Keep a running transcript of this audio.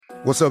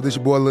What's up, this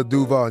your boy Lil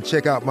Duval, and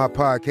check out my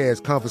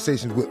podcast,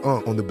 Conversations with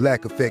Unc, on the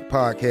Black Effect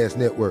Podcast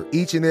Network.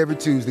 Each and every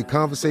Tuesday,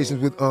 Conversations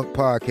with Unc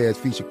podcast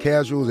feature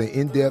casuals and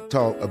in-depth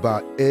talk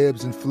about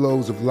ebbs and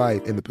flows of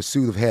life and the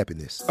pursuit of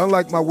happiness.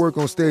 Unlike my work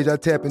on stage, I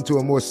tap into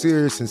a more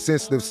serious and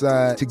sensitive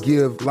side to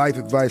give life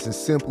advice and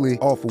simply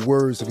offer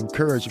words of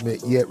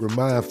encouragement, yet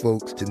remind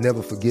folks to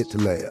never forget to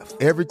laugh.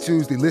 Every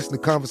Tuesday, listen to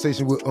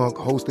Conversations with Unc,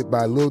 hosted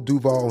by Lil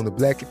Duval on the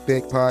Black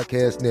Effect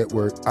Podcast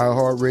Network,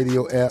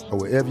 iHeartRadio app, or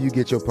wherever you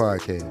get your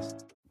podcasts.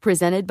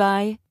 Presented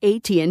by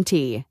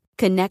AT&T.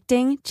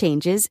 Connecting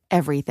changes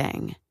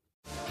everything.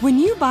 When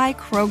you buy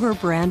Kroger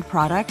brand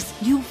products,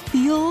 you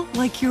feel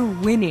like you're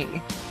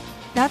winning.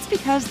 That's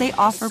because they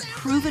offer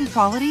proven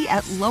quality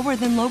at lower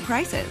than low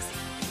prices.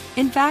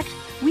 In fact,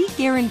 we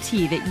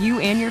guarantee that you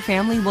and your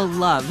family will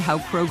love how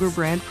Kroger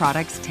brand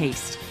products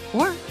taste,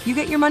 or you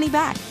get your money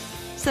back.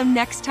 So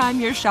next time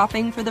you're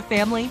shopping for the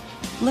family,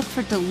 look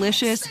for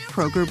delicious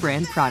Kroger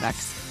brand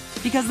products,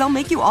 because they'll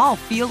make you all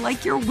feel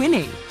like you're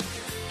winning.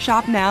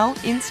 Shop now,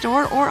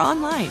 in-store, or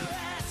online.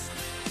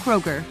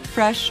 Kroger,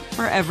 fresh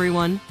for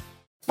everyone.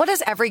 What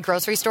does every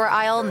grocery store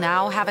aisle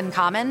now have in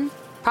common?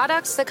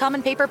 Products that come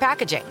in paper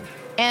packaging.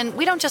 And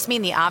we don't just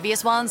mean the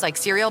obvious ones like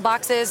cereal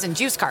boxes and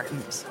juice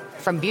cartons.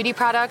 From beauty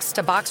products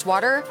to boxed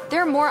water,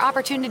 there are more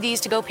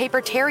opportunities to go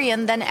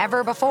papertarian than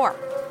ever before.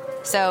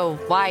 So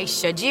why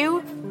should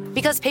you?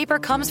 Because paper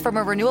comes from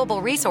a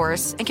renewable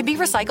resource and can be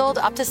recycled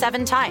up to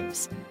 7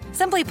 times.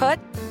 Simply put,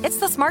 it's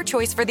the smart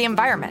choice for the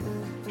environment.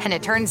 And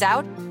it turns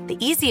out, the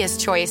easiest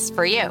choice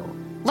for you.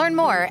 Learn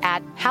more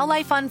at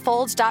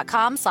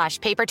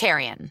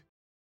howlifeunfolds.com/papertarian.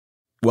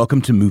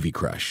 Welcome to Movie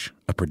Crush,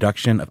 a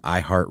production of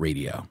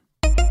iHeartRadio.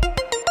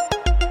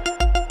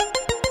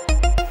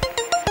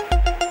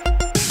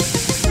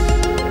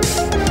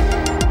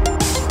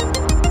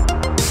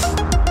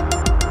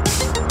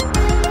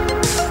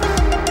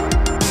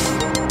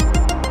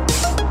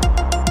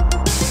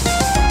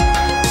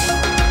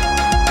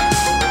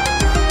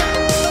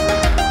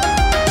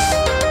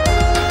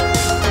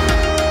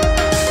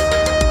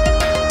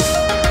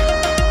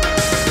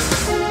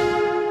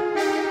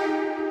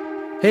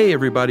 Hey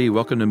everybody,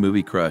 welcome to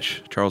Movie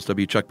Crush. Charles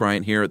W. Chuck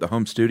Bryant here at the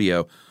home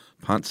studio,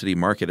 Ponce City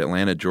Market,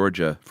 Atlanta,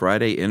 Georgia.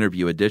 Friday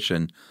interview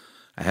edition.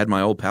 I had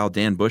my old pal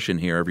Dan Bush in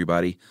here,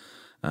 everybody.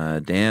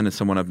 Dan is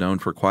someone I've known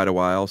for quite a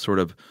while, sort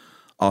of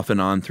off and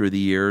on through the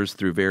years,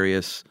 through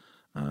various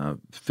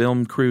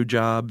film crew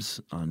jobs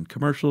on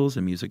commercials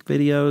and music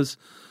videos.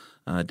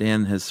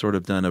 Dan has sort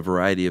of done a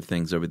variety of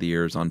things over the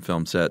years on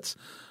film sets,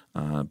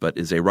 but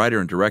is a writer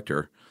and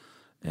director.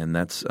 And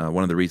that's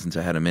one of the reasons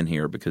I had him in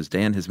here, because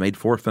Dan has made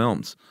 4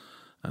 films.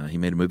 He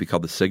made a movie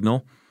called The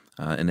Signal,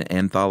 an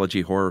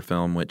anthology horror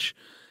film, which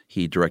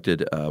he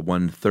directed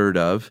 1/3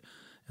 of.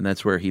 And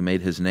that's where he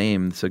made his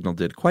name. The Signal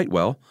did quite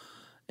well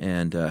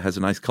and has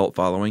a nice cult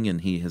following. And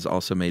he has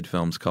also made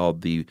films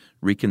called The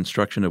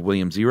Reconstruction of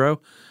William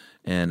Zero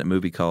and a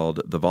movie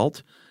called The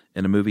Vault,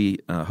 and a movie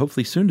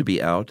hopefully soon to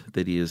be out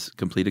that he has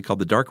completed called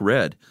The Dark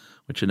Red,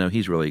 which I know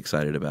he's really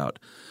excited about.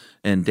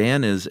 And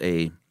Dan is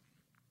a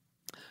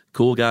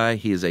cool guy.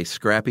 He is a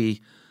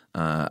scrappy,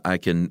 I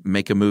can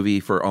make a movie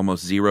for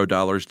almost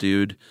 $0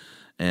 dude.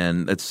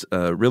 And that's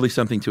really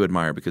something to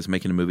admire, because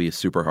making a movie is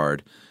super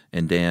hard.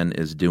 And Dan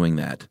is doing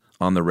that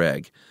on the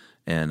reg.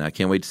 And I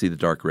can't wait to see The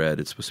Dark Red.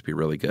 It's supposed to be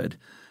really good.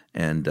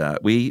 And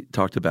we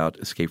talked about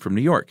Escape from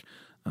New York,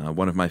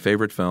 one of my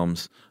favorite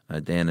films.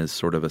 Dan is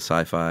sort of a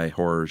sci-fi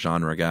horror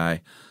genre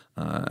guy.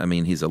 I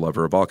mean, he's a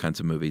lover of all kinds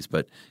of movies,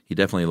 but he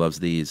definitely loves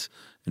these.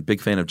 And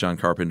big fan of John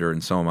Carpenter,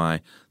 and so am I.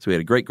 So we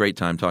had a great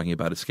time talking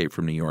about Escape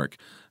from New York,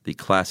 the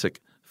classic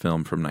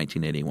film from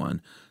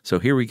 1981. So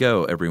here we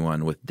go,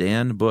 everyone, with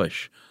Dan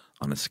Bush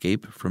on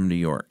Escape from New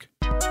York.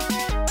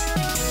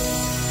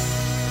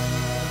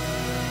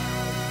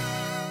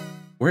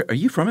 Where are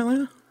you from,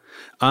 Atlanta?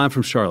 I'm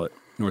from Charlotte,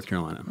 North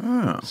Carolina.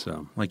 Oh,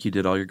 so like you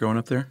did all your growing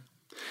up there?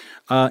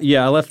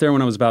 Yeah, I left there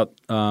when I was about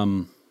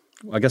I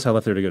guess I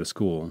left there to go to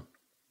school.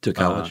 To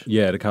college?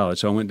 To college.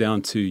 So I went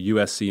down to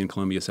USC in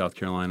Columbia, South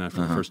Carolina for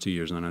the first 2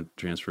 years, and then I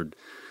transferred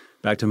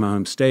back to my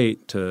home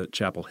state to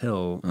Chapel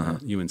Hill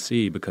at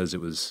UNC, because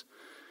it was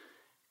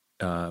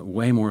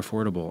way more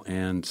affordable.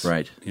 And,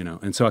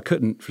 and so I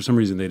couldn't, for some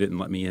reason, they didn't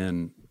let me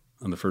in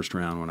on the first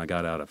round when I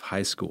got out of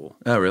high school.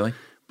 Oh, really?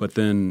 But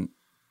then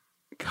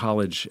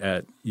college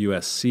at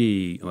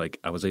USC,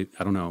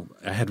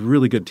 I had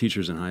really good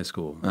teachers in high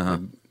school,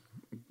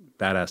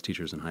 badass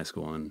teachers in high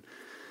school, and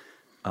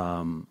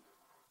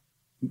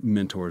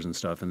mentors and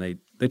stuff, and they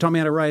taught me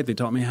how to write. They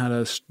taught me how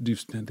to do.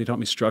 They taught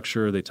me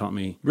structure. They taught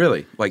me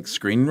really like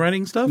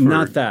screenwriting stuff.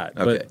 Not that,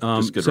 okay,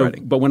 but just good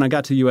writing. But when I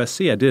got to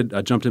USC, I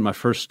jumped in my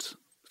first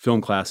film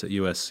class at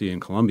USC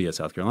in Columbia,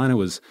 South Carolina.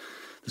 Was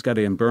this guy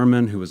Dan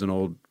Berman, who was an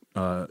old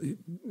a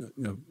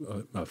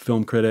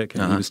film critic,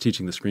 and he was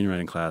teaching the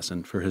screenwriting class.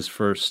 And for his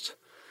first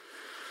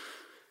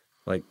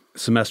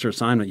semester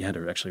assignment, you had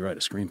to actually write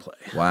a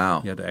screenplay.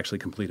 Wow! You had to actually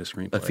complete a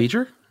screenplay. A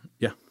feature?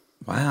 Yeah.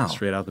 Wow!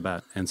 Straight out the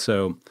bat. And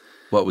so,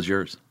 what was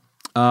yours?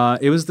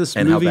 It was this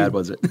And movie. how bad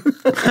was it?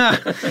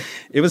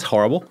 It was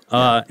horrible.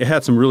 It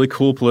had some really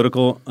cool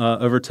political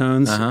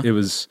overtones. Uh-huh. It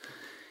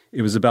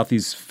was about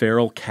these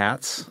feral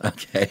cats.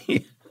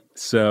 Okay.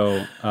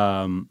 So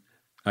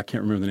I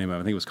can't remember the name of it.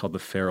 I think it was called The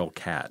Feral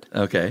Cat.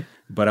 Okay.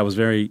 But I was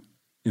very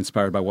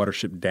inspired by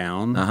Watership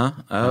Down. Uh-huh.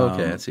 Oh,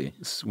 okay. I see.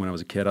 When I was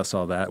a kid, I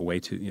saw that way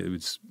too. It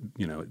was,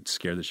 it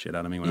scared the shit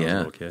out of me when I was a Yeah.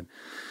 little kid.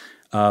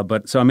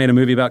 But so I made a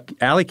movie about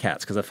alley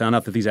cats because I found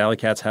out that these alley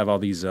cats have all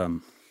these. I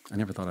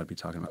never thought I'd be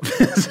talking about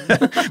this.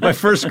 My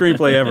first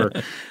screenplay ever.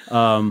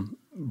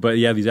 But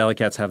yeah, these alley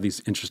cats have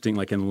these interesting,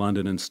 like in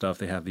London and stuff.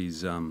 They have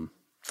these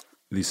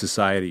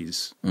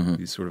societies,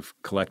 these sort of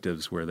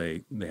collectives where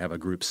they have a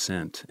group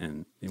scent,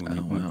 and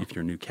when if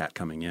you're a new cat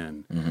coming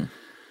in.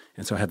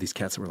 And so I had these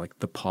cats that were like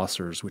the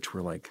Possers, which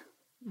were like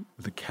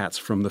the cats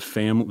from the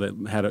family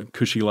that had a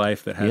cushy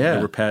life, that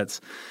were pets.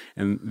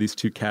 And these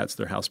two cats,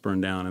 their house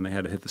burned down and they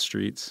had to hit the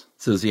streets.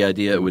 So is the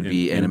idea it would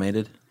be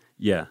animated?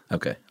 Yeah.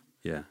 Okay.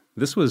 Yeah.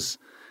 This was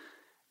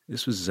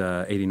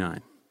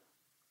 89.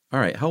 All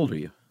right. How old are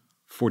you?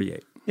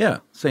 48. Yeah.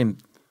 Same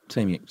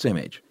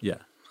age. Yeah.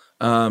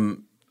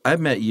 I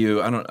met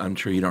you. I'm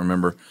sure you don't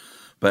remember,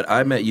 but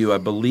I met you, I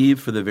believe,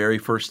 for the very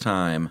first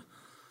time.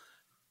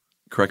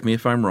 Correct me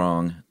if I'm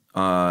wrong.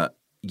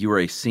 You were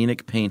a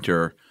scenic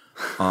painter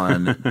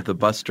on the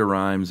Busta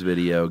Rhymes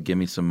video, "Give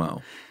Me Some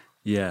Mo."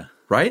 Yeah.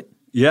 Right?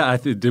 Yeah.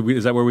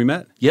 Is that where we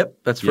met? Yep.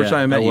 That's the first Yeah,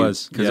 time I met that you.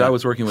 was, Because yeah. I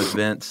was working with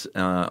Vince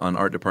on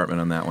art department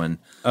on that one.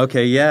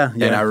 Okay. Yeah.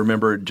 And I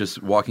remember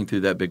just walking through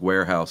that big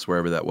warehouse,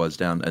 wherever that was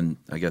down, and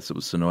I guess it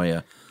was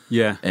Sonoya.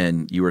 Yeah.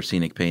 And you were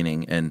scenic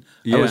painting, and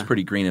I was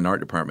pretty green in art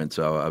department,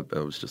 so I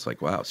was just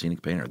like, wow,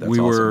 scenic painter, that's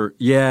awesome.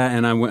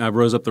 And I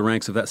rose up the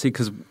ranks of that. See,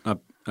 because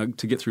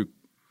to get through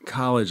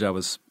college, I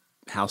was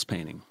house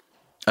painting.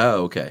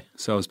 Oh, okay.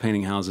 So I was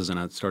painting houses, and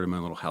I started my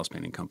little house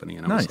painting company,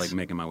 and I Nice. was like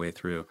making my way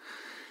through.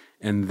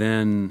 And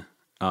then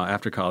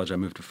after college, I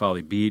moved to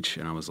Folly Beach,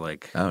 and I was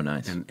like, Oh,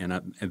 nice. And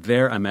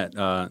there I met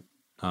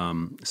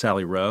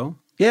Sally Rowe.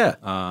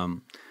 Yeah.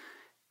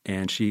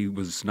 And she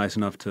was nice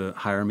enough to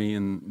hire me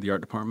in the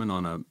art department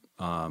on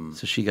a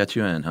So she got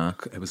you in, huh?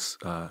 it was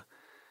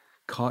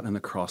Caught in the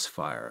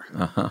Crossfire.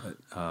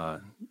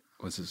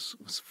 Was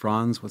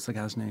Franz? What's the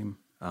guy's name?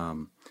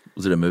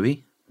 Was it a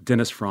movie?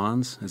 Dennis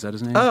Franz. Is that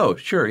his name? Oh,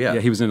 sure, yeah.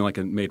 Yeah, he was in like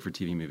a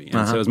made-for-TV movie,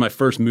 and so it was my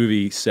first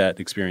movie set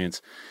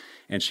experience.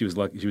 And she was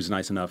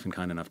nice enough and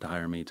kind enough to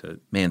hire me to.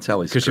 Man,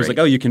 Sally's Because she was great.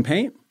 like, "Oh, you can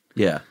paint?"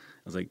 Yeah. I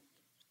was like,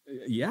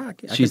 "Yeah, I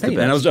can She's the paint."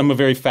 And best. I'm a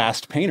very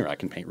fast painter. I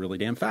can paint really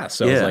damn fast.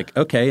 So I was Yeah. like,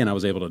 "Okay," and I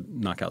was able to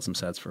knock out some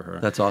sets for her.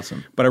 That's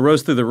awesome. But I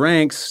rose through the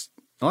ranks,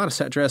 a lot of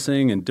set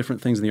dressing and different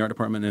things in the art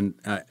department, and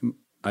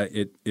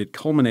it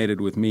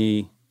culminated with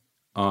me.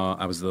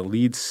 I was the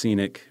lead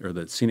scenic, or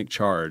the scenic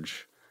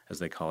charge, as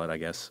they call it, I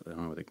guess. I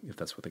don't know if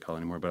that's what they call it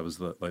anymore, but I was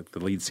the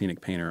lead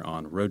scenic painter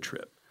on Road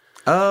Trip,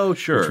 Oh,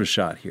 sure. which was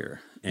shot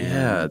here. And,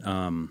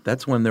 Yeah.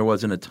 That's when there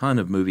wasn't a ton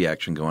of movie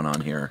action going on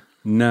here.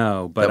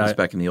 No, but That was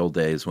back in the old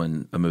days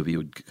when a movie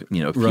would,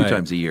 a few Right.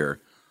 times a year.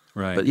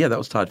 right. But yeah, that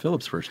was Todd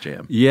Phillips' first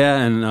jam. Yeah,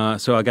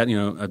 and so I got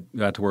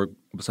to work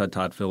beside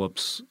Todd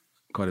Phillips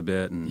quite a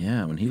bit, and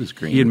Yeah, when he was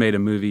green. he had made a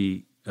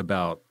movie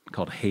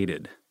called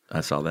Hated.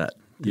 I saw that.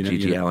 The You know-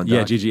 G.G. you know- Allen Yeah,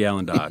 doc. G.G.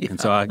 Allen doc. And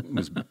so I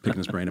was picking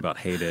his brain about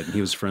Hated. And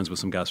he was friends with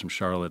some guys from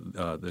Charlotte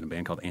in a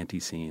band called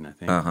Anti-Scene, I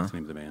think. That's the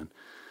name of the band,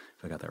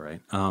 if I got that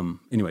right.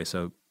 Anyway,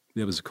 so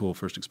it was a cool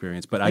first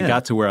experience. But I Yeah.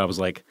 got to where I was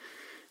like,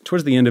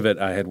 towards the end of it,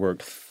 I had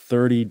worked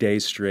 30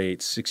 days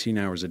straight, 16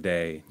 hours a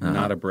day,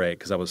 not a break,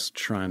 because I was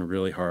trying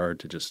really hard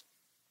to just,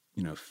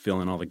 fill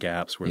in all the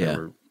gaps where Yeah.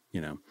 there were,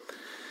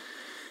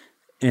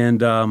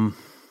 And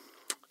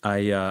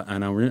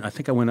I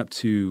think I went up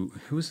to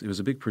it was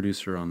a big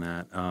producer on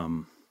that.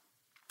 Who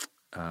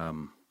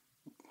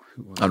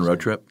was On his Road name?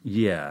 Trip?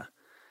 Yeah,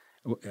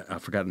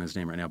 I've forgotten his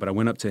name right now. But I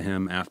went up to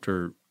him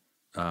after,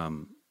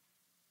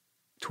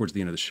 towards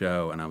the end of the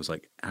show, and I was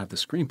like, I have the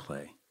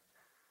screenplay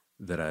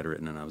that I had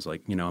written, and I was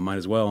like, I might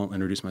as well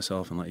introduce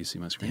myself and let you see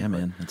my screenplay. Yeah,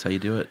 man. That's how you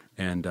do it.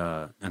 And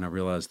I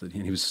realized that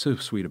he was so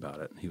sweet about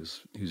it. He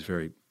was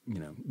very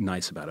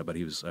nice about it. But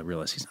I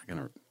realized he's not going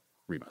to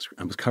read my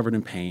script. I was covered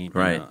in paint.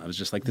 Right. I was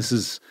just like, this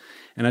is,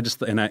 and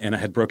I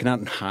had broken out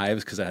in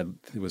hives because it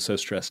was so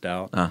stressed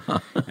out.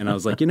 And I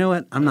was like, you know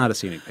what? I'm not a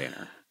scenic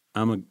painter.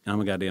 I'm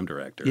a goddamn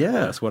director. Yeah.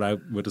 That's what I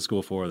went to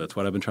school for. That's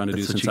what I've been trying to do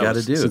That's what since you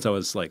gotta do. since I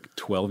was like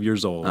 12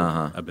 years old.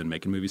 I've been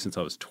making movies since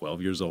I was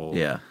 12 years old.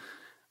 Yeah.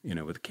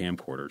 With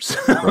camcorders.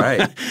 Right.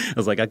 I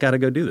was like, I got to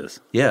go do this.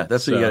 Yeah,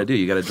 that's what you So- got to do.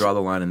 You got to draw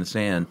the line in the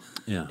sand.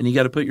 Yeah. And you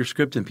got to put your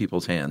script in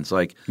people's hands.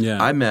 Like, Yeah.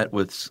 I met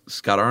with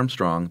Scott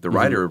Armstrong, the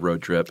writer of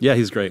Road Trip. Yeah,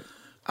 he's great.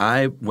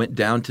 I went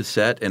down to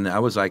set and I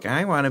was like,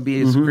 I want to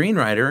be a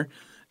screenwriter.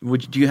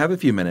 Do you have a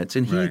few minutes?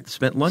 And he Right.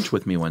 spent lunch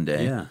with me one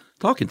day Yeah.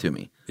 talking to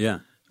me. Yeah.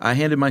 I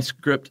handed my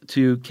script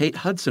to Kate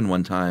Hudson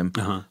one time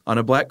Uh-huh. on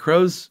a Black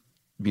Crowes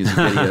music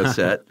video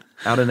set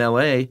out in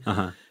L.A.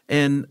 Uh-huh.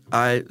 And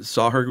I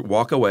saw her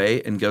walk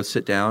away and go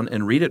sit down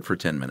and read it for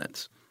 10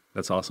 minutes.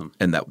 That's awesome.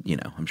 And that,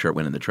 I'm sure it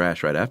went in the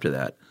trash right after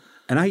that.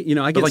 And I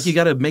But get like you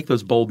got to make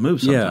those bold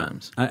moves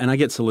sometimes. Yeah, and I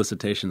get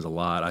solicitations a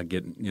lot. I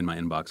get in my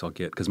inbox. I'll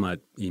get because my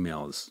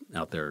email is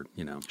out there,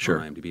 Sure.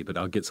 on IMDb. But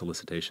I'll get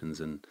solicitations,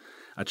 and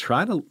I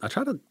try to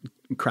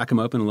crack them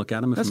open and look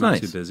at them if That's I'm not nice.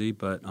 too busy.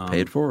 But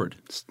Pay it forward.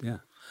 Yeah.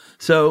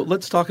 So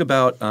let's talk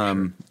about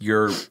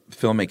your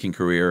filmmaking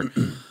career.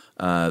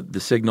 The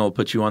Signal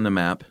put you on the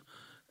map,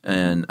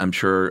 and I'm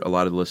sure a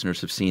lot of the listeners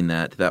have seen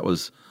that. That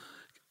was,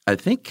 I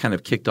think, kind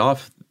of kicked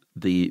off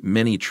the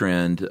mini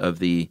trend of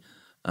the,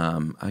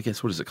 I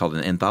guess, what is it called,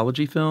 an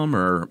anthology film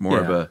or more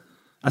of a?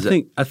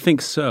 I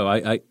think so.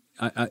 I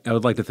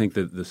would like to think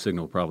that The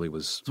Signal probably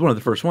was It's one of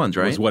the first ones,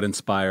 right? was what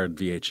inspired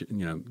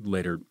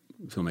later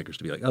filmmakers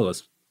to be like, oh,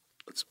 let's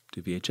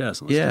do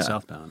VHS and let's do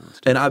Southbound. And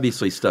let's do And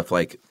obviously stuff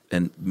like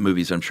and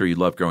movies I'm sure you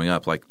loved growing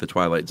up, like the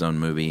Twilight Zone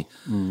movie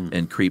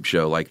and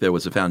Creepshow. Like there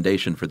was a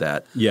foundation for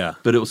that. Yeah.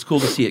 But it was cool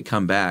to see it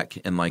come back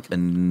in like a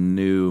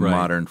new, Right.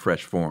 modern,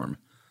 fresh form,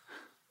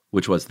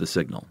 which was The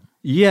Signal.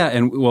 Yeah,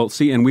 and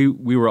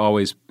we were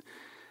always,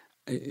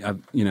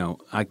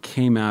 I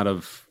came out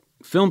of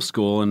film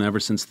school, and ever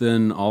since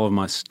then, all of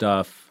my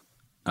stuff,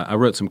 I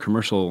wrote some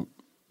commercial,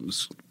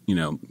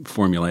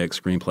 formulaic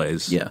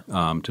screenplays. Yeah.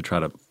 To try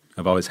to,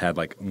 I've always had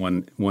like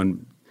one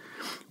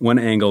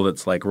angle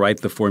that's like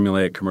write the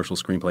formulaic commercial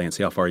screenplay and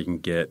see how far you can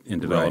get in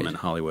development in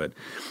Hollywood,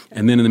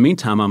 and then in the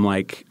meantime,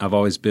 I've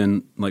always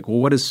been like, well,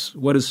 what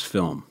is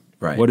film?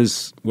 Right. What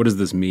is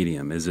this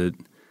medium? Is it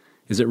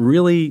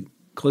really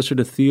closer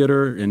to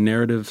theater and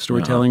narrative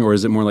storytelling, or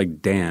is it more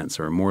like dance,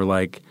 or more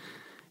like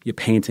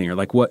painting, or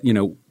like what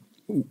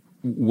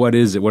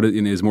is it? What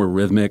is more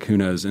rhythmic? Who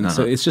knows? And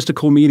so it's just a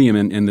cool medium,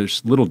 and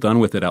there's little done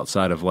with it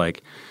outside of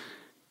like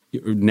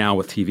now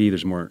with TV.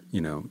 There's more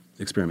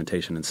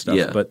experimentation and stuff.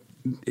 Yeah. But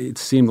it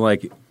seemed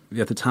like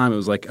at the time it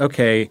was like,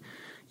 okay,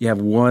 you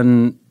have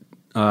one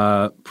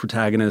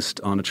protagonist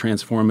on a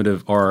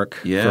transformative arc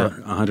for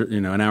 100,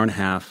 an hour and a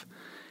half.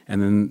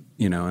 And then,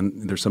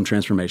 and there's some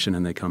transformation,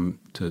 and they come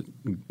to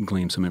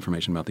glean some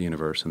information about the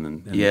universe, and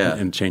then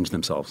and change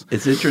themselves.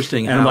 It's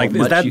interesting and how I'm like,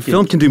 much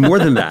film can do more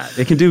than that.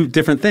 It can do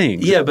different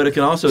things. Yeah, but it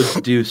can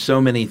also do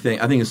so many things.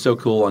 I think it's so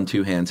cool on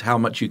two hands how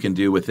much you can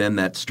do within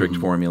that strict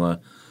formula,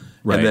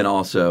 Right. and then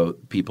also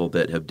people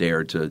that have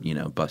dared to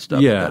bust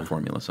up that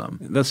formula some.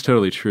 That's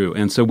totally true.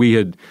 And so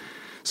we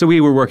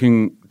were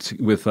working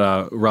with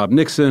Rob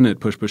Nixon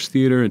at Push Push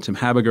Theater and Tim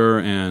Habiger,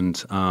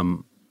 and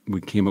we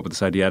came up with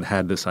this idea. I'd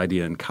had this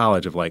idea in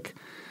college of like,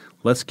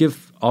 let's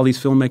give all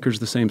these filmmakers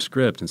the same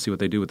script and see what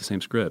they do with the same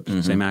script,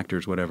 same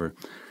actors, whatever.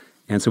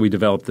 And so we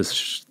developed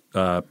this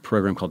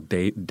program called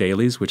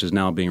Dailies, which is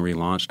now being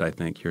relaunched, I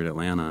think, here at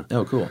Atlanta.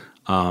 Oh, cool.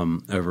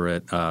 Over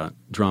at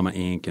Drama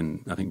Inc.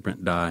 And I think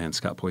Brent Dye and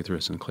Scott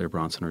Poitras and Claire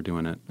Bronson are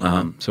doing it.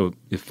 So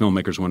if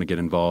filmmakers want to get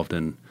involved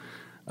in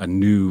a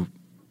new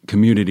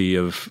community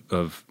of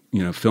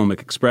filmic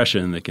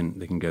expression, they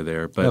can go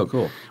there. But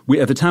cool.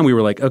 At the time we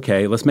were like,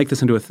 okay, let's make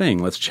this into a thing.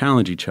 Let's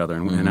challenge each other.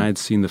 And I had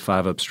seen the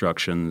 5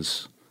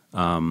 Obstructions,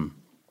 and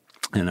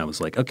I was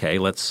like, okay,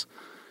 let's.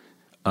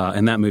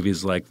 And that movie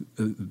is like,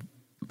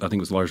 I think it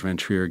was Lars von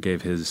Trier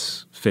gave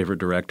his favorite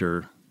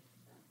director,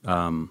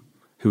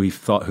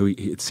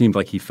 it seemed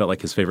like he felt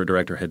like his favorite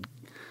director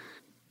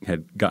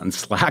had gotten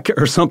slack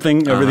or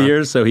something over the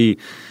years. So he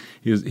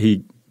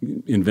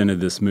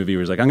invented this movie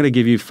where he's like, I'm going to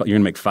give you, you're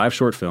going to make 5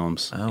 short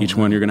films. Each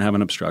one you're going to have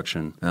an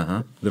obstruction.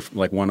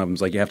 Like one of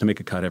them's like, you have to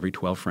make a cut every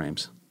 12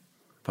 frames.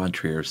 Von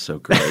Trier is so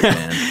great,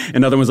 man.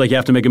 Another one's like, you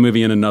have to make a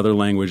movie in another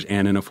language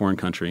and in a foreign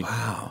country.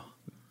 Wow.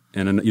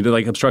 And you do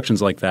like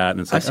obstructions like that. And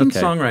it's like, I've seen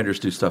songwriters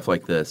do stuff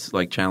like this,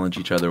 like challenge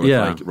each other with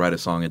like write a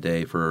song a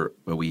day for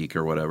a week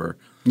or whatever.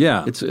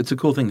 Yeah. It's a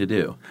cool thing to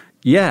do.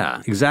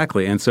 Yeah,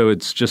 exactly. And so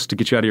it's just to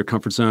get you out of your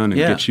comfort zone and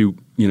get you,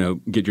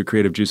 get your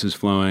creative juices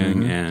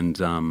flowing,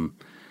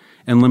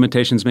 and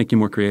limitations make you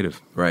more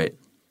creative. Right.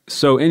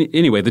 So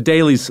anyway, the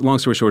Dailies, long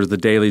story short, is the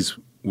Dailies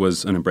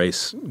was an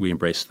embrace. We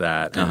embraced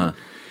that. And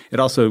it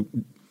also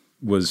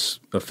was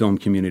a film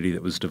community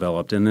that was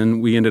developed. And then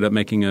we ended up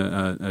making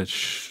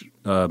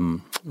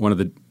one of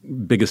the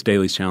biggest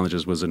Dailies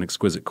challenges was an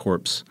Exquisite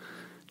Corpse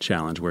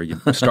challenge, where you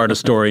start a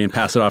story and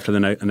pass it off to the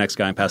next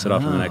guy and pass it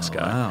off to the next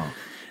guy. Wow.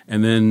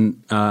 And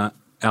then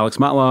Alex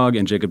Motlog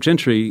and Jacob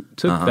Gentry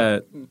took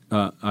that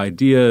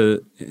idea,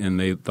 and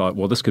they thought,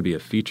 well, this could be a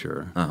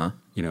feature,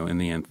 in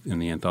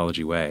the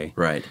anthology way.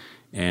 Right.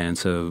 And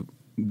so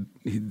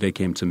they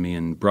came to me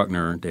and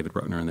David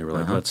Bruckner, and they were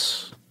like,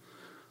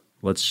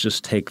 let's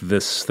just take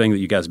this thing that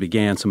you guys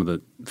began, some of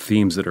the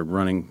themes that are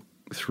running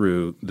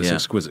through this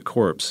Exquisite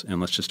Corpse, and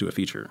let's just do a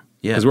feature.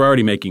 Yeah. Because we're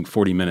already making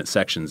 40-minute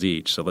sections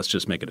each, so let's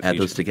just make it a feature.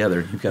 Add those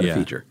together, you've got a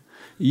feature.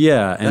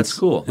 Yeah. And that's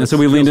cool. And so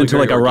we leaned into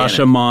like a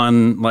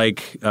Rashomon,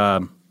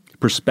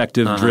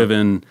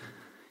 perspective-driven,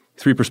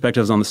 3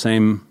 perspectives on the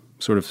same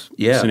sort of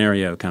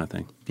scenario kind of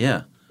thing.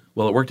 Yeah.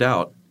 Well, it worked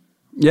out.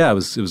 Yeah, it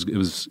was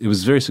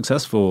very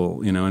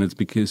successful, and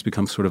it's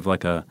become sort of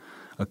like a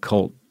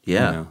cult.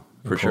 Yeah.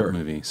 For sure.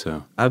 Movie.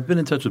 So I've been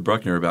in touch with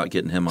Bruckner about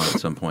getting him on at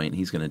some point.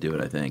 He's going to do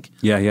it, I think.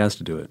 Yeah, he has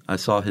to do it. I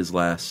saw his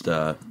last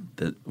the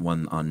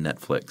one on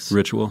Netflix.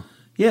 Ritual?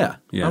 Yeah.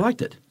 I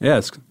liked it. Yeah,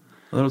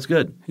 Well, that was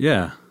good.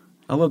 Yeah.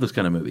 I love those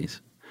kind of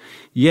movies.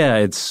 Yeah,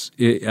 it's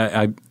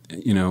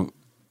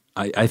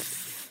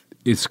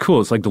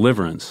cool. It's like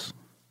Deliverance.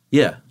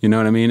 Yeah. You know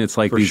what I mean? It's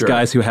like For these sure.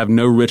 guys who have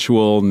no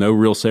ritual, no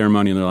real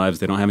ceremony in their lives.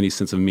 They don't have any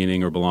sense of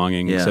meaning or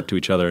belonging Yeah. except to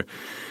each other.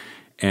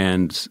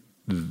 And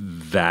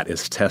that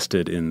is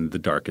tested in the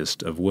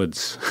darkest of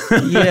woods.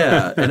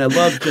 Yeah, and I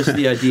love just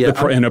the idea.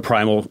 In a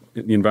primal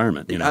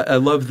environment, you know. I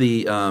love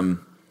the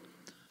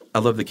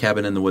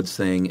cabin in the woods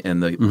thing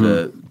and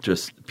the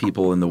just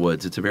people in the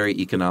woods. It's a very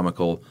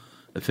economical,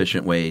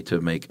 efficient way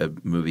to make a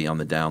movie on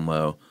the down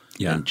low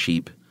and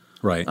cheap.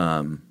 Right.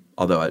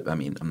 Although, I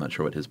mean, I'm not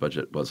sure what his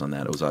budget was on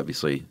that. It was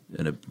obviously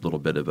in a little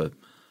bit of a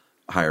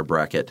higher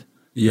bracket.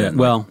 Yeah, than,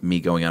 well, like, me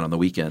going out on the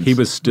weekends. he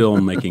was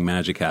still making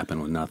magic happen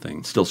with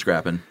nothing. Still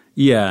scrapping.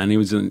 Yeah, and he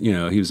was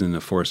in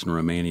the forest in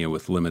Romania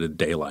with limited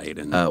daylight,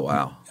 and Oh,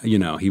 wow.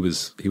 he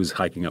was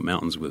hiking up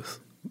mountains with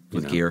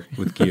gear.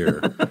 With gear.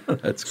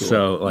 That's cool.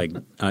 So, like,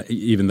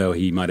 even though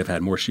he might have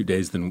had more shoot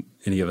days than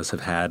any of us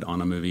have had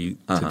on a movie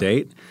to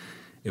date,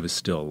 it was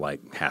still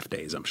like half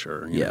days, I'm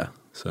sure. you know.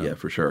 So. Yeah,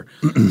 for sure.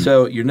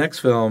 So your next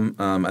film,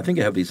 I think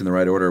I have these in the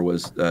right order,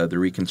 was The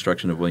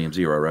Reconstruction of William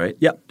Zero, right?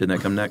 Yep. Didn't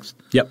that come next?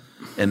 Yep.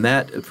 And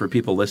that, for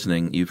people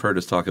listening, you've heard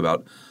us talk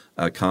about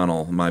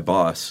Connell, my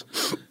boss,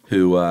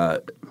 who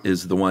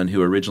is the one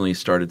who originally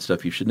started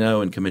Stuff You Should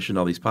Know and commissioned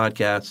all these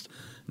podcasts.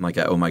 And like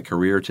I owe my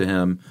career to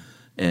him.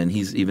 And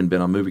he's even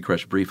been on Movie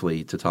Crush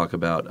briefly to talk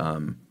about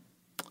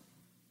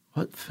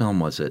what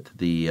film was it?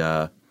 The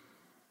I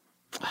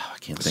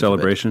can't think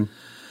Celebration. of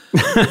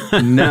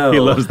it. No.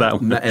 He loves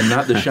that one. And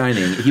not The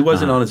Shining. He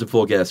wasn't on as a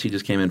full guest. He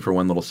just came in for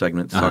one little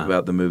segment to talk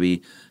about the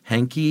movie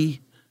Hanka,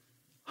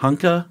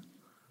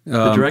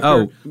 the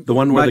director. The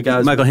one where the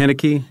guy's Michael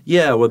Haneke?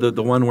 Yeah, well,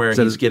 the one where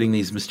he's getting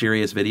these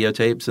mysterious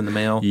videotapes in the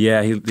mail.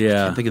 Yeah, I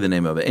can't think of the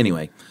name of it.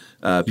 Anyway,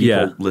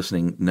 people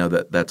listening know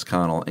that that's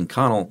Connell. And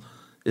Connell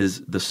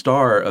is the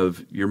star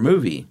of your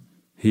movie.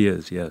 He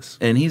is, yes.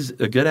 And he's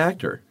a good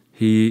actor.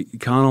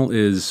 Connell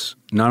is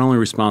not only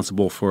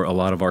responsible for a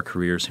lot of our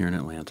careers here in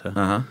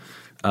Atlanta,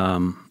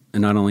 and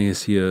not only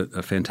is he a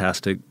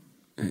fantastic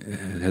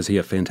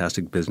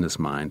business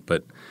mind,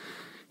 but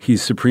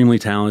he's supremely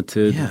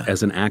talented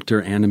as an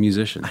actor and a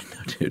musician. I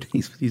know, dude.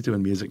 He's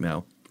doing music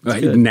now.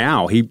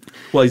 Now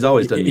he's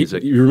always done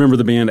music. You remember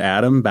the band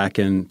Adam back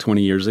in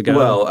 20 years ago?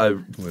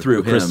 Well,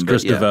 through him,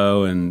 Chris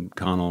DeVoe and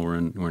Connell were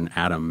in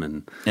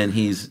Adam, and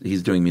he's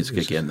doing music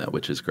again though,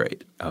 which is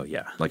great. Oh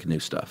yeah, like new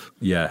stuff.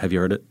 Yeah, have you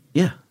heard it?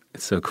 Yeah,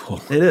 it's so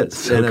cool. It is,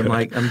 so and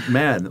good. I'm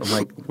mad. I'm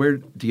like, where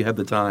do you have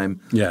the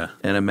time? Yeah,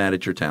 and I'm mad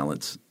at your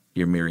talents.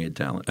 Your myriad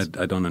talents.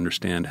 I don't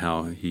understand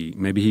how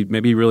maybe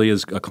he really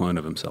is a clone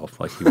of himself,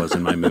 like he was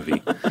in my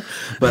movie.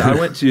 But I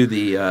went to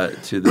the I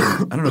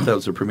don't know if that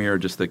was the premiere or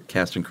just the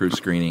cast and crew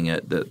screening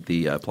at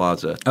the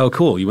Plaza. Oh,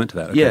 cool! You went to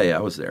that? Okay. Yeah,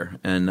 I was there,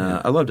 and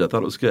I loved it. I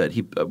thought it was good.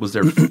 He was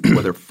there.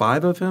 Were there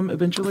 5 of him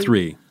eventually?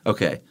 3.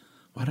 Okay.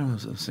 Why don't I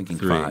was thinking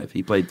 3. 5?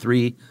 He played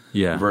 3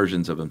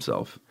 versions of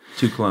himself,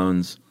 2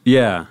 clones.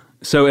 Yeah.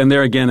 So and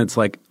there again, it's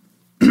like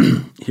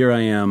here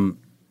I am.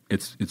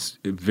 It's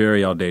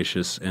very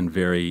audacious and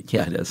very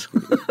it is.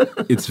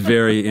 It's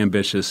very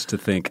ambitious to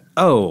think,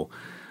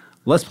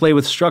 let's play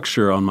with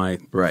structure on my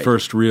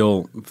first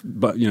real,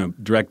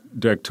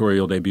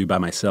 directorial debut by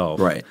myself.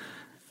 Right.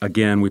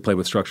 Again, we play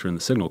with structure in The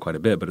Signal quite a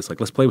bit, but it's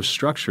like let's play with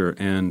structure,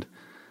 and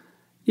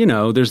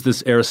there's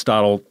this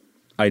Aristotle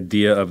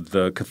idea of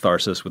the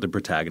catharsis with the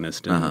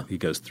protagonist, and he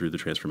goes through the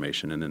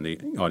transformation, and then the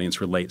audience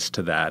relates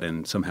to that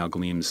and somehow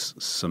gleams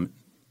some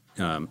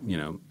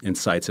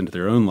insights into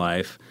their own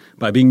life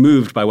by being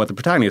moved by what the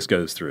protagonist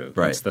goes through.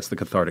 Right. That's the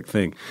cathartic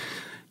thing,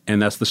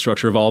 and that's the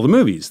structure of all the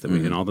movies that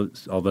we and all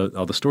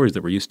the stories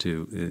that we're used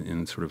to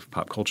in sort of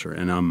pop culture.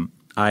 And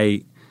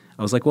I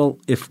was like, well,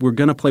 if we're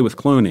going to play with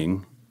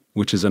cloning,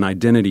 which is an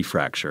identity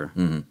fracture,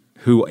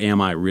 who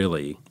am I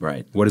really?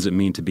 Right. What does it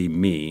mean to be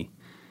me?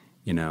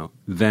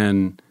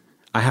 Then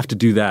I have to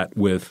do that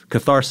with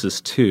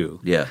catharsis too.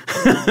 Yeah.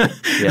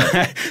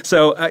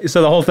 So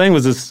the whole thing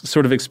was this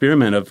sort of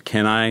experiment of,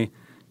 can I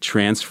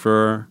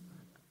transfer,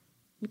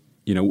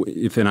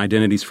 if an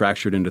identity is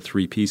fractured into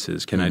 3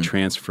 pieces, can I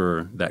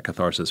transfer that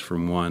catharsis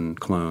from one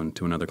clone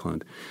to another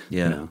clone?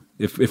 Yeah.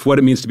 If what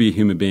it means to be a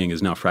human being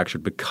is now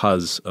fractured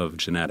because of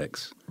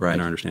genetics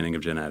and our understanding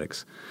of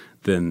genetics,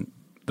 then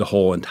the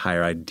whole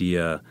entire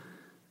idea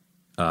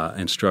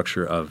and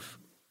structure of,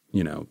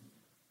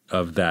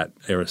 of that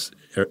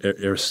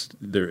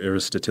the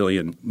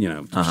Aristotelian,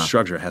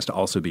 structure has to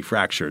also be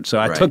fractured. So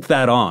I took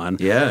that on.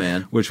 Yeah,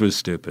 man. Which was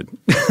stupid.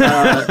 No,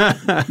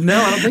 I don't think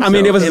so. I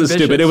mean, it wasn't Ambitious.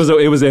 stupid.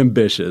 It was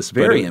ambitious.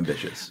 Very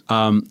ambitious.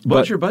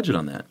 What's your budget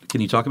on that?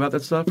 Can you talk about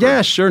that stuff?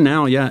 Yeah, sure.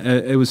 Now,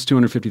 it was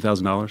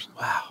 $250,000.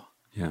 Wow.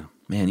 Yeah.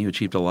 Man, you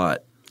achieved a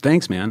lot.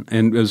 Thanks, man.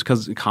 And it was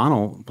because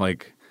Connell,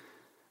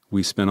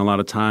 we spent a lot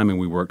of time and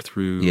we worked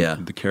through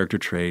the character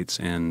traits,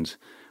 and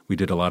we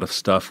did a lot of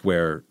stuff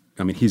where,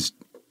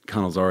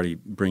 Connell's already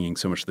bringing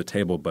so much to the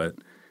table, but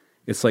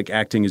it's like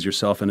acting as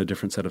yourself in a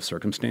different set of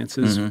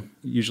circumstances,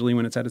 usually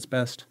when it's at its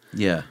best.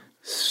 Yeah.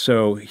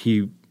 So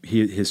he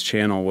his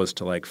channel was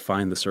to like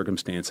find the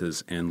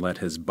circumstances and let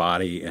his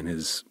body and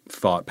his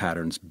thought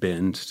patterns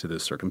bend to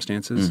those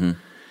circumstances.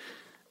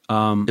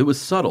 It was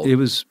subtle. It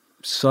was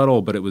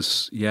subtle, but it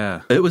was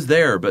It was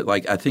there, but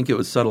like I think it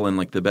was subtle in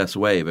like the best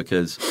way,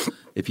 because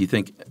if you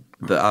think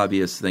the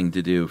obvious thing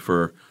to do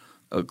for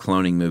a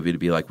cloning movie to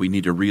be like, we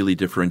need to really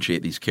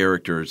differentiate these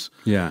characters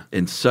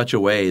in such a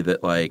way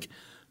that like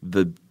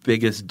the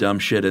biggest dumb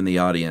shit in the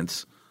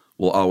audience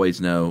will always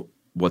know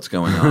what's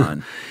going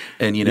on.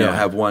 And,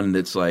 have one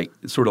that's like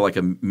sort of like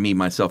a Me,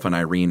 Myself, and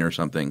Irene or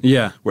something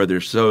where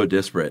they're so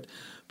disparate.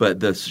 But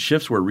the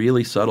shifts were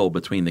really subtle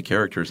between the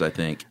characters, I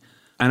think.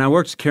 And I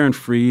worked – Karen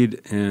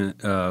Freed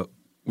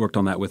worked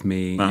on that with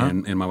me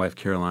and my wife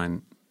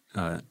Caroline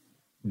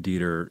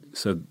Dieter.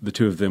 So the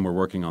two of them were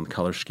working on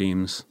color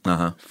schemes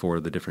for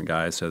the different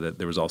guys, so that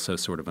there was also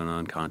sort of an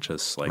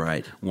unconscious –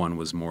 like one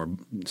was more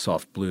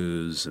soft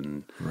blues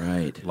and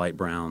light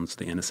browns,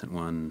 the innocent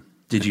one.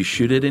 Did you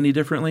shoot it any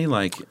differently?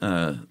 Like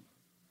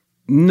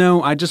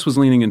No, I just was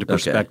leaning into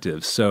perspective.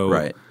 Okay.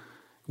 So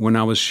when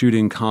I was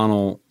shooting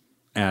Connell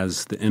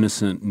as the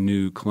innocent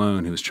new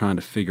clone who was trying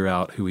to figure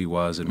out who he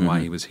was and why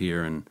he was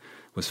here and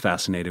was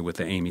fascinated with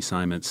the Amy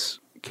Simons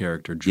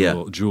character,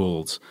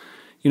 Jules,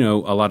 a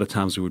lot of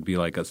times it would be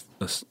like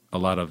a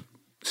lot of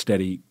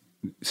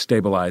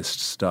stabilized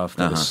stuff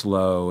that was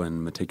slow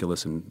and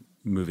meticulous and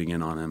moving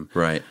in on him.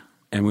 Right.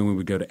 And when we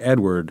would go to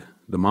Edward,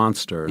 the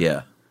monster,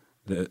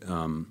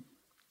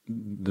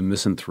 the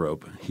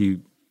misanthrope,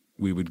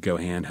 we would go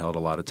handheld a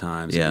lot of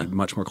times.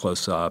 Much more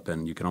close up,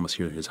 and you can almost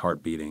hear his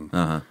heart beating.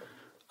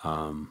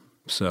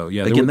 So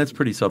again, that's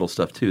pretty subtle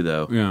stuff too,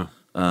 though. Yeah.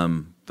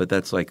 But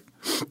that's like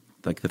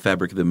the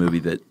fabric of the movie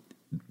that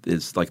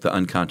is like the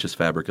unconscious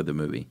fabric of the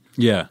movie.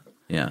 Yeah.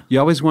 Yeah. You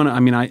always want to. I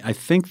mean, I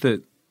think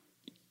that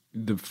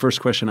the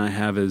first question I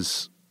have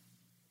is,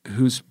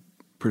 whose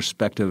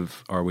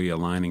perspective are we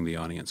aligning the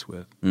audience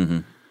with?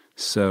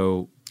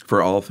 So.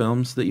 For all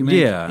films that you make?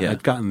 Yeah,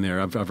 I've gotten there.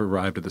 I've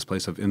arrived at this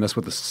place of, and that's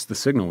what the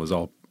signal was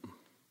all.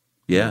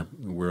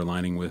 We're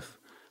aligning with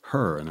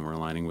her, and then we're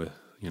aligning with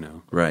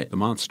the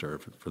monster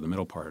for the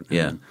middle part.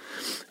 And,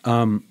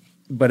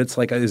 but it's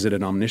like, is it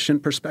an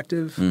omniscient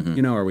perspective?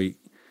 Are we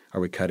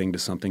cutting to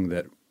something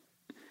that,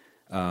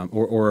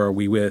 or are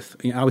we with?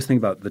 I always think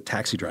about the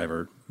Taxi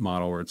Driver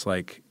model, where it's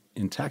like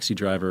in Taxi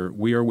Driver,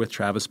 we are with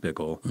Travis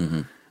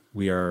Bickle.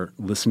 We are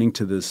listening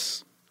to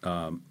this,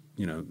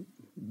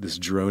 this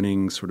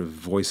droning sort of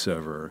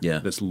voiceover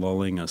that's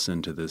lulling us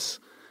into this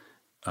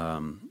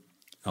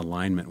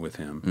alignment with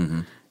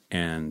him,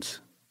 and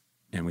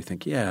we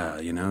think,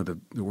 the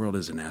world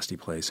is a nasty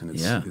place, and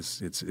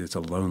it's a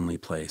lonely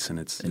place, and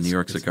New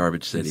York's a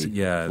garbage city,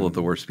 full of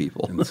the worst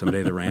people. And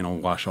someday the rain will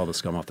wash all the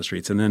scum off the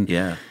streets, and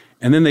then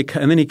and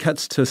then he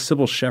cuts to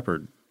Sybil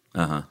Shepherd,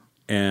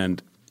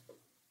 and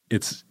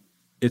it's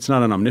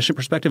not an omniscient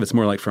perspective; it's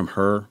more like from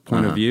her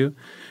point of view,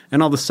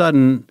 and all of a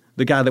sudden,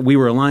 the guy that we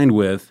were aligned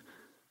with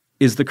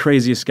is the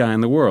craziest guy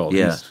in the world.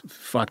 He's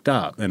fucked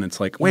up. And it's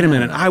like, wait a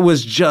minute, I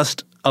was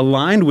just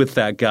aligned with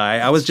that guy.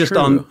 I was just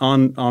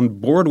on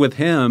board with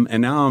him,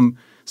 and now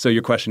so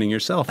you're questioning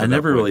yourself. I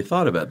never really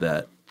thought about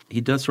that.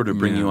 He does sort of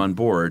bring you on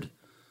board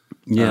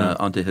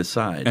onto his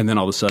side. And then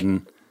all of a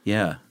sudden.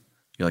 Yeah.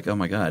 You're like, oh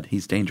my God,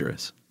 he's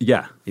dangerous.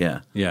 Yeah.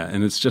 Yeah. Yeah.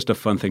 And it's just a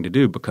fun thing to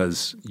do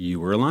because you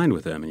were aligned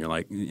with him, and you're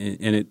like,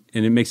 and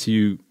it makes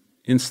you,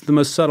 in the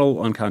most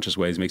subtle, unconscious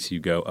ways, makes you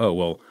go, oh,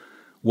 well,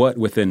 what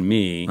within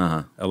me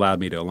allowed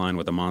me to align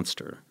with a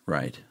monster?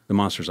 Right. The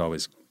monster's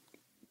always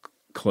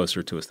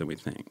closer to us than we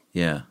think.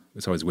 Yeah.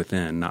 It's always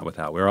within, not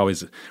without. We're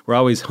always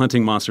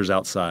hunting monsters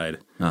outside,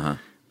 but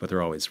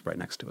they're always right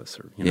next to us.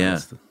 Or,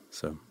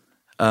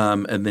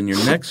 and then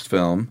your next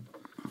film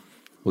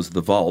was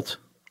The Vault.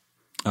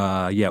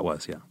 It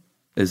was, yeah.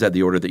 Is that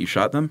the order that you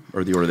shot them,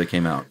 or the order they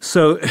came out?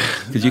 So,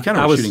 because you kind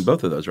of were shooting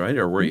both of those, right?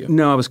 Or were you?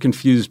 No, I was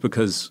confused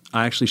because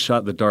I actually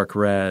shot The Dark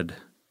Red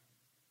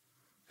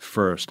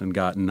first and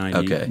got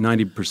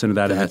 90% of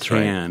that in the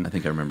can. Right. I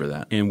think I remember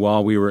that. And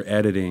while we were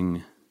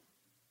editing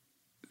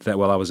that,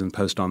 while I was in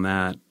post on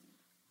that,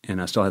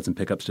 and I still had some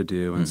pickups to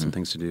do and some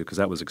things to do because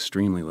that was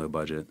extremely low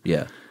budget.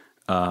 Yeah.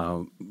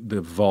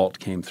 The Vault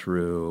came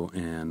through,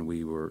 and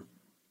we were,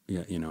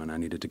 and I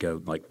needed to go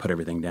put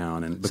everything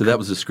down. And so that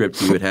was a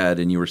script you had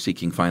and you were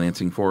seeking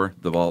financing for,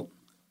 The Vault?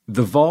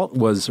 The Vault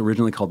was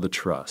originally called The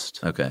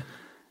Trust. Okay.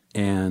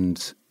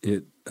 And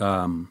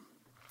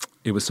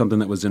it was something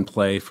that was in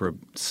play for,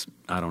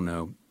 I don't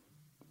know,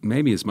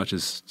 maybe as much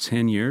as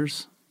 10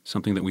 years,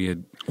 something that we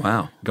had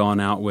gone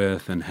out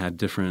with and had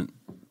different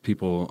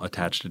people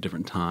attached at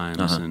different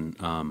times. And,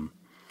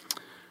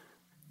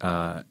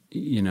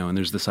 and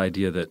there's this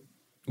idea that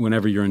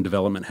whenever you're in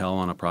development hell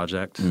on a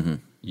project,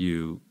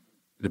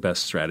 the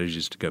best strategy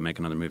is to go make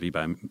another movie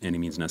by any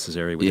means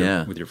necessary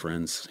with your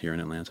friends here in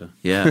Atlanta.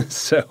 Yeah.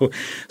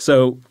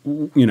 So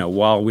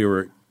while we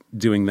were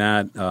doing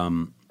that,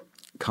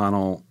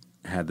 Connell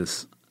had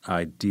this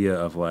idea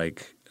of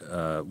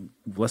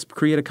let's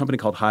create a company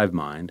called Hive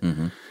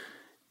Mind,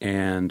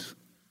 and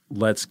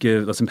let's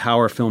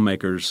empower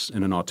filmmakers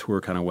in an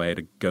auteur kind of way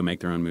to go make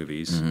their own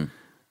movies.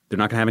 they're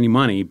not going to have any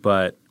money,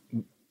 but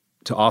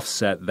to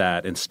offset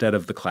that, instead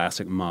of the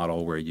classic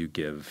model where you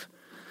give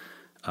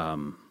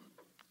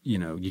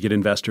you get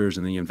investors,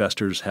 and the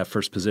investors have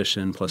first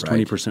position plus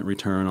 20%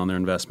 return on their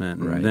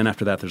investment. And then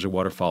after that, there's a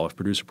waterfall of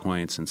producer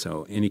points. And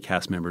so any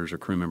cast members or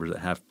crew members that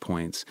have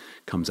points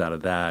comes out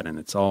of that. And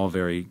it's all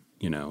very,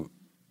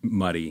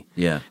 muddy.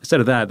 Yeah. Instead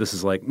of that, this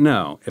is like,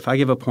 no, if I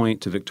give a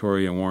point to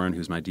Victoria Warren,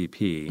 who's my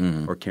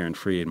DP, or Karen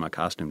Freed, my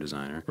costume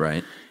designer,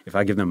 if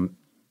I give them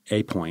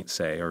a point,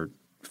 say, or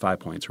 5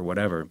 points or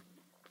whatever,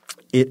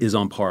 it is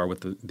on par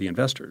with the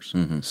investors.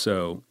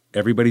 So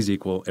everybody's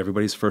equal.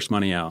 Everybody's first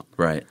money out.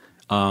 Right.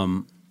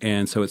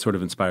 And so it sort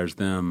of inspires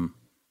them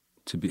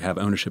to have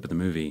ownership of the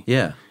movie.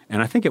 Yeah.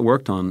 And I think it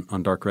worked on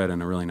Dark Red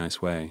in a really nice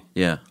way.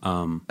 Yeah.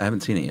 I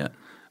haven't seen it yet.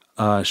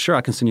 Sure,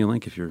 I can send you a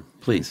link if you're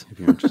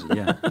interested.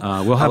 Yeah.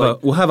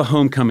 We'll have a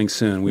homecoming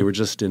soon. We were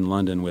just in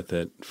London with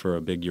it for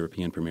a big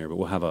European premiere, but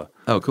we'll have a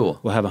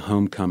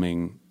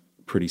homecoming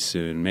pretty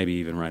soon, maybe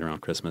even right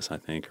around Christmas, I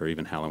think, or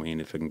even Halloween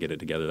if we can get it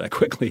together that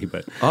quickly.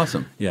 But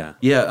awesome. Yeah.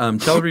 Yeah.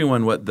 Tell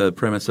everyone what the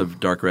premise of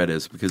Dark Red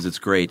is, because it's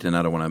great and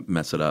I don't want to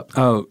mess it up.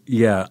 Oh,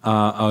 yeah.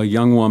 A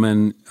young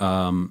woman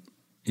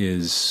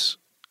is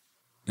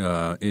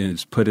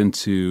put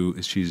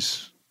into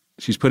she's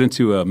put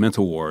into a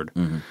mental ward,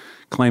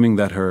 claiming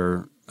that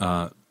her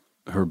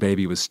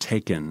baby was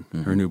taken,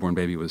 her newborn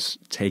baby was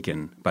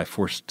taken by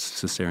forced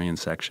cesarean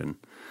section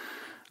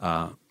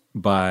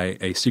by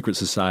a secret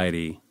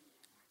society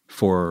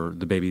for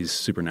the baby's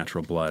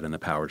supernatural blood and the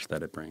powers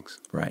that it brings.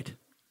 Right.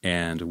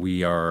 And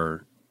we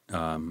are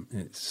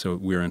so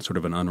we're in sort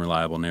of an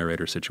unreliable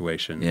narrator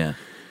situation. Yeah.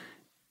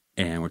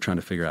 And we're trying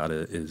to figure out,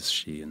 is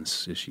she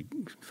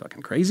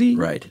fucking crazy?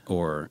 Right.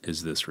 Or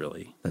is this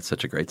really That's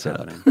such a great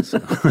setup. So,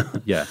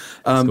 yeah.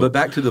 Cool. But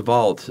back to the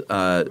vault,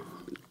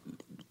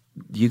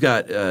 you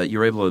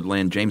were able to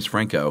land James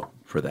Franco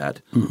for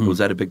that. Was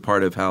that a big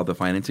part of how the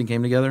financing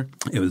came together?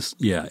 It was,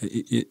 yeah.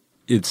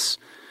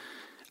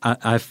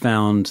 I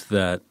found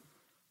that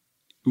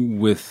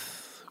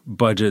with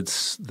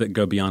budgets that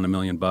go beyond $1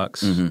 million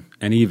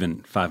and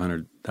even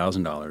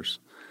 $500,000,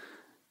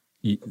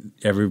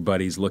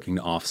 everybody's looking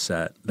to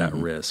offset that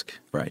risk,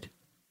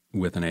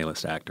 with an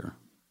A-list actor,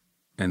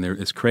 and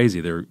it's crazy.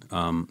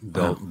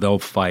 They'll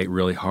fight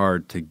really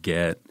hard to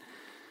get,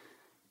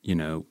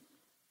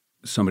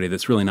 somebody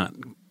that's really not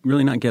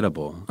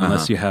gettable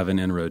unless you have an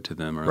inroad to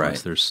them, or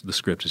unless the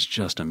script is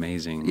just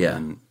amazing. Yeah,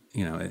 and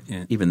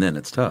even then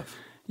it's tough.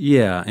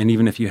 Yeah, and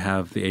even if you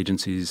have the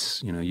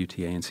agencies,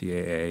 UTA and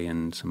CAA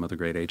and some other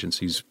great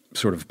agencies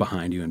sort of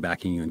behind you and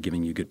backing you and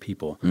giving you good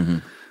people,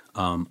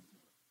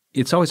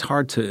 it's always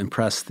hard to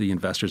impress the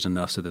investors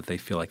enough so that they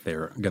feel like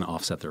they're going to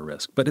offset their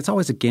risk. But it's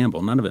always a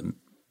gamble. None of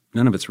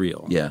it's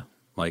real. Yeah,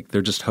 like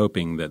they're just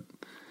hoping that.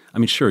 I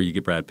mean, sure, you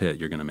get Brad Pitt,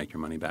 you're going to make your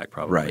money back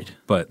probably. Right.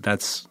 But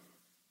that's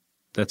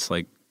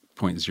like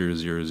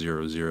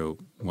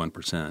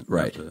 0.00001%.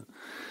 Right.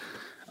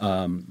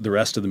 The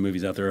rest of the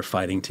movies out there are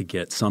fighting to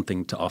get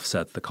something to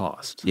offset the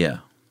cost. Yeah.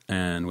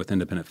 And with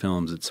independent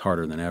films, it's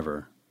harder than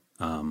ever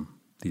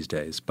these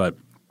days. But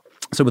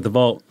so with The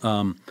Vault,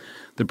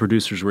 the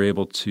producers were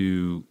able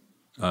to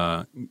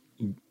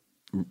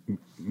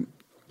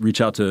reach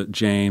out to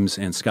James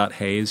and Scott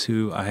Hayes,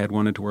 who I had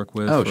wanted to work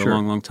with for a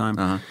long, long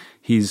time.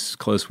 He's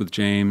close with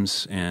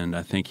James, and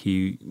I think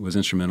he was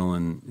instrumental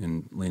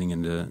in leaning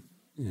into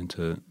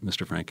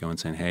Mr. Franco and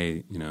saying,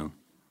 hey,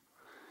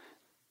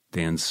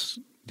 Dan's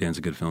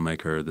a good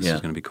filmmaker. This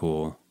is going to be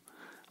cool.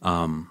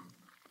 And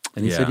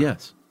he said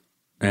yes.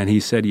 And he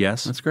said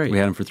yes. That's great. We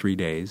had him for 3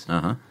 days.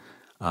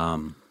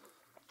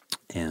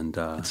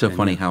 It's so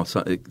funny how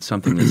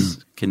something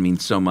can mean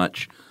so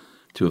much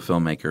to a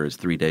filmmaker as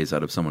 3 days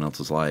out of someone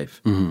else's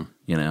life. The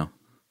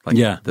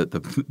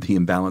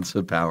imbalance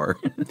of power.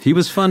 He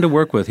was fun to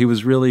work with. He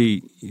was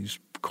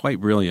quite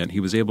brilliant. He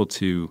was able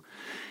to,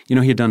 he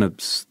had done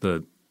was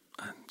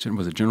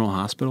it General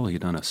Hospital? He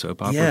had done a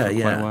soap opera for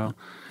quite a while.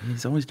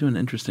 He's always doing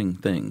interesting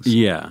things.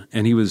 Yeah,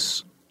 and he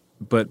was,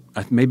 but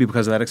maybe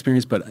because of that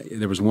experience. But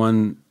there was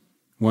one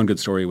good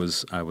story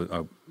was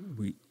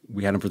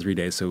we had him for 3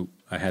 days, so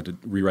I had to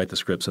rewrite the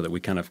script so that we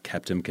kind of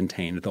kept him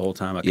contained the whole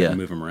time. I couldn't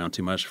move him around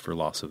too much for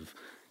loss of,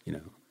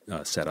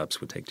 setups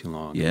would take too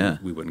long. Yeah,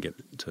 we wouldn't get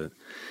to.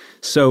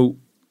 So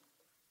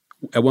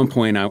at one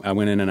point, I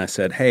went in and I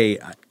said, "Hey,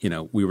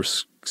 we were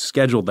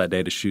scheduled that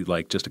day to shoot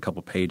like just a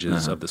couple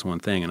pages of this one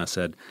thing," and I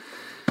said,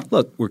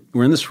 "Look,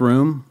 we're in this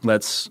room.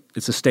 It's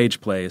a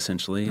stage play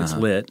essentially. It's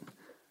lit.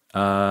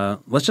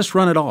 Let's just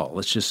run it all.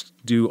 Let's just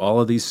do all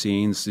of these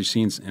scenes.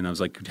 And I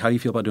was like, how do you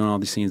feel about doing all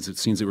these scenes? The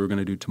scenes that we were going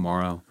to do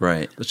tomorrow.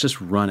 Right. Let's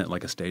just run it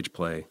like a stage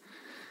play."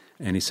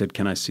 And he said,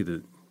 can I see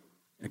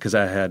because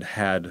I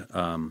had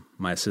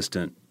my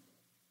assistant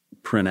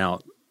print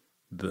out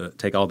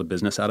take all the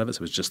business out of it. So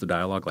it was just the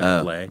dialogue, like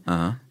a play.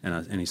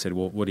 And he said,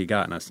 well, what do you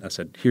got? And I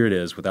said, here it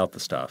is without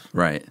the stuff.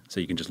 Right. So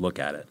you can just look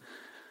at it.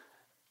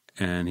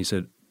 And he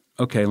said,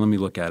 okay, let me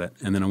look at it.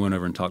 And then I went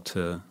over and talked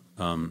to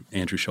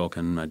Andrew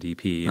Shulkin, my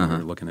DP, and we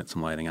were looking at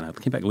some lighting. And I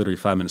came back literally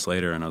 5 minutes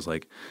later, and I was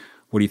like,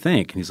 what do you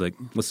think? And he's like,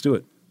 let's do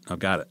it. I've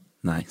got it.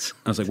 Nice.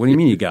 I was like, what do you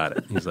mean you got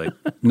it? He's like,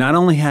 not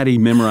only had he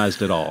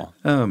memorized it all,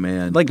 Oh,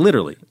 man. like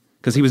literally,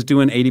 because he was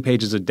doing 80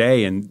 pages a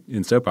day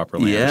in soap opera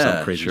land or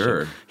some crazy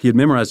sure. shit. He had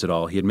memorized it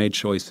all. He had made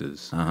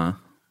choices,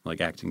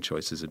 like acting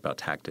choices about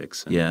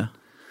tactics. And, Yeah.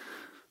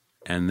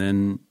 And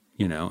then,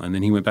 and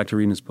then he went back to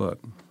reading his book.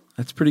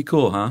 That's pretty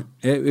cool, huh?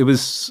 It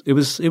was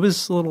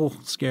a little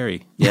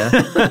scary.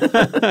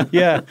 Yeah.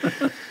 Yeah.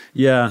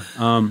 Yeah.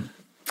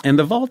 And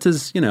the vault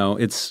is,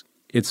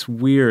 it's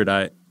weird.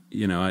 I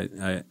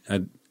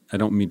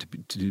don't mean to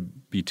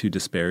be too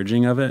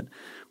disparaging of it,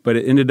 but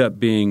it ended up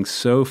being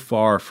so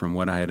far from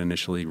what I had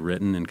initially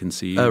written and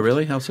conceived. Oh,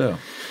 really? How so?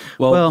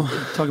 Well,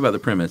 talk about the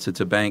premise. It's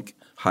a bank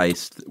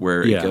heist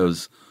where it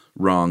goes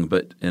wrong,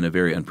 but in a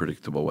very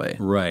unpredictable way.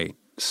 Right.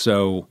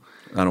 So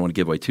I don't want to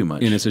give away too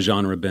much. And it's a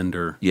genre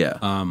bender. Yeah.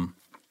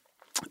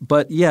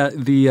 But yeah,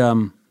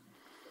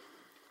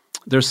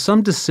 there's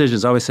some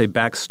decisions. I always say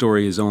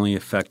backstory is only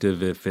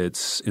effective if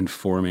it's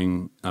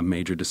informing a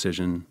major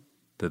decision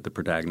that the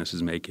protagonist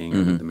is making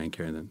or the main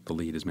character, the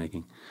lead is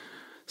making.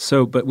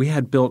 So, but we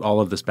had built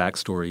all of this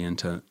backstory in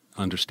to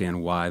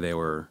understand why they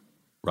were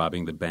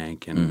robbing the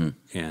bank, and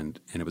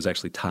it was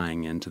actually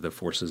tying into the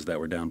forces that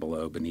were down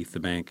below, beneath the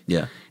bank,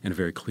 in a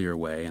very clear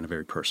way, in a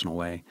very personal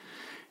way.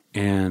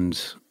 And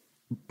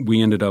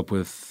we ended up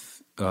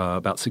with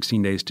about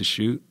 16 days to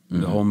shoot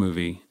the whole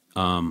movie,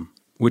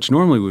 which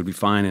normally would be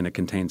fine in a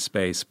contained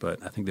space,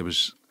 but I think there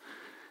was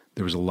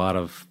a lot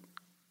of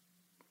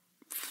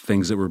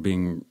things that were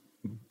being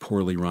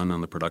poorly run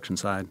on the production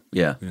side.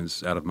 Yeah. It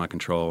was out of my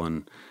control,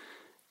 and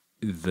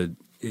the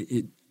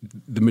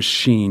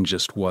machine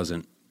just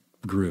wasn't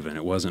grooving.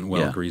 It wasn't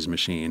well-greased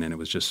machine, and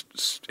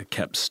it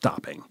kept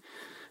stopping.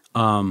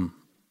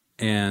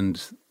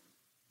 And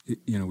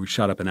we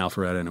shot up in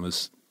Alpharetta, and it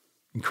was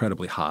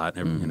incredibly hot.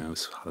 It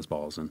was hot as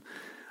balls. And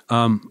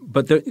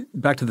but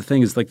back to the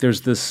thing is, like,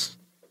 there's this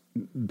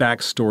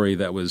backstory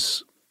that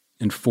was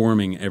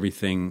informing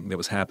everything that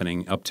was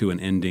happening up to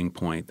an ending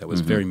point that was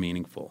very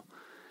meaningful,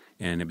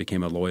 and it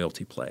became a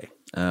loyalty play.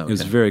 Oh, okay. It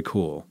was very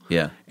cool.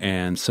 Yeah.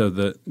 And so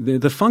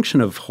the function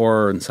of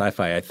horror and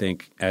sci-fi, I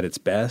think, at its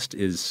best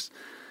is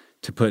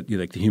to put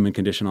the human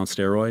condition on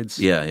steroids.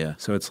 Yeah, yeah.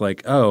 So it's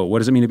like, oh, what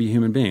does it mean to be a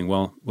human being?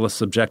 Well, let's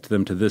subject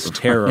them to this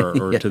terror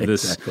or to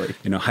this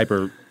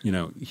hyper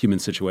human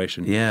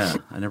situation. Yeah,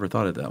 I never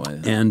thought of it that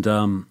way.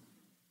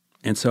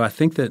 And so I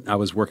think that I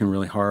was working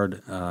really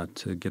hard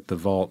to get the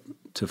vault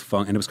to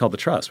and it was called The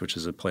Trust, which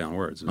is a play on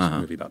words. It was a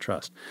movie about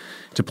trust,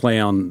 to play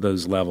on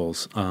those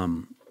levels.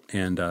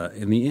 And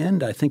in the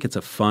end, I think it's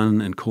a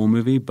fun and cool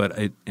movie. But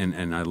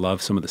and I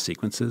love some of the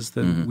sequences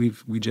that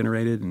we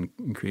generated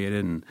and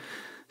created. And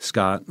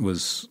Scott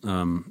was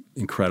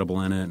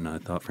incredible in it, and I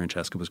thought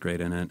Francesca was great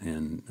in it,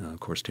 and of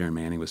course Taryn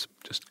Manning was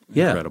just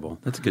incredible.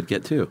 That's a good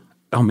get too.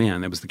 Oh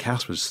man, the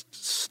cast was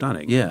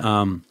stunning.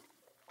 Yeah.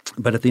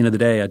 But at the end of the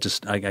day, I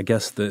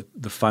guess the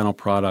final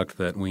product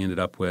that we ended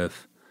up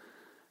with,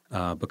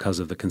 because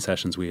of the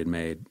concessions we had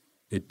made,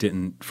 it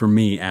didn't, for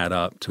me, add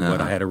up to what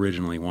I had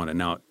originally wanted.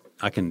 Now,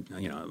 I can,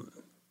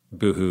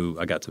 boo-hoo,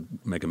 I got to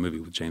make a movie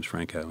with James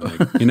Franco,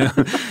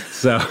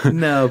 so.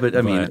 No, but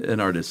I mean, an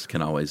artist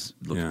can always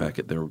look back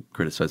at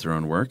criticize their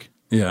own work.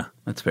 Yeah.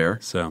 That's fair.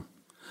 So.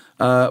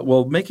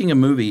 Well, making a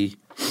movie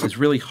is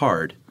really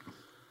hard.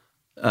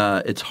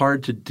 It's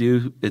hard to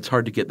do. It's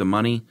hard to get the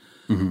money.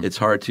 It's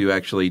hard to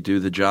actually do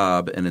the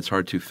job, and it's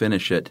hard to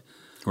finish it.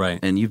 Right.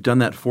 And you've done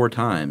that 4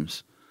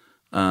 times,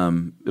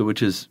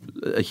 which is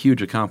a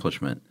huge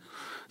accomplishment.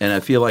 And I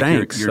feel like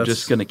you're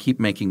just going to keep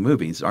making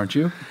movies, aren't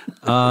you?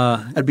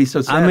 I'd be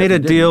so sad. I made a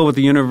deal with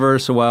the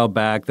universe a while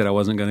back that I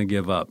wasn't going to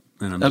give up,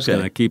 and I'm just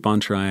going to keep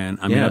on trying.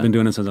 I mean, I've been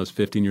doing it since I was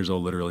 15 years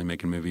old, literally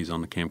making movies on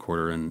the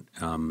camcorder,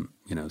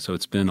 and so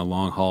it's been a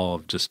long haul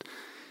of just,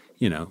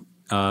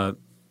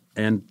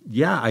 and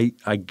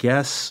I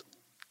guess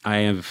I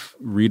have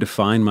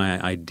redefined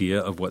my idea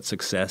of what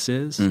success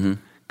is,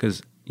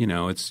 because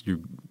it's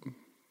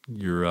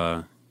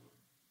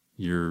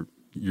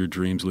your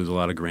dreams lose a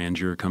lot of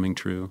grandeur coming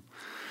true.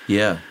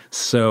 Yeah.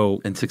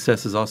 So, and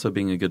success is also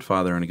being a good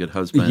father and a good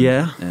husband.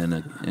 Yeah.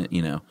 And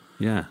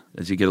yeah.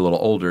 As you get a little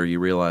older, you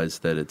realize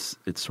that it's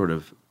sort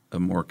of a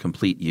more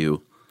complete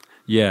you.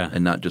 Yeah.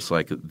 And not just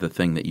like the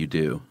thing that you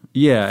do.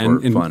 Yeah, for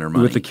and fun or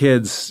money. With the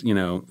kids,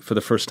 for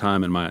the first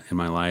time in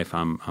my life,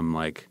 I'm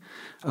like,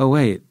 oh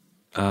wait,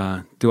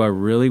 do I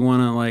really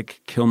want to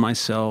like kill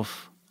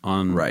myself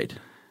on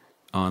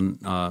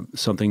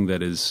something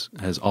that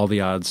has all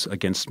the odds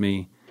against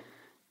me?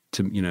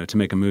 To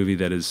make a movie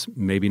that is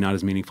maybe not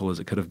as meaningful as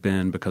it could have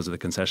been because of the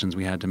concessions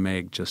we had to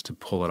make just to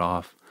pull it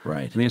off.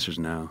 Right. And the answer is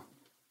no.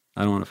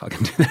 I don't want to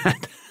fucking do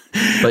that.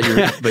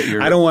 But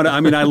you're I don't want to. I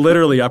mean,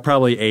 I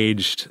probably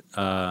aged.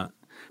 By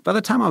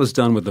the time I was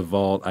done with The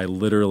Vault, I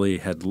literally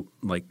had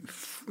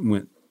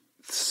went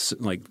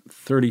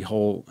 30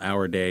 whole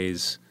hour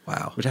days.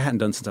 Wow. Which I hadn't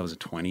done since I was in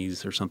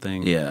 20s or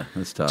something. Yeah,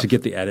 that's tough. To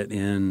get the edit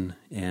in,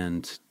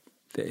 and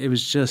it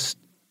was just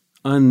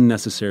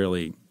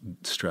unnecessarily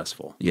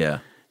stressful. Yeah.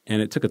 And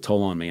it took a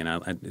toll on me, and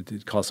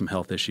it caused some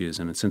health issues.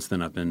 And since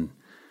then, I've been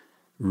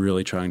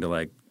really trying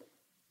to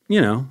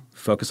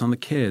focus on the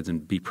kids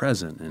and be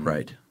present and,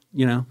 Right.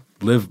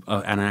 Live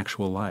an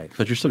actual life.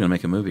 But you're still going to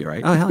make a movie,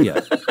 right? Oh, hell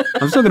yeah.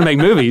 I'm still going to make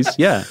movies,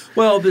 yeah.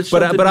 Well,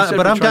 but I've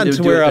gotten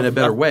to where in a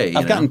better way.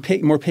 I've gotten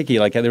more picky.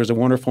 Like there was a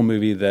wonderful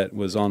movie that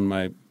was on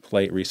my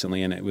plate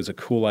recently, and it was a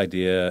cool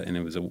idea, and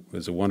it was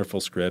a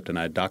wonderful script, and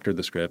I doctored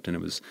the script, and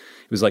it was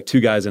like two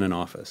guys in an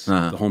office.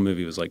 The whole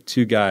movie was like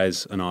two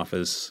guys, an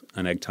office,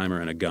 an egg timer,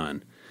 and a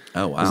gun.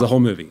 Oh, wow. It was the whole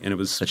movie, and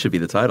that should be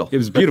the title. It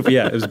was beautiful.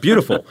 Yeah, it was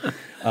beautiful.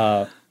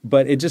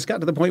 But it just got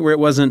to the point where it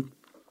wasn't.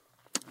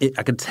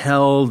 I could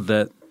tell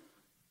that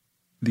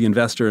the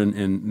investor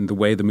and the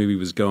way the movie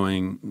was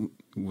going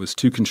was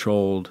too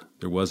controlled.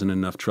 There wasn't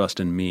enough trust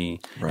in me.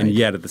 Right. And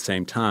yet at the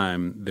same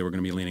time, they were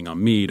going to be leaning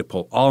on me to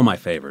pull all my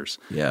favors.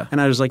 Yeah.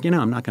 And I was like,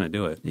 I'm not going to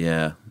do it.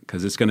 Yeah.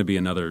 Because it's going to be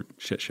another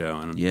shit show.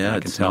 And Yeah, I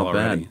can it's tell not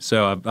already. bad.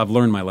 So I've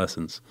learned my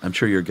lessons. I'm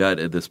sure your gut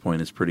at this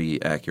point is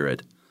pretty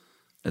accurate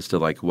as to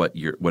like what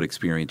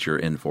experience you're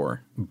in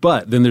for.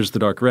 But then there's The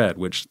Dark Red,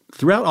 which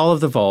throughout all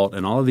of The Vault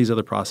and all of these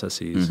other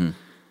processes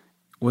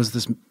was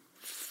this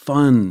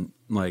fun,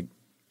 like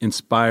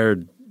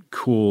inspired,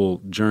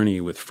 cool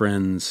journey with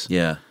friends.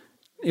 Yeah.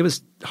 It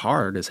was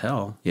hard as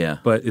hell. Yeah.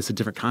 But it's a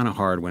different kind of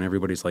hard when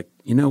everybody's like,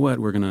 you know what,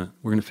 we're gonna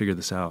figure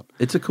this out.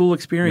 It's a cool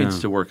experience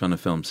Yeah. to work on a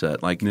film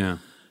set. Like, Yeah.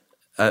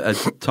 I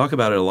talk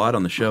about it a lot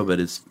on the show, but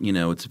it's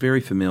it's very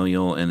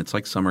familial and it's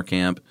like summer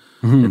camp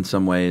in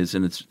some ways,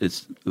 and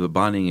it's the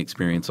bonding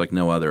experience like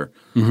no other.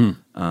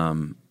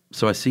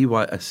 So I see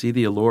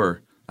the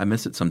allure. I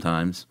miss it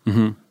sometimes.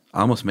 I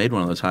almost made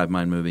one of those Hive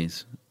Mind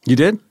movies. You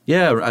did?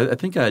 Yeah, I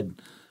think I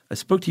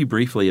spoke to you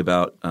briefly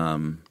about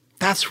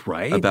That's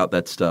right. about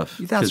that stuff.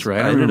 That's 'Cause right. I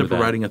I ended remember up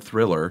that. writing a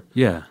thriller.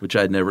 Yeah. which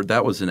I'd never.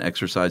 That was an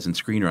exercise in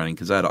screenwriting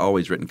because I had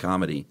always written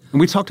comedy.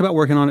 And we talked about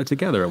working on it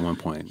together at one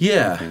point. I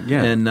Yeah, think.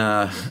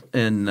 Yeah.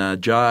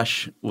 and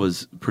Josh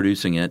was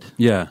producing it.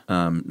 Yeah.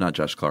 Not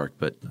Josh Clark,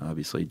 but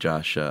obviously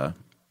Josh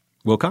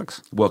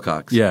Wilcox?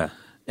 Wilcox. Yeah.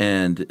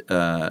 and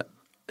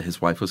his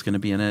wife was going to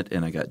be in it,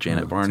 and I got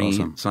Janet that's Varney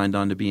awesome. signed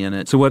on to be in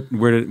it. So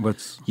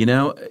what's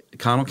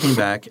Connell came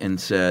back and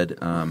said,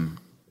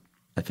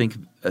 I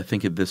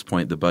think at this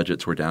point the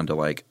budgets were down to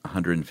like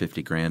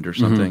 $150,000 or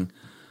something,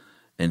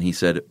 and he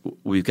said,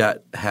 "We've got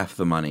half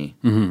the money.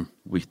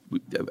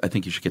 I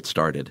think you should get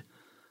started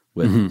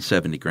with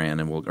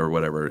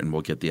 $70,000 and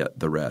we'll get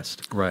the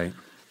rest." right?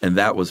 And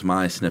that was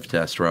my sniff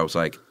test where I was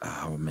like,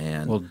 "Oh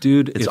man, Well,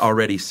 dude, it's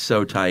already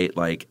so tight.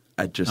 Like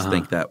I just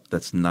think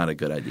that's not a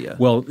good idea."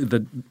 Well,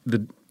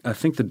 I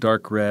think The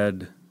Dark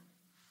Red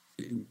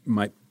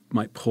might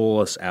pull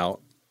us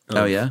out.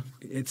 Oh, yeah?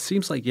 It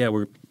seems like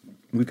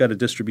we've got a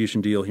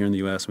distribution deal here in the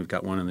U.S. We've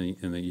got one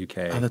in the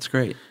UK. Oh, that's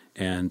great.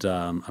 And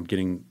I'm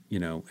getting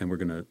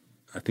and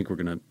I think we're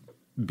gonna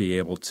be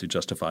able to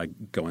justify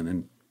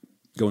going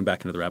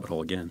back into the rabbit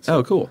hole again. So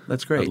Oh, cool.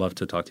 That's great. I'd love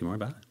to talk to you more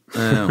about it.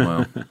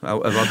 Well,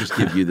 I'll just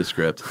give you the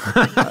script.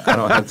 I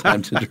don't have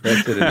time to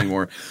direct it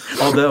anymore.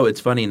 Although it's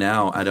funny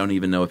now, I don't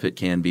even know if it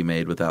can be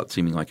made without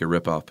seeming like a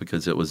ripoff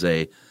because it was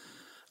a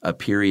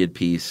period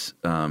piece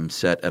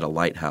set at a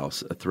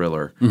lighthouse, a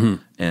thriller.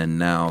 And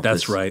now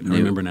That's this right. I new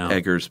remember now.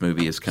 Eggers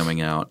movie is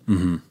coming out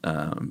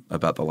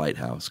about the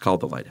lighthouse, called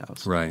The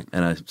Lighthouse. Right.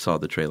 And I saw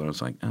the trailer and I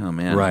was like, oh,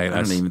 man. Right. I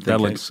don't even think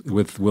that looks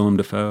with Willem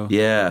Dafoe.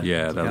 Yeah.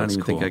 Yeah. I That don't looks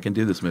even cool. think I can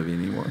do this movie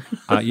anymore.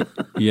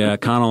 Yeah.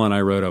 Connell and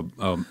I wrote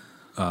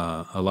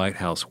a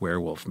lighthouse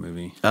werewolf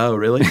movie. Oh,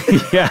 really?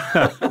 Yeah.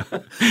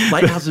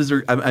 Lighthouses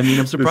are –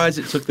 I'm surprised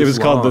it took this It was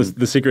long. called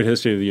the Secret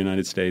History of the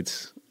United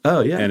States.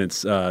 Oh, yeah. And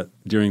it's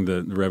during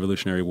the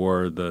Revolutionary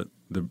War, the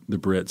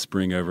Brits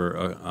bring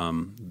over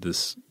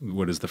this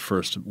what is the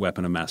first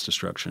weapon of mass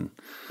destruction.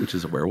 Which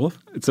is a werewolf?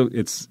 It's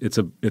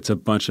a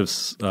bunch of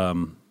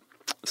soldiers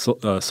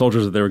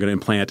that they were going to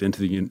implant into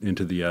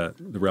the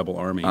rebel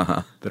army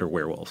that are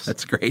werewolves.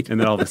 That's great. And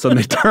then all of a sudden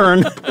they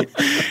turn,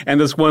 and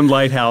this one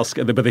lighthouse,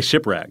 but they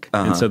shipwreck.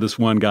 And so this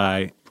one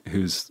guy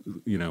who's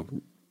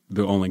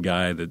the only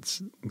guy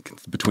that's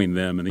between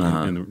them and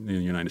the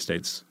United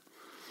States.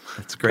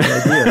 That's a great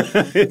idea.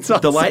 It's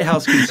awesome. The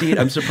lighthouse conceit.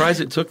 I'm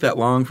surprised it took that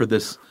long for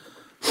this.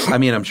 I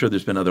mean, I'm sure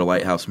there's been other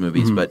lighthouse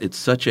movies, but it's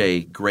such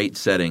a great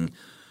setting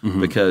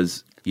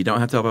because you don't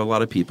have to have a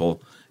lot of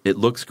people. It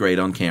looks great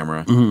on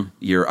camera.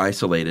 You're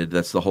isolated.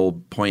 That's the whole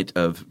point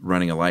of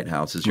running a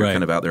lighthouse is you're Right.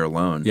 kind of out there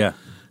alone. Yeah.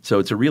 So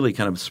it's a really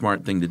kind of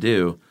smart thing to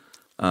do.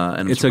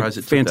 And I'm It's surprised a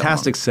it took that long.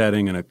 fantastic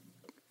setting and a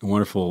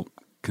wonderful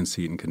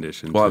conceit and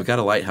condition. Well, I've got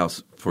a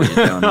lighthouse for you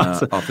down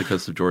off the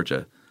coast of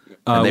Georgia.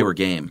 And they were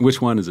game. Which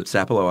one is it?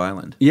 Sapelo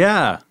Island.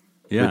 Yeah.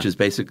 Which is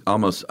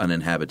almost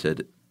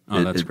uninhabited.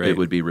 Oh, that's great. It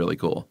would be really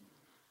cool.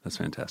 That's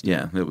fantastic.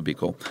 Yeah, it would be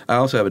cool. I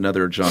also have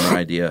another genre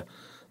idea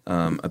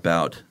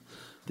about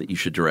that you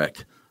should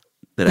direct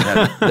that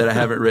I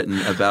haven't written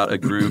about a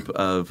group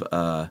of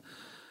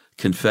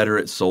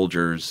Confederate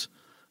soldiers.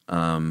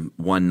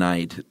 One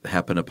night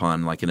happen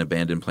upon like an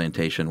abandoned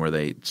plantation where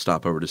they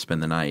stop over to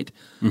spend the night,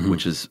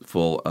 which is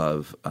full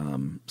of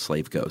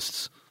slave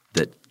ghosts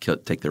that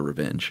take their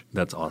revenge.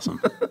 That's awesome.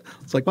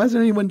 It's like, why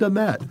hasn't anyone done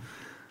that?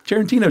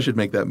 Tarantino should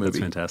make that movie. That's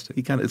fantastic.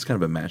 It's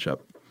kind of a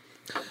mashup.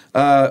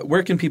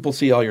 Where can people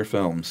see all your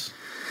films?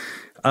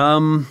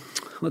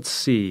 Let's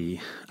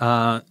see.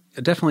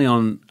 Definitely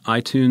on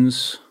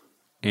iTunes,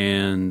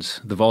 and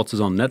The Vault is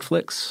on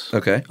Netflix.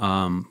 Okay.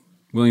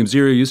 William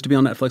Zero used to be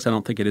on Netflix. I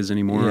don't think it is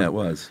anymore. Yeah, it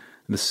was.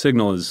 The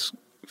Signal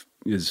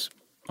is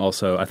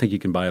also, I think you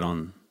can buy it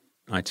on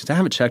iTunes. I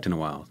haven't checked in a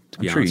while, to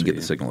be I'm honest sure you can with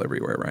get The Signal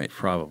everywhere, right?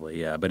 Probably,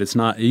 yeah. But it's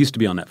not – it used to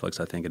be on Netflix,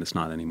 I think, and it's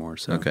not anymore.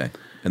 So. Okay.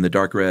 And The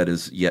Dark Red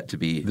is yet to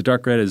be – The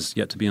Dark Red is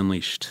yet to be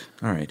unleashed.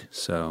 All right.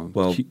 So –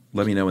 Well,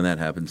 let me know when that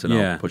happens, and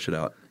I'll push it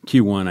out.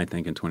 Q1, I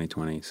think, in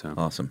 2020. So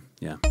Awesome.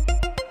 Yeah.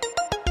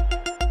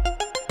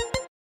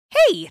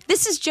 Hey,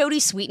 this is Jodie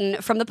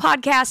Sweetin from the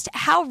podcast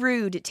How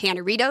Rude,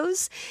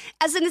 Tanneritos.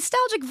 As a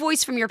nostalgic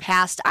voice from your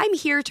past, I'm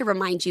here to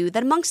remind you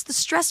that amongst the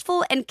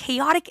stressful and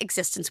chaotic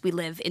existence we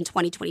live in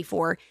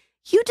 2024,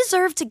 you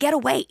deserve to get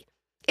away.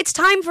 It's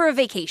time for a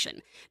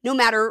vacation, no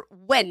matter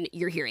when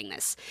you're hearing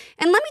this.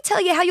 And let me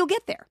tell you how you'll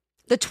get there.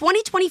 The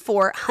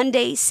 2024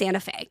 Hyundai Santa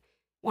Fe.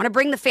 Want to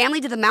bring the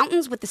family to the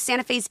mountains with the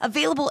Santa Fe's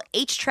available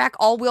H-Track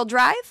all-wheel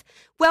drive?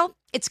 Well,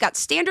 it's got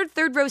standard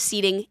third-row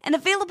seating and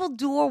available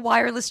dual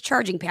wireless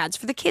charging pads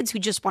for the kids who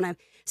just want to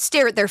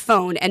stare at their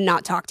phone and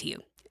not talk to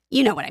you.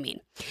 You know what I mean.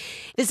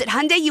 Visit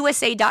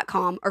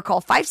HyundaiUSA.com or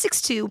call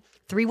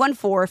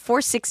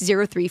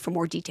 562-314-4603 for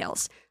more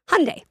details.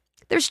 Hyundai,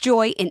 there's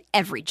joy in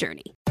every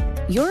journey.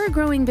 You're a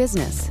growing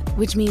business,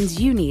 which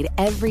means you need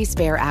every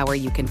spare hour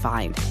you can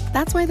find.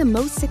 That's why the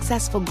most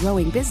successful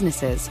growing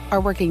businesses are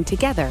working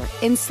together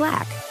in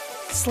Slack.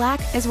 Slack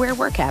is where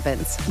work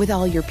happens, with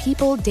all your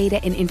people,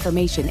 data, and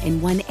information in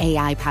one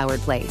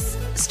AI-powered place.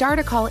 Start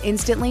a call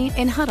instantly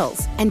in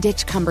huddles and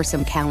ditch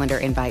cumbersome calendar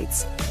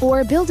invites.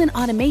 Or build an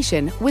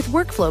automation with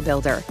Workflow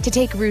Builder to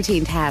take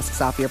routine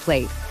tasks off your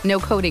plate. No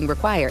coding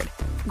required.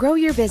 Grow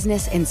your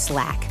business in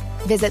Slack.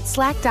 Visit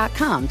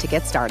slack.com to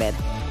get started.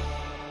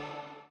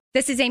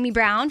 This is Amy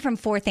Brown from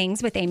 4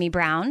 Things with Amy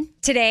Brown.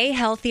 Today,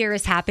 healthier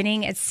is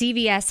happening at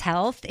CVS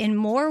Health in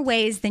more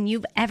ways than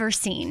you've ever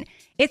seen.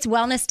 It's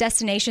wellness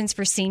destinations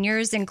for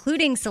seniors,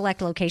 including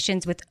select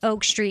locations with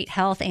Oak Street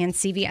Health and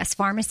CVS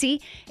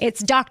Pharmacy.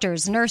 It's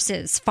doctors,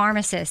 nurses,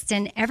 pharmacists,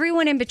 and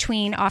everyone in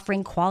between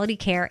offering quality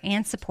care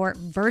and support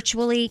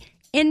virtually,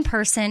 in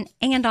person,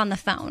 and on the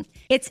phone.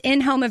 It's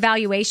in-home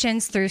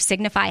evaluations through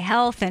Signify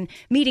Health and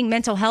meeting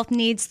mental health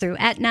needs through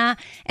Aetna.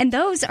 And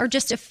those are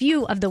just a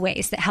few of the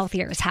ways that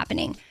healthier is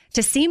happening.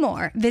 To see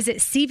more, visit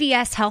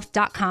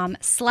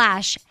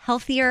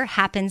cvshealth.com/healthier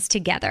happens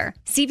together.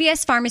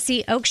 CVS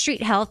Pharmacy, Oak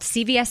Street Health,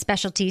 CVS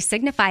Specialty,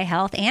 Signify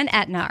Health, and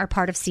Aetna are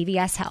part of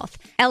CVS Health.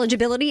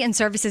 Eligibility and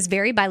services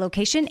vary by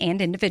location and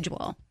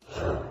individual.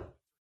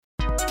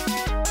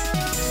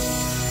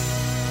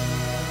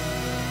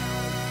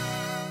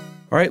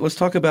 All right, let's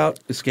talk about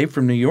Escape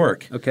from New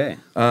York. Okay.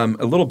 A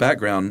little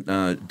background.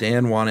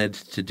 Dan wanted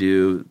to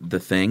do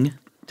The Thing,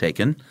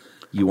 Taken.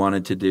 You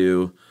wanted to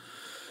do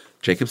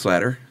Jacob's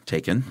Ladder,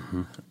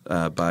 Taken,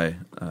 by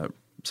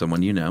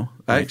someone you know.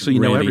 Actually,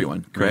 you know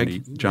everyone. Craig Randy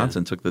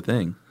Johnson took The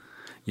Thing.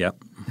 Yep.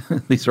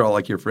 These are all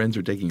like your friends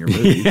are taking your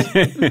movies.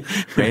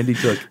 Randy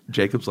took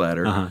Jacob's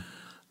Ladder.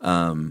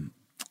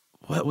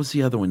 What was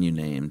the other one you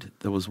named?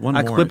 There was one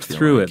more. I clipped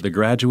through it. The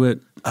Graduate.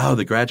 Oh,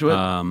 The Graduate?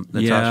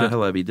 Natasha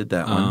Halebi did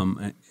that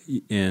one.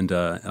 And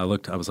I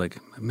looked, I was like,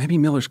 maybe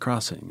Miller's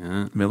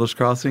Crossing. Miller's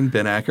Crossing,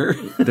 Ben Acker.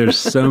 There's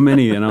so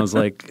many. And I was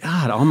like,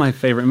 God, all my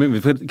favorite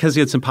movies. Because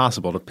it's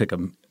impossible to pick a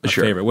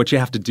favorite. What you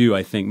have to do,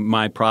 I think,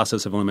 my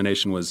process of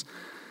elimination was,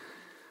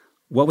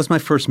 what was my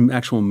first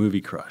actual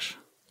movie crush?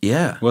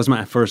 Yeah. What was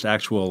my first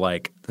actual,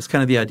 like. That's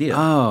kind of the idea.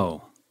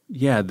 Oh,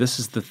 yeah, this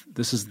is the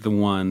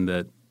one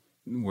that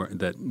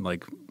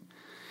like,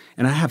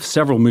 and I have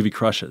several movie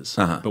crushes,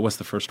 but what's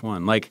the first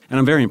one? Like, and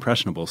I'm very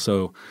impressionable.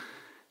 So,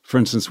 for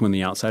instance, when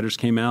The Outsiders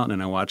came out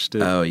and I watched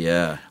it, oh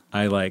yeah,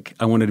 I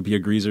wanted to be a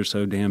greaser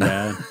so damn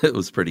bad. It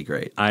was pretty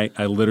great. I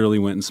literally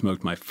went and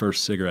smoked my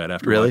first cigarette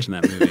after watching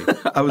that movie.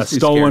 I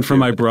stole one from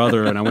my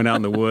brother and I went out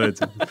in the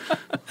woods.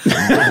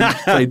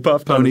 Played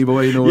Pony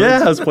Boy in the woods.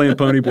 Yeah, I was playing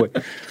Pony Boy.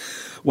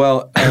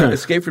 Well,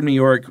 Escape from New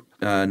York,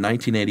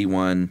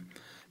 1981.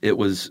 It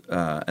was,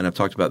 and I've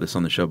talked about this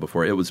on the show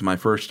before, it was my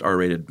first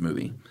R-rated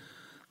movie.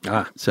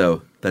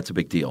 So that's a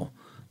big deal.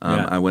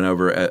 I went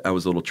over, I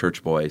was a little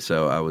church boy,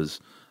 so I was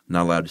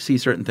not allowed to see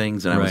certain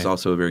things, and I was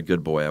also a very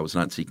good boy. I was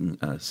not seeking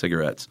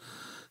cigarettes.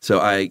 So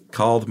I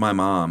called my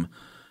mom,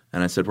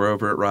 and I said, we're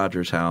over at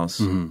Roger's house,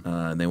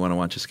 and they want to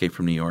watch Escape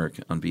from New York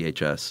on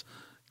VHS.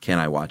 Can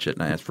I watch it?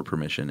 And I asked for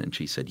permission, and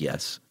she said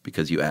yes,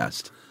 because you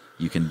asked.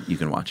 You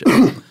can watch it.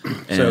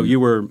 So you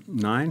were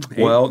 9? 8?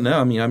 Well,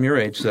 no, I mean I'm your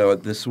age. So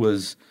it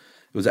was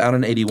out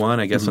in 81,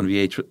 I guess, on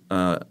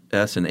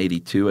VHS in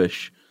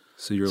 82-ish.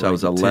 So you were I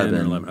was 11,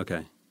 10 or 11.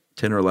 Okay,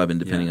 10 or 11,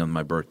 depending on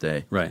my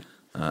birthday, right?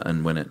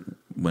 And when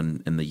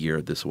in the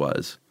year this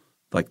was,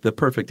 like the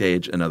perfect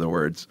age, in other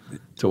words,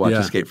 to watch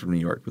Escape from New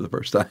York for the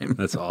first time.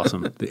 That's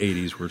awesome. The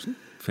 80s were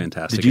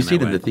fantastic. Did you see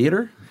it in the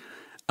theater?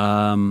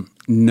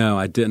 No,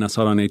 I didn't. I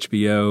saw it on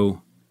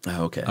HBO.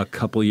 Oh, okay. A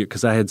couple of years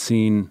because I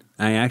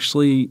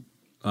actually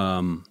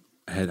had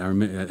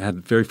I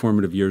had very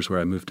formative years where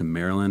I moved to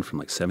Maryland from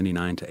like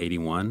 79 to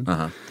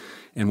 81.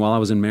 And while I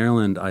was in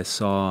Maryland, I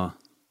saw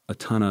a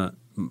ton of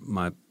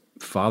my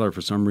father,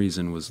 for some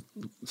reason, was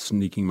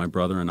sneaking my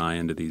brother and I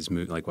into these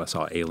movies. Like I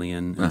saw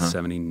Alien in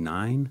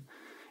 79.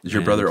 Is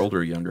your brother older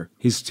or younger?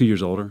 He's 2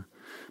 years older.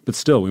 But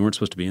still, we weren't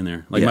supposed to be in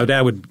there. Like my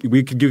dad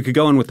you could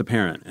go in with the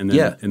parent. And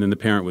then the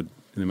parent would,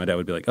 and then my dad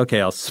would be like, okay,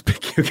 I'll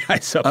pick you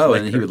guys up later.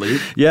 And then he would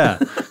leave? Yeah,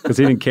 because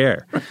he didn't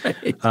care.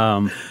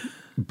 Right.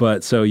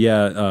 But so,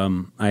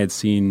 I had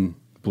seen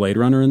Blade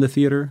Runner in the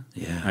theater.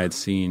 Yeah. I had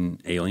seen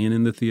Alien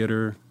in the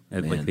theater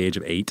at like the age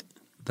of 8.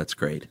 That's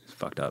great. It's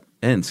fucked up.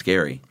 And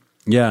scary.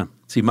 Yeah.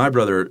 See, my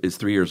brother is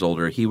 3 years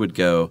older. He would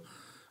go,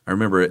 I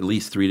remember at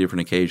least 3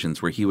 different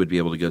occasions where he would be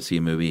able to go see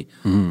a movie,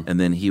 and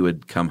then he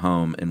would come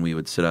home and we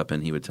would sit up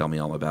and he would tell me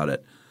all about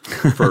it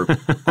for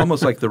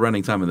almost like the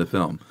running time of the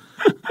film.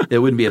 It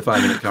wouldn't be a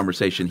 5-minute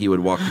conversation. He would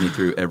walk me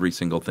through every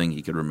single thing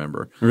he could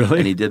remember. Really?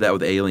 And he did that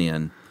with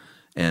Alien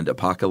and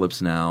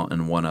Apocalypse Now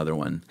and one other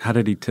one. How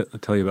did he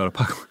tell you about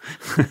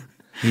Apocalypse?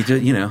 He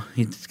just,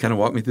 he just kind of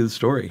walked me through the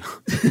story.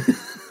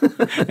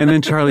 And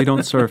then Charlie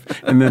Don't Surf.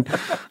 And then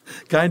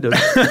kind of.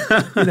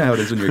 You know how it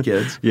is when you're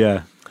kids.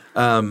 Yeah.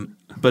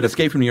 But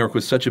Escape from New York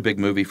was such a big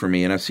movie for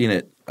me, and I've seen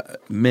it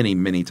many,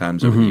 many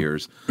times over the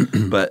years.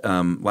 But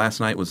last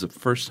night was the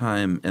first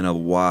time in a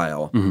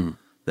while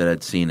that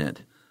I'd seen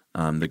it.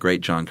 The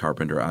great John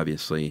Carpenter,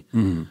 obviously,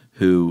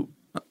 who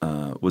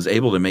was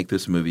able to make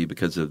this movie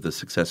because of the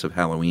success of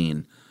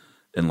Halloween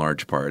in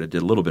large part. I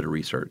did a little bit of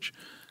research.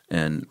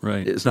 And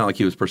it's not like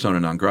he was persona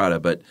non grata,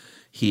 but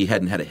he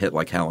hadn't had a hit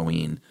like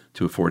Halloween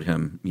to afford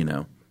him,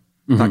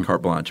 not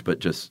carte blanche, but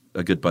just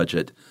a good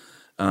budget.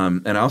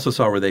 And I also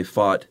saw where they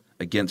fought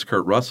against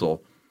Kurt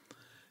Russell.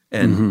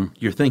 And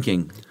you're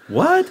thinking,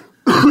 what?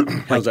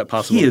 How's that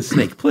possible? He is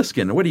Snake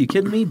Plissken. What, are you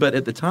kidding me? But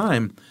at the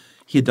time,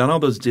 he had done all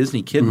those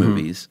Disney kid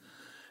movies.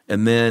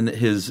 And then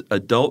his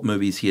adult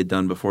movies he had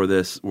done before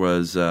this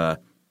was the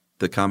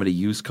comedy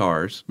Used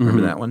Cars.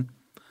 Remember that one?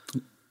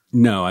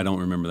 No, I don't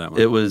remember that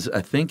one. It was,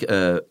 I think,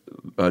 an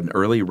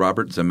early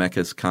Robert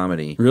Zemeckis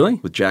comedy. Really?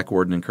 With Jack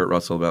Warden and Kurt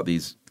Russell about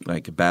these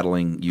like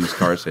battling used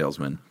car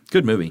salesmen.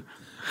 Good movie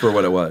for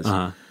what it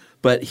was.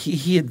 But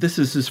he had, this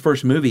is his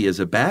first movie as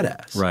a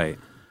badass. Right.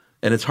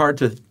 And it's hard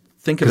to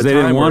think of a they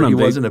time didn't want where he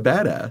him. wasn't a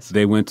badass.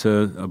 They went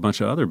to a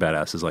bunch of other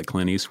badasses like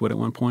Clint Eastwood at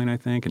one point, I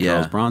think, and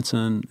Charles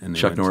Bronson. And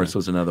Chuck Norris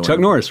was another one. Chuck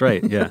Norris,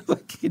 right, yeah.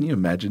 Can you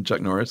imagine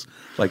Chuck Norris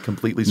like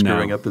completely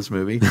screwing up this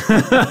movie?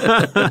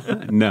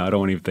 No, I don't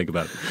want to even think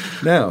about it.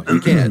 No,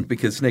 you can't,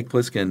 because Snake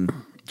Plissken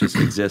just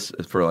exists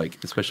for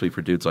like, especially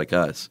for dudes like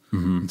us,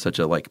 in such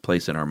a like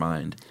place in our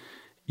mind.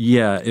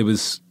 Yeah, it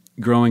was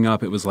growing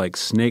up. It was like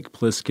Snake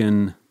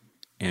Plissken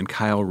and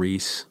Kyle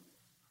Reese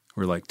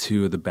were like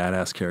two of the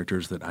badass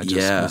characters that I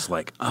just was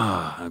like,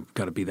 I've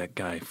got to be that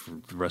guy for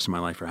the rest of my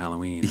life for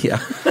Halloween. Yeah.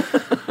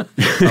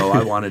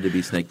 I wanted to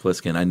be Snake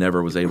Plissken. I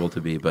never was able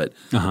to be, but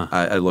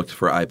I looked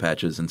for eye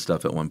patches and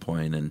stuff at one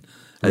point, and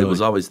it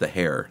was always the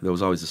hair. There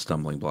was always a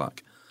stumbling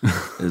block.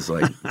 It was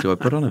like, do I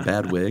put on a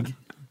bad wig?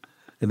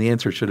 And the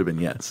answer should have been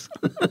yes.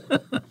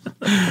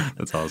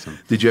 That's awesome.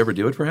 Did you ever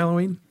do it for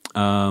Halloween?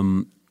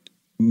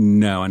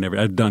 No, I never.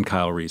 I've done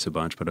Kyle Reese a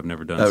bunch, but I've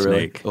never done Snake.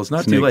 Really? Well, it's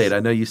not too late. I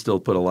know you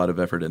still put a lot of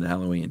effort into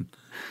Halloween.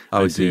 I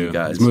always see you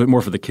guys. It's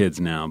more for the kids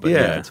now, but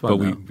it's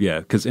fun. But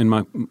because in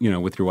my,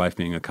 with your wife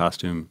being a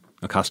costumer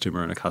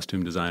and a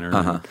costume designer,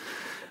 and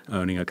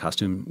owning a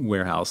costume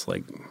warehouse,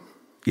 like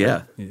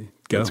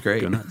that's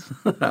great. Go nuts.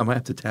 I might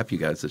have to tap you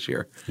guys this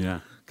year.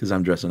 Yeah, because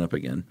I'm dressing up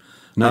again.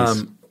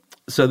 Nice.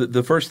 So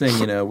the first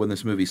thing, when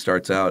this movie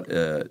starts out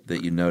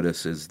that you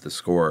notice is the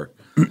score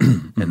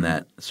and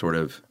that sort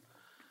of,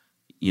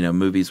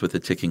 movies with a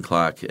ticking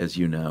clock, as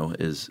you know,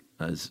 is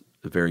a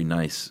very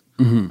nice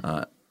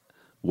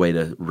way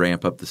to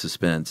ramp up the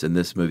suspense. And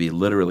this movie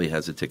literally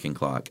has a ticking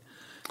clock.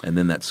 And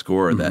then that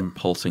score, that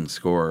pulsing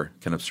score,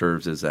 kind of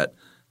serves as that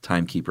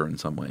timekeeper in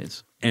some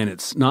ways. And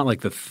it's not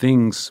like the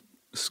Things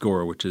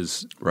score, which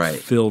is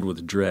filled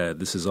with dread.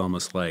 This is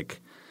almost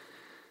like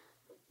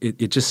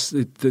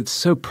it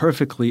so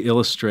perfectly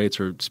illustrates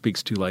or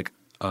speaks to like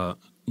a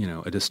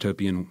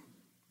dystopian.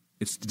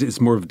 It's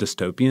more of a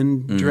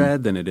dystopian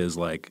dread than it is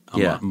like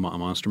a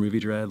monster movie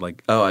dread.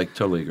 Like, I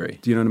totally agree.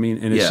 Do you know what I mean?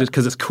 And it's just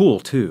because it's cool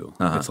too.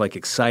 It's like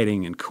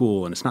exciting and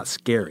cool, and it's not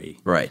scary.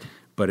 Right.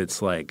 But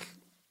it's like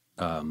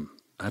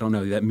I don't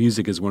know. That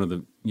music is one of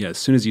the as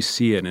soon as you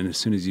see it, and as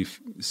soon as you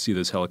see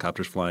those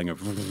helicopters flying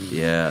over.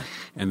 Yeah.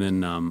 And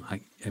then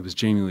it was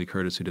Jamie Lee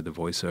Curtis who did the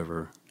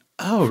voiceover.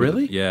 Oh,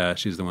 really?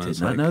 She's the one.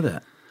 Did not know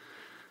that.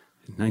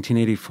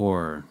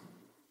 1984,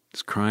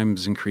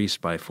 crimes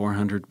increased by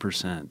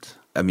 400%.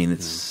 I mean,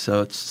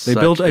 they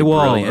built a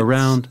wall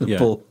around.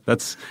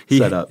 That's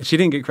setup. She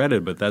didn't get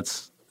credit, but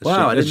that's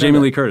Jamie Jamie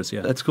Lee Curtis. Yeah,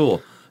 that's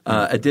cool.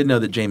 I did know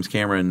that James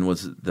Cameron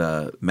was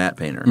the matte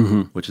painter,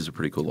 which is a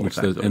pretty cool little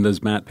fact. And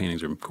those matte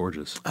paintings are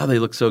gorgeous. Oh, they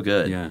look so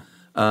good. Yeah.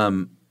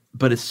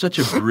 But it's such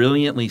a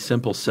brilliantly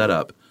simple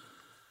setup,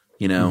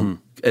 and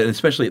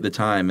especially at the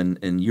time,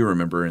 and you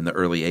remember in the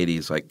early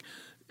 80s, like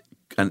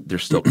and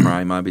there's still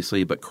crime,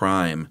 obviously, but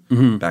crime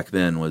back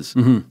then was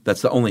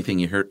that's the only thing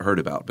you heard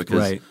about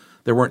because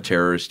there weren't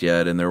terrorists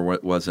yet, and there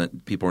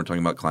wasn't people weren't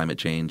talking about climate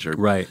change or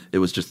it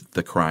was just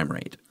the crime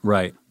rate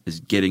is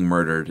getting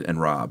murdered and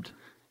robbed.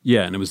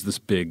 Yeah, and it was this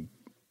big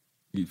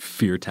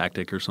fear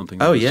tactic or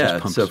something. Oh yeah,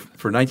 so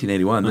for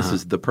 1981, this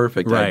is the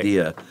perfect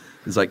idea.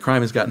 It's like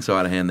crime has gotten so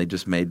out of hand.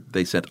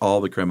 They sent all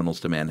the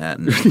criminals to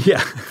Manhattan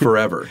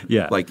forever.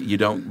 Yeah, like you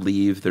don't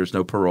leave. There's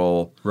no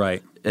parole.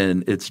 Right.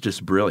 And it's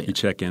just brilliant. You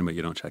check in, but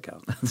you don't check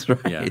out. That's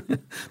right. Yeah.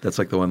 That's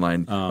like the one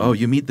line,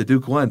 you meet the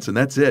Duke once and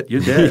that's it.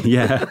 You're dead.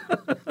 Yeah.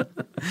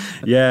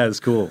 Yeah, it's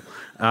cool.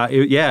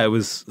 It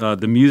was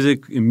the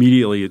music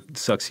immediately it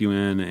sucks you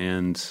in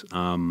and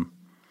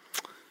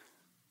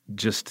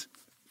just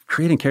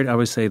creating character. I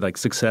always say like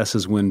success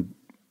is when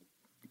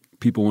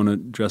people want to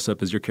dress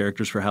up as your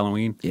characters for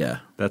Halloween. Yeah.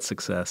 That's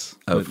success.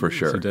 Oh, for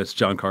sure. So that's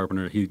John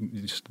Carpenter. He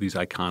just these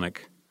iconic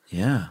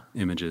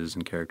images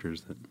and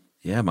characters that –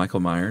 yeah, Michael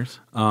Myers.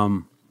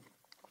 And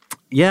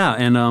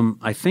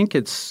I think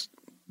it's.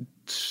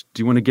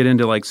 Do you want to get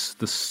into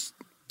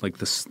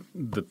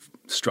the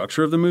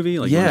structure of the movie?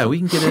 Like, yeah, we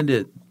can get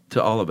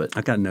into all of it.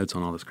 I've got notes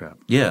on all this crap.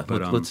 Yeah,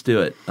 but let's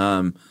do it.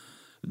 A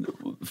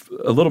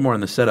little more on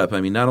the setup. I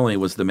mean, not only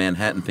was the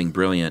Manhattan thing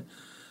brilliant,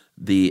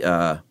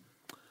 the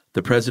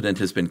president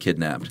has been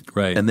kidnapped,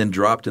 and then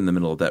dropped in the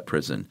middle of that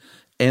prison,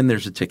 and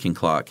there's a ticking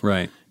clock,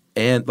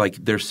 and like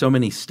there's so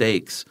many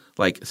stakes.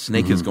 Like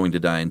Snake is going to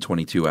die in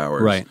 22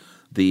 hours. Right.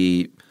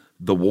 The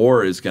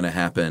war is going to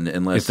happen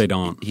unless if they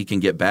don't. He can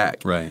get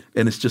back. Right.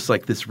 And it's just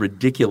like this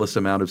ridiculous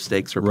amount of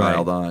stakes are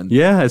piled on.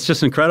 Yeah, it's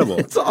just incredible.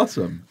 It's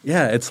awesome.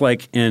 Yeah, it's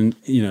like – and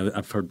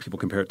I've heard people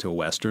compare it to a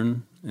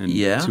Western and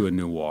to a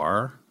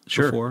noir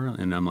before.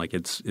 And I'm like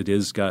it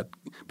is got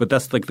 – but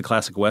that's like the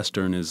classic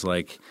Western is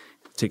like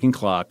ticking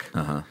clock.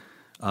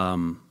 A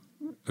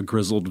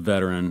grizzled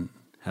veteran –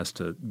 has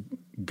to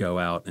go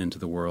out into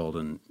the world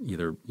and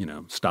either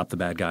stop the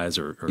bad guys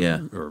or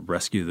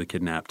rescue the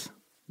kidnapped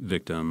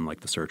victim, like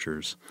the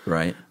Searchers.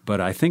 Right.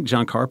 But I think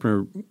John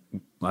Carpenter,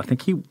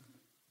 he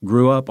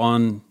grew up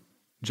on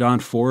John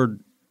Ford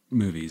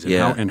movies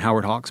and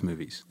Howard Hawks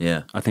movies.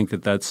 Yeah. I think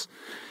that's.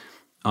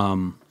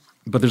 But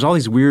there's all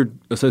these weird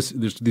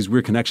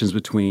connections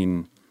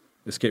between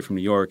Escape from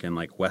New York and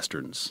like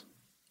Westerns.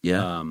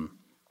 Yeah.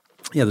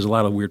 There's a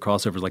lot of weird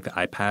crossovers, like the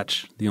eye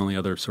patch, the only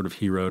other sort of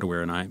hero to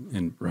wear an eye.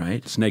 And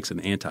Snake's an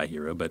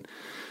anti-hero, but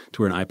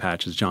to wear an eye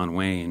patch is John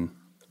Wayne.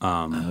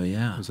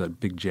 Was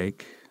that Big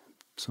Jake?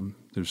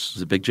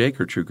 Is it Big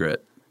Jake or True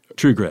Grit?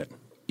 True Grit.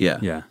 Yeah.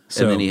 Yeah.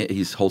 So, and then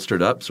he's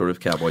holstered up, sort of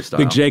cowboy style.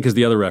 Big Jake is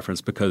the other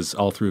reference because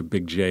all through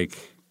Big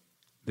Jake,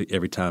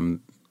 every time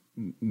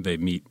they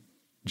meet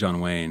John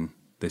Wayne,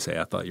 they say,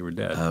 "I thought you were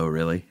dead." Oh,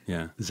 really?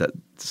 Yeah. Is that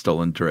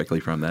stolen directly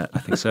from that? I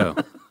think so.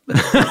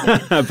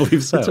 I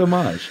believe so. It's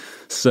homage.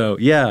 So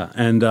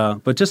and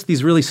but just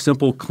these really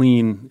simple,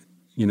 clean,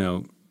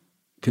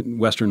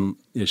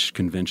 Western-ish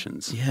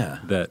conventions. Yeah.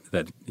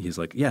 That he's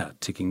like,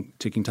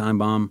 ticking time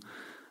bomb,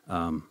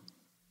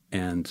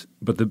 but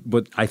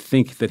what I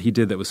think that he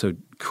did that was so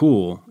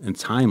cool and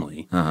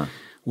timely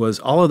was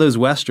all of those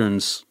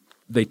Westerns.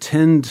 They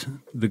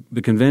tend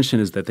the convention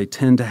is that they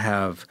tend to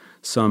have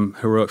some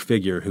heroic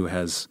figure who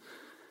was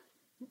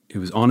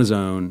on his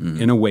own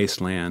in a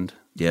wasteland.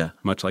 Yeah,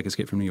 much like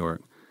Escape from New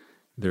York,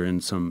 they're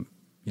in some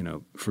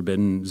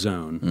forbidden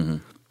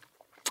zone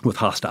with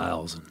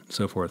hostiles and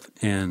so forth,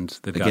 and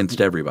they've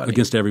against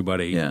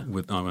everybody. Yeah,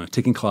 with on a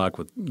ticking clock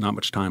with not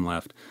much time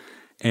left,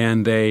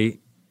 and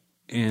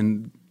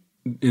in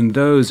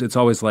those it's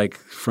always like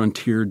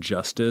frontier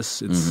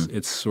justice.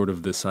 It's sort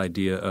of this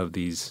idea of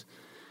these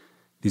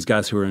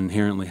guys who are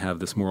inherently have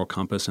this moral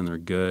compass and they're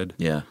good.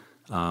 Yeah,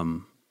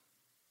 and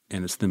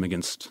it's them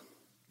against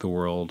the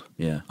world.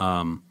 Yeah.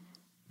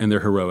 And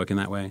they're heroic in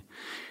that way.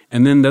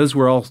 And then those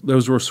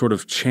were sort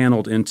of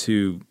channeled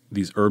into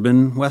these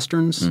urban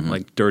Westerns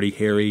like Dirty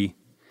Harry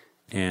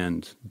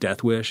and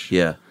Death Wish.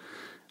 Yeah.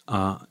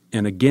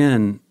 And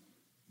again,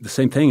 the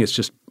same thing. It's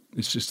just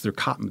they're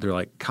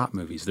like cop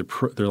movies.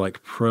 They're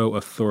like pro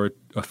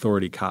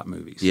authority cop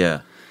movies.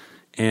 Yeah.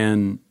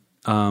 And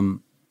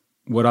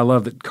what I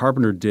love that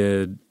Carpenter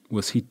did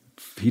was he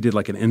did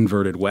like an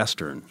inverted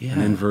Western,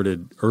 an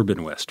inverted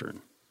urban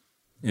Western.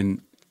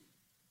 And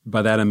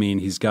by that I mean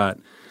he's got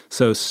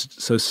so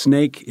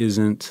Snake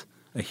isn't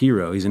a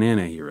hero; he's an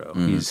anti-hero.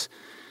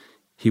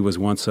 He was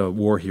once a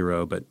war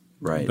hero, but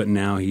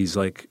now he's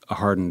like a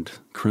hardened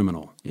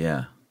criminal.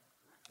 Yeah.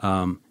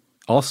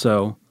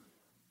 Also,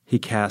 he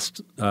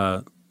cast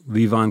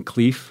Lee Van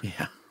Cleef.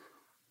 Yeah.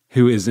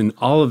 Who is in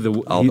all the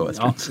Westerns.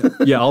 All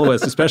the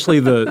Westerns,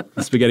 especially the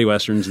spaghetti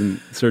Westerns and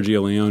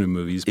Sergio Leone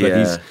movies. But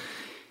he's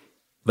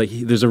like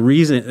there's a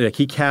reason like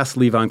he cast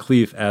Lee Van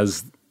Cleef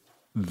as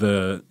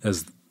the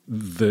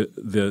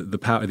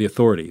power, the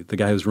authority, the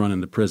guy who's running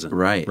the prison.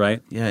 Right.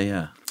 Right? Yeah,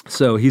 yeah.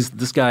 So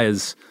this guy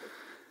is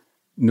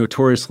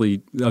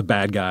notoriously a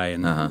bad guy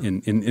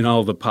in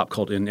all the pop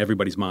culture in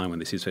everybody's mind when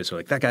they see his face. They're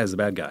like, that guy's the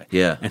bad guy.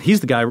 Yeah. And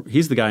he's the guy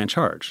in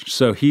charge.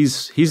 So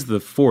he's the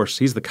force,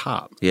 he's the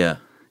cop. Yeah.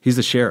 He's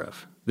the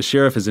sheriff. the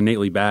sheriff is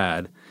innately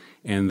bad,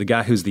 and the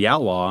guy who's the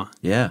outlaw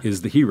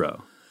is the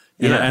hero.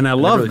 And I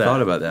love really that.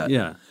 Thought about that.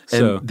 Yeah.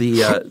 And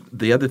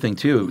the other thing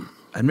too,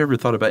 I've never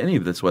thought about any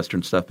of this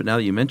Western stuff, but now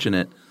that you mention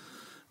it,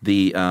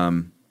 the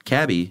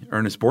cabbie,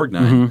 Ernest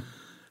Borgnine,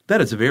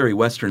 that is a very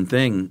Western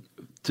thing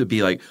to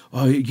be like,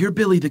 oh, you're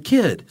Billy the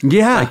Kid.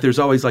 Yeah. Like there's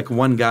always like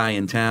one guy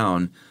in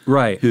town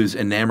right. who's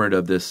enamored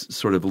of this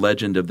sort of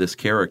legend of this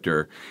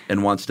character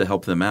and wants to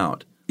help them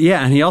out.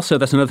 Yeah, and he also –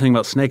 that's another thing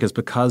about Snake is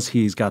because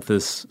he's got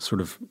this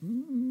sort of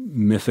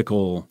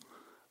mythical –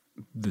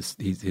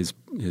 his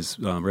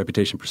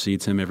reputation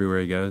precedes him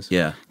everywhere he goes.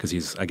 Yeah,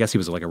 because I guess he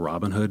was like a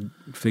Robin Hood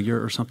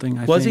figure or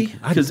something. Was he?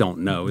 I don't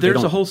know.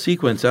 There's a whole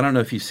sequence. I don't know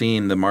if you've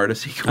seen the Marta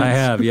sequence. I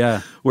have,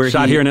 yeah. Where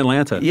shot here in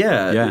Atlanta.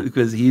 Yeah,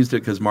 because he used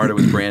it because Marta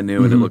was brand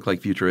new and it looked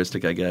like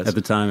futuristic, I guess. At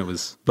the time, it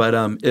was. But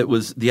it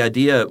was the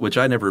idea, which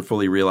I never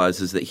fully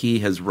realized, is that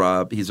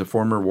he's a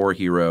former war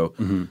hero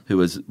who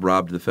has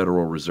robbed the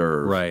Federal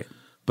Reserve. Right.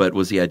 But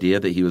was the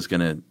idea that he was going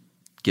to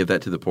give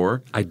that to the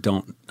poor? I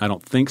don't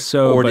think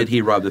so. Or did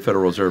he rob the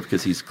Federal Reserve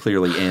because he's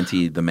clearly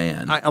anti the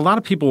man? A lot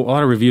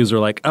of reviews are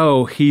like,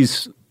 oh, he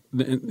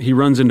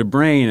runs into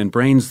Brain, and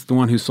Brain's the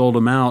one who sold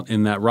him out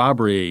in that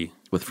robbery.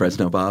 With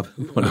Fresno Bob?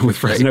 With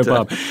Fresno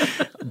Bob.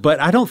 But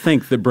I don't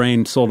think that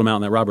Brain sold him out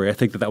in that robbery. I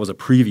think that was a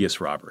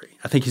previous robbery.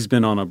 I think he's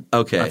been on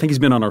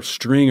a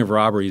string of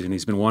robberies, and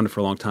he's been wanted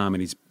for a long time,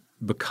 and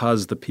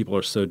because the people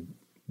are so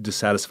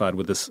dissatisfied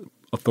with this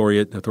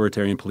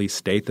authoritarian police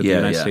state that the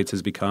United States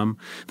has become.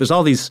 There's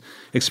all these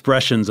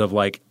expressions of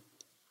like,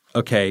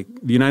 okay,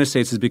 the United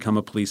States has become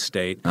a police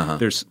state.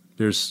 There's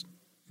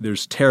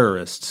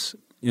terrorists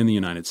in the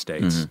United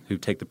States who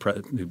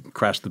who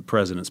crash the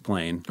president's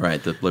plane.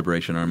 Right, the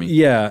Liberation Army.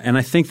 Yeah, and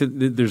I think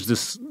that there's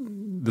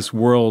this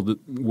world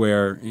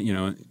where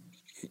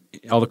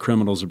all the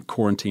criminals are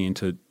quarantined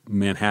to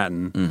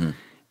Manhattan.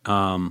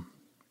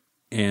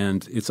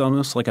 And it's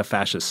almost like a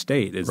fascist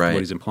state is what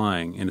he's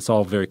implying, and it's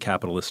all very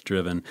capitalist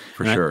driven.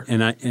 For sure.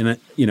 And I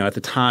at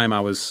the time I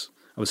was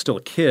still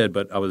a kid,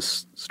 but I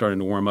was starting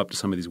to warm up to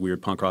some of these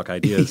weird punk rock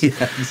ideas. Yeah,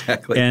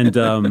 exactly. And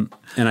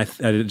I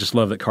just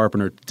love that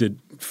Carpenter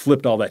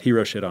flipped all that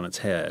hero shit on its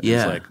head.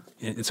 Yeah.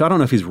 So I don't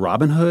know if he's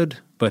Robin Hood,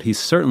 but he's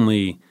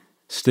certainly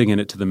stinging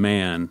it to the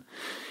man.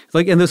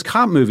 Like in those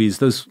cop movies,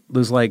 those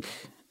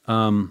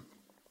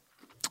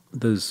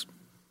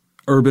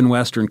urban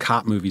Western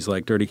cop movies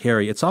like Dirty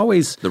Harry, it's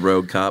always the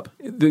rogue cop.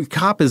 The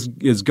cop is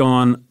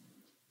gone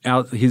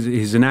out.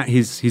 He's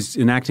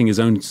enacting his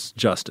own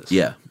justice.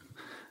 Yeah,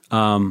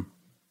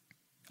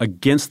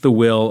 against the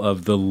will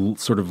of the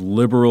sort of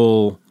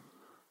liberal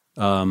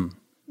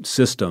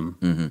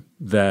system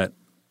that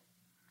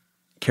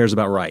cares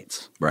about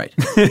rights. Right.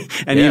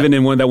 And even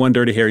in that one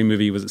Dirty Harry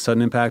movie, was it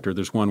Sudden Impact? Or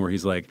there's one where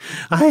he's like,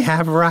 I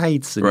have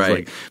rights. And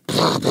right. He's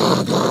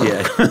like,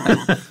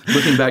 yeah.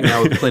 Looking back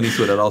now with Clint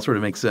Eastwood, it all sort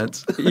of makes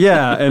sense.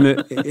 Yeah.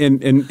 And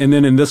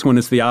then in this one,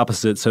 it's the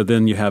opposite. So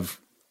then you have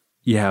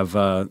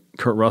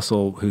Kurt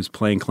Russell, who's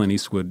playing Clint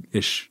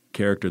Eastwood-ish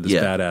character, this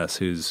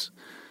badass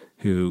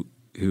who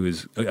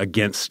is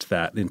against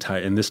that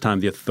entire – and this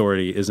time the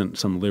authority isn't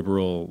some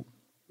liberal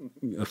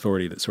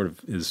authority that sort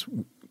of is –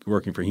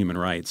 working for human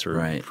rights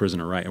or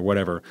prisoner right or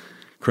whatever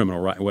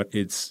criminal right.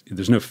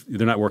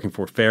 They're not working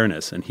for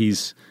fairness, and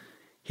he's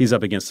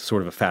up against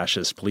sort of a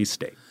fascist police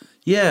state.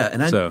 Yeah,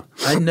 and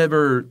I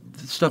never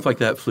stuff like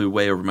that flew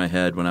way over my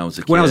head when I was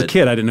a kid. When I was a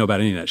kid, I didn't know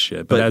about any of that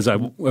shit. But as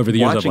over the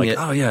years, I'm like,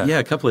 oh yeah,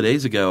 a couple of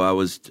days ago, I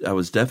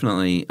was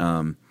definitely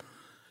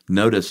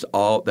noticed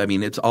all. I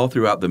mean, it's all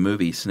throughout the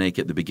movie. Snake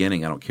at the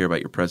beginning. I don't care about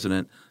your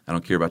president. I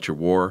don't care about your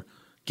war.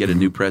 Get a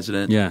new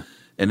president. Yeah.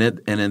 And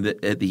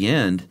at the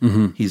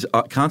end, he's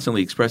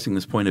constantly expressing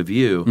this point of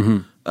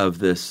view of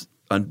this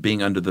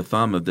being under the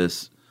thumb of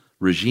this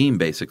regime,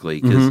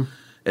 basically. Because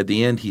at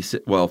the end,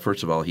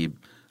 first of all, he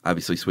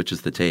obviously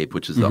switches the tape,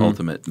 which is the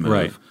ultimate move.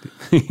 Right.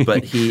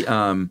 But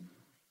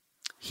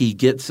he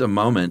gets a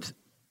moment.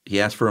 He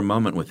asks for a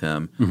moment with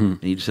him,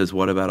 and he just says,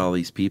 "What about all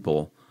these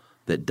people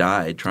that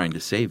died trying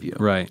to save you?"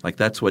 Right. Like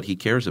that's what he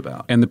cares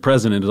about. And the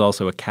president is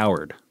also a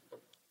coward,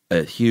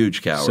 a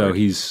huge coward. So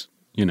he's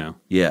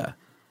yeah.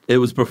 It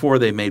was before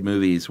they made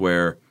movies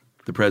where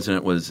the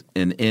president was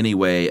in any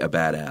way a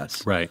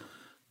badass. Right.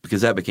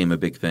 Because that became a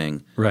big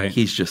thing. Right.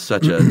 He's just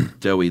such a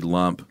doughy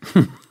lump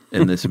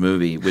in this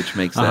movie, which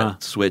makes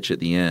that switch at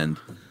the end,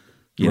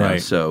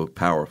 so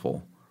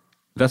powerful.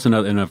 That's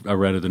another, and I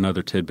read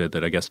another tidbit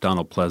that I guess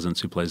Donald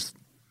Pleasance, who plays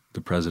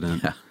the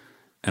president,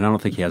 and I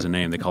don't think he has a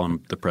name. They call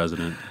him the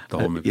president the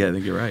whole movie. Yeah, I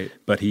think you're right.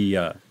 But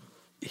I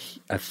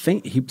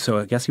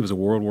guess he was a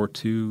World War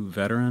II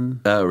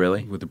veteran. Oh,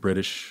 really? With the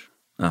British,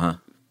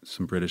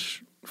 some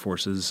British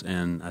forces,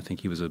 and I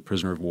think he was a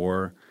prisoner of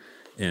war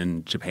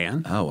in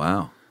Japan. Oh,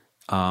 wow.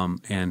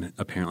 And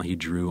apparently he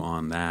drew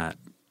on that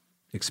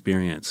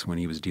experience when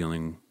he was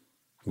dealing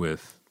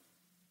with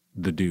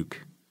the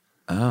Duke.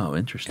 Oh,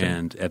 interesting.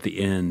 And at the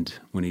end,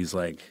 when he's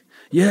like,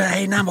 "Yeah,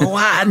 hey, number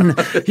one.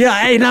 Yeah,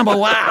 hey, number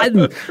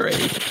one."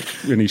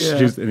 Great. And he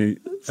shoots,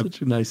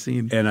 such a nice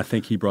scene. And I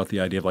think he brought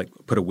the idea of like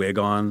put a wig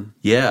on.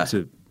 Yeah.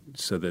 So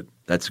that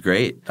That's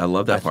great. I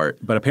love that part.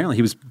 But apparently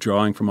he was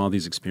drawing from all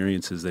these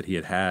experiences that he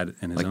had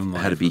in his own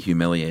life. How to be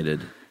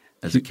humiliated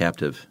as a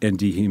captive. And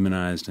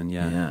dehumanized and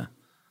Yeah,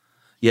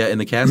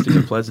 and the casting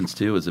of Pleasance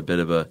too was a bit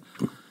of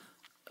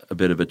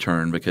a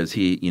turn because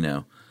he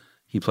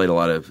played a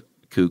lot of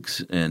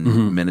kooks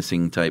and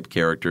menacing type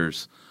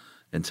characters,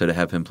 and so to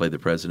have him play the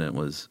president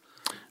was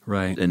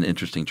an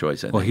interesting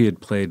choice. I think. He had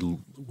played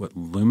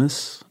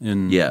Loomis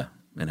in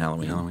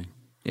Halloween.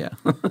 Yeah.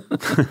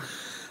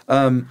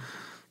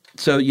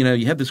 So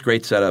you have this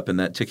great setup and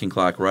that ticking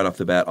clock right off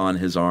the bat on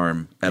his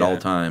arm at all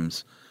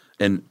times.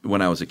 And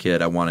when I was a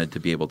kid, I wanted to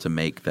be able to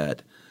make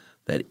that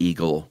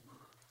eagle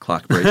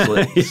clock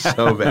bracelet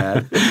so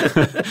bad.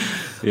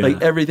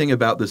 Like everything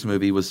about this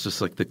movie was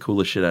just like the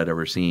coolest shit I'd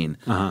ever seen.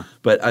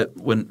 But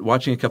when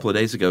watching a couple of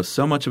days ago,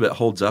 so much of it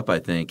holds up, I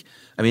think.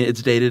 I mean,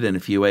 it's dated in a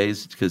few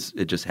ways because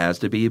it just has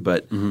to be,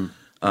 but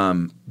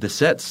the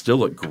sets still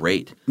look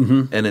great.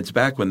 And it's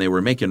back when they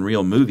were making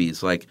real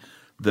movies. Like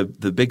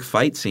the big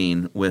fight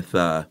scene with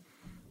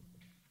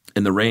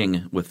in the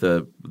ring with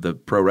the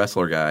pro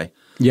wrestler guy.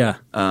 Yeah.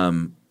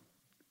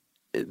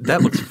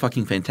 That looks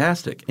fucking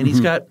fantastic. And he's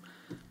got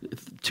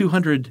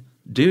 200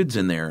 dudes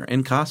in there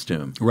in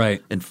costume.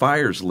 Right. And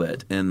fires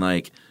lit. And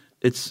like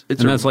it's and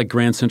that's like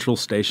Grand Central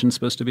Station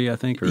supposed to be, I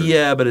think? Or?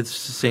 Yeah, but it's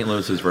St.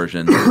 Louis's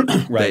version.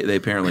 Right. They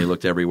apparently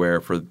looked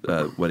everywhere for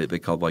what they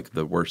called like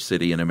the worst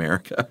city in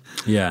America.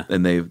 Yeah.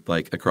 And they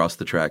like across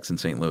the tracks in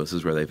St. Louis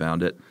is where they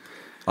found it.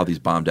 All these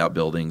bombed out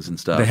buildings and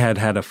stuff. They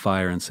had a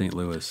fire in St.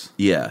 Louis.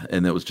 Yeah,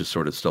 and it was just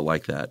sort of still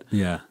like that.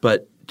 Yeah.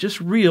 But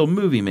just real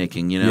movie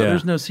making,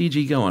 there's no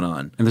CG going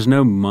on. And there's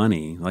no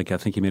money. Like I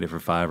think he made it for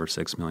 $5 or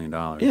 $6 million.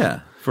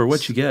 Yeah, for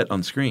what you get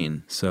on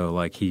screen. So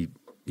like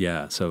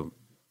so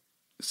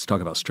let's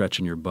talk about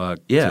stretching your buck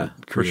to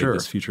create for sure.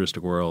 this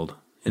futuristic world.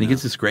 And he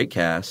gets this great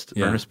cast,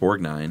 Ernest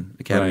Borgnine,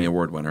 Academy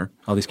Award winner.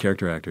 All these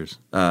character actors.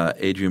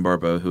 Adrienne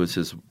Barbeau, who was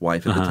his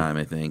wife at the time,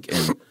 I think,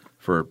 and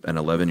for an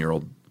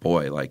 11-year-old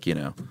boy, like,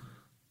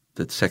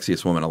 the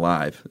sexiest woman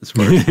alive, as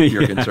far as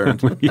you're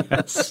concerned.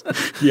 Yes.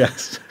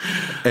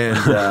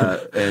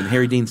 And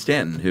Harry Dean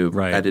Stanton, who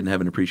I didn't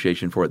have an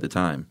appreciation for at the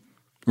time.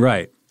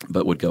 Right.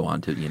 But would go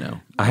on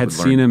to, I had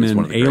seen him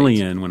in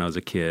Alien when I was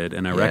a kid,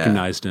 and I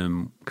recognized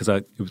him because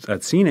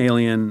I'd seen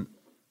Alien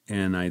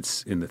and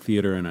in the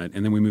theater, and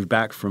then we moved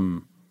back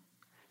from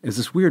 – it was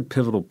this weird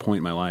pivotal point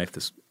in my life,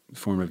 this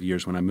formative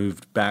years, when I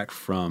moved back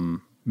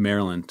from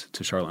Maryland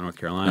to Charlotte, North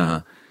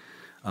Carolina.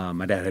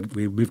 My dad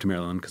we moved to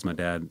Maryland because my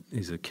dad,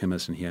 he's a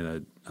chemist and he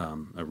had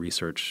a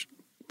research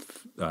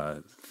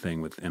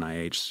thing with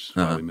NIH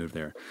while we moved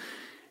there.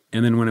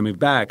 And then when I moved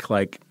back,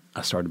 like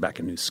I started back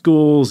in new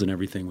schools and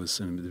everything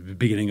was in the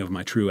beginning of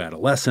my true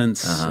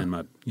adolescence and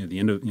my the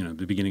end of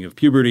the beginning of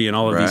puberty and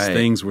all of these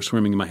things were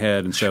swimming in my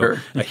head. And so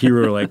a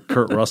hero like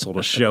Kurt Russell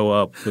to show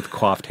up with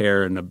coiffed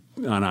hair and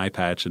an eye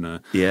patch and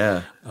a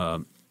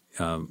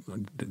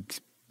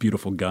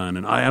beautiful gun,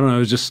 and I don't know. It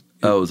was just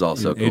it was all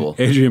so cool.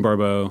 Adrienne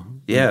Barbeau,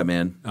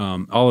 man.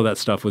 All of that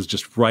stuff was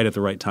just right at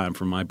the right time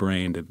for my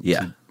brain to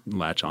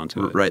latch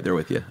onto it. Right there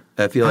with you.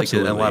 I feel like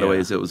in a lot of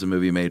ways it was a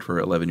movie made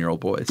for 11-year-old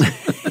boys.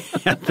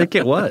 I think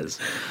it was,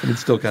 and it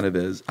still kind of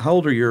is. How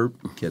old are your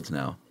kids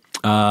now?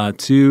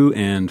 2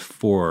 and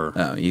 4.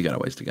 Oh, you got a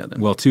ways to go then.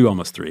 Well, 2,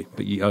 almost 3.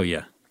 But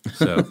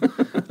so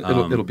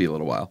it'll be a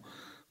little while,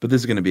 but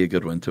this is going to be a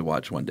good one to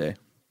watch one day,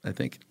 I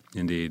think.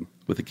 Indeed.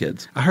 With the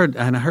kids. I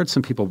heard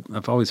some people,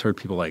 I've always heard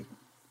people like,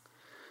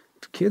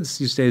 kids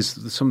these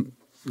days, some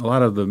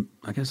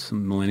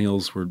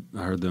millennials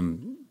I heard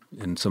them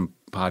in some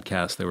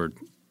podcast, they were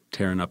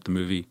tearing up the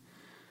movie.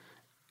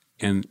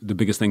 And the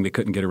biggest thing they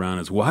couldn't get around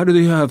is, why do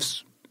they have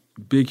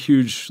big,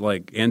 huge,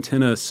 like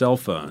antenna cell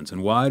phones?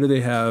 And why is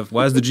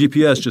the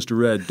GPS just a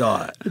red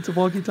dot? It's a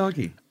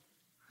walkie-talkie.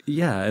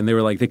 Yeah, and they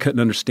were like, they couldn't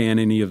understand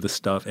any of the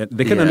stuff.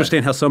 They couldn't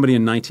understand how somebody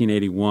in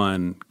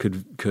 1981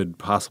 could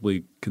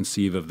possibly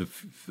conceive of the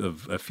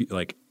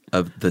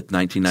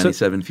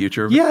 1997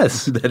 future.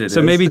 Yes, that it is.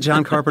 So maybe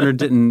John Carpenter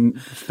didn't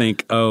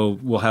think,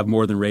 we'll have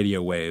more than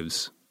radio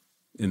waves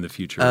in the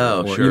future.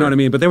 Sure. You know what I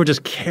mean? But they were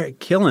just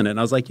killing it, and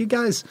I was like, you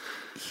guys,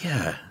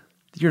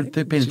 they're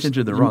paying attention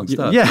to the wrong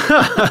stuff.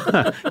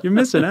 Yeah, you're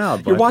missing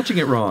out. You're watching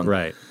it wrong,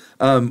 right?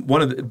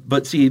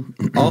 But see,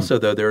 also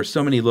though, there are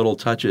so many little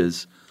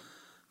touches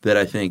that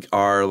I think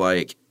are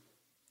like,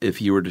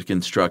 if you were to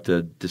construct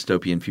a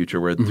dystopian future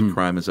where the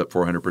crime is up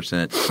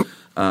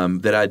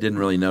 400%, that I didn't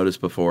really notice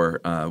before.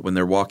 When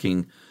they're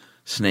walking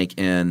Snake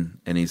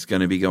in and he's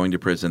going to be going to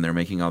prison, they're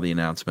making all the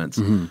announcements.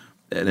 And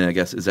I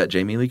guess, is that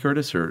Jamie Lee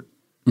Curtis or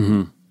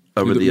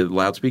over the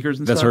loudspeakers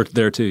and stuff? That's her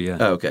there too, yeah.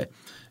 Oh, okay.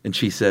 And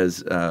she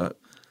says,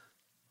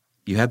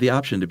 you have the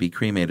option to be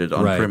cremated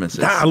on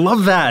premises. I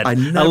love that. I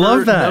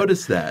never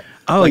noticed that.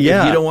 Oh, If you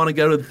don't want to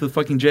go to the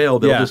fucking jail,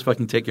 they'll just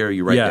fucking take care of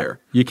you there.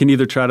 You can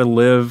either try to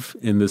live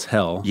in this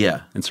hell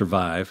and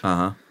survive,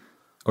 or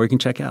you can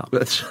check out.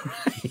 That's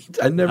right.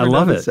 I never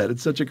noticed that.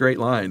 It's such a great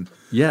line.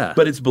 Yeah.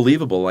 But it's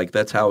believable. Like,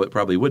 that's how it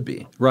probably would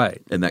be.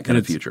 Right. In that kind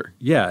of future.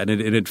 Yeah, and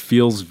it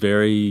feels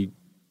very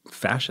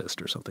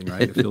fascist or something,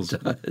 right? It feels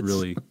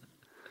really...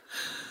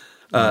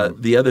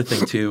 The other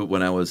thing too,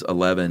 when I was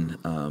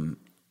 11,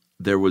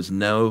 there was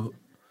no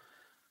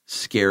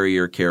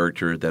scarier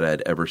character that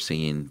I'd ever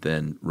seen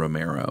than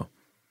Romero,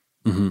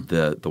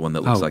 the one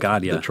that looks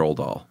like the troll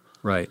doll.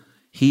 Right.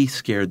 He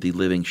scared the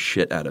living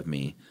shit out of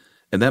me,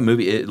 and that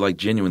movie it like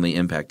genuinely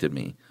impacted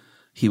me.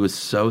 He was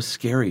so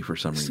scary for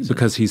some reason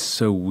because he's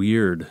so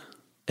weird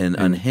and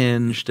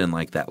unhinged, and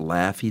like that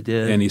laugh he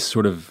did, and he's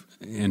sort of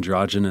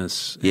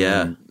androgynous.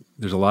 Yeah,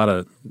 there's a lot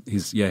of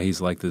he's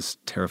like this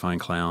terrifying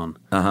clown.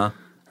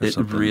 It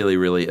really,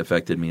 really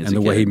affected me as a kid.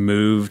 And the way he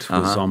moved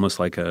was almost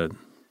like a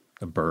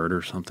bird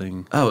or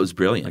something. Oh, it was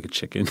brilliant. Like a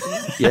chicken.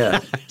 Yeah.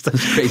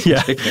 That's crazy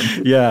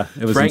chicken. Yeah.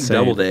 It was Frank insane.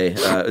 Doubleday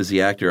is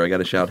the actor. I got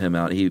to shout him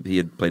out. He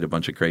had played a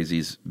bunch of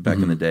crazies back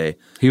in the day.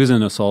 He was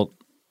in Assault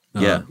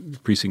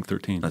Precinct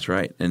 13. That's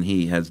right. And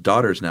he has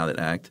daughters now that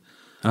act.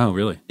 Oh,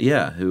 really?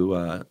 Yeah, who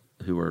are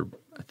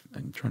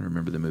I'm trying to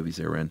remember the movies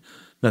they were in.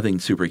 Nothing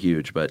super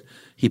huge, but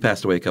he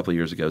passed away a couple of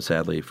years ago,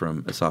 sadly,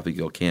 from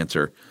esophageal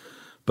cancer.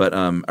 But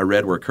I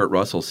read where Kurt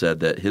Russell said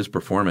that his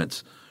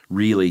performance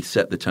really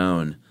set the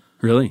tone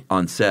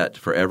on set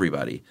for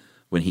everybody.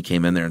 When he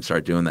came in there and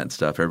started doing that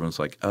stuff, everyone was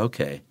like,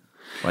 okay,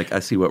 like I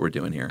see what we're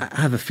doing here.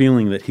 I have a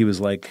feeling that he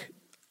was like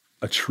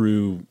a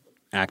true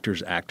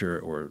actor's actor,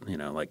 or,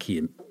 like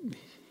he,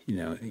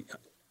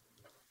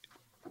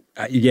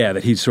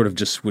 that he sort of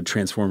just would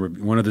transform.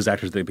 One of those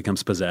actors that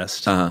becomes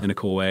possessed in a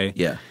cool way.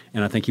 Yeah.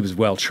 And I think he was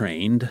well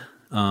trained.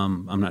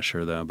 I'm not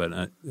sure though, but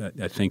I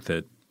think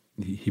that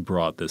he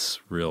brought this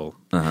real,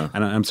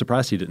 and I'm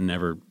surprised he didn't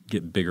ever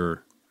get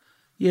bigger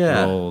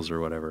roles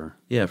or whatever.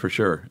 Yeah, for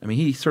sure. I mean,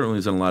 he certainly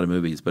was in a lot of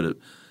movies, but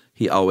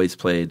he always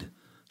played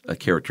a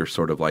character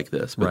sort of like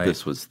this. But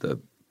this was the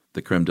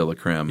creme de la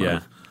creme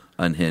of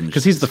unhinged,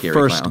 because he's the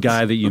first clowns.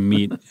 guy that you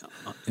meet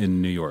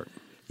in New York.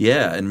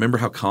 Yeah, and remember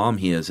how calm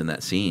he is in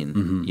that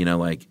scene.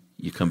 Like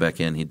you come back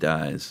in, he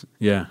dies.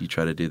 Yeah. You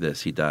try to do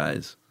this, he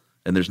dies.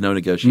 And there's no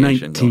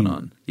negotiation 19, going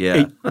on.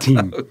 Yeah.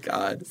 18, oh,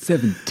 God.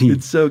 17.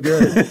 It's so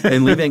good.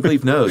 And Lee Van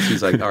Cleef knows.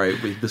 He's like, all right,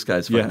 this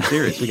guy's fucking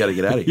serious. We got to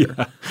get out of here.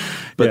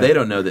 But they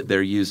don't know that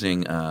they're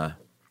using the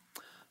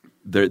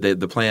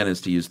plan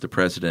is to use the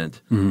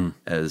president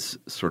as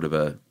sort of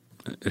a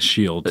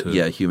shield.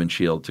 A human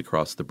shield to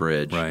cross the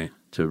bridge. Right.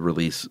 To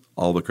release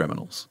all the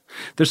criminals.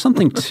 There's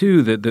something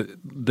too that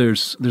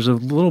there's a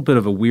little bit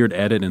of a weird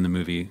edit in the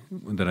movie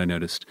that I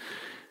noticed.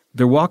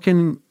 They're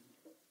walking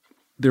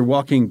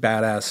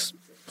badass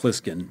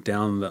Pliskin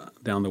down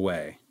the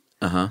way.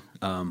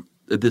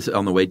 This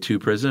on the way to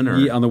prison,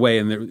 or on the way,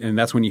 and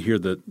that's when you hear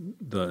the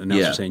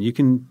announcer saying, "You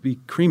can be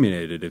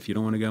cremated if you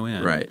don't want to go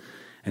in." Right.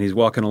 And he's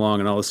walking along,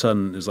 and all of a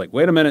sudden, it's like,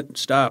 "Wait a minute,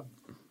 stop!"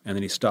 And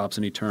then he stops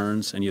and he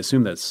turns, and you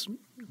assume that's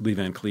Lee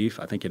Van Cleef.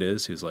 I think it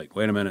is. He's like,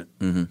 "Wait a minute,"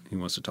 he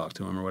wants to talk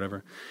to him or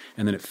whatever,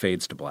 and then it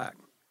fades to black,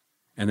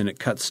 and then it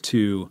cuts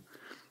to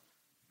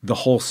the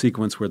whole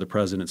sequence where the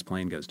president's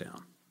plane goes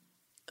down.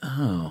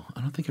 Oh,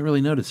 I don't think I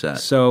really noticed that.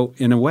 So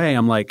in a way,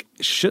 I'm like,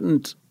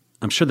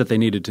 I'm sure that they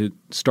needed to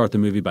start the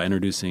movie by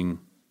introducing,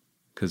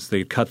 because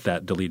they cut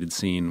that deleted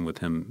scene with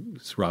him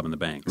robbing the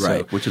bank.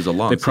 Right, so which is a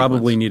long They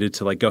probably sequence. needed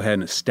to go ahead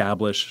and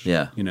establish,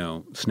 Yeah.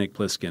 Snake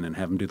Plissken and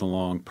have him do the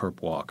long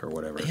perp walk or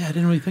whatever. Yeah, I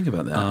didn't really think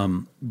about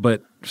that.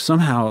 But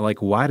somehow,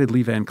 why did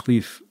Lee Van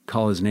Cleef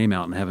call his name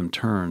out and have him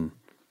turn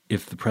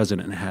if the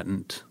president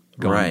hadn't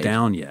gone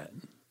down yet?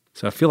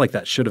 So I feel like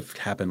that should have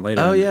happened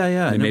later. Oh, yeah.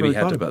 I They never really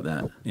had thought about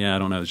that. Yeah, I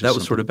don't know. That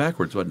was sort of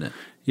backwards, wasn't it?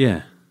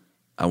 Yeah.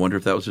 I wonder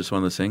if that was just one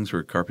of those things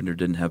where Carpenter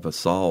didn't have a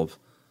solve.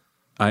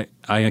 I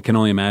can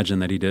only imagine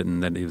that he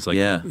didn't. That he was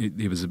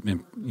he was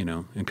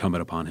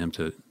incumbent upon him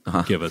to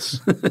give us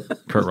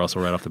Kurt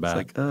Russell right off the bat.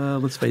 It's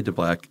let's fade to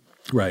black.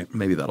 Right.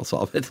 Maybe that'll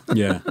solve it.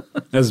 Yeah.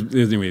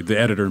 Anyway, the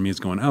editor in me is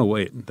going, oh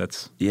wait,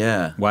 that's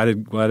Why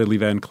did Lee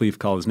Van Cleef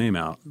call his name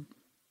out?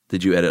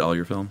 Did you edit all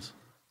your films?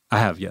 I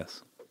have,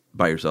 yes.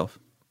 By yourself?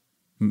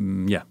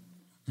 Yeah.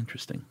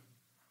 Interesting.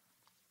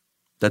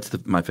 That's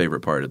my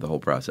favorite part of the whole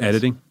process.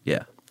 Editing?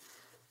 Yeah.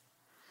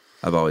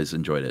 I've always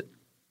enjoyed it.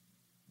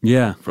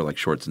 Yeah. For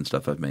shorts and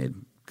stuff I've made,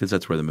 because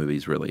that's where the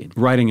movies really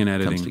writing and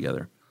editing comes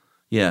together.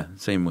 Yeah,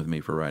 same with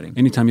me for writing.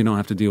 Anytime you don't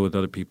have to deal with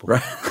other people.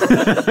 Right.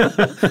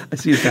 I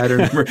see a pattern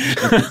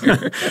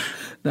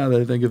now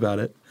that I think about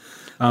it.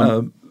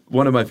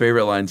 One of my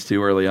favorite lines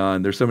too early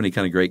on, there's so many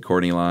kind of great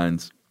corny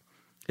lines,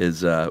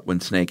 is when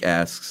Snake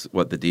asks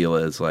what the deal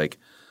is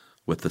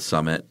with the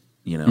summit.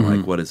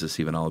 What is this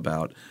even all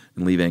about?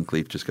 And Lee Van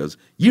Cleef just goes,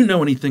 "You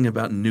know anything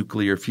about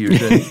nuclear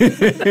fusion?"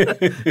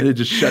 And it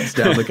just shuts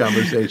down the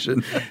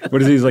conversation.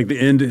 What is he? He's like the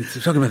end.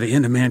 It's talking about the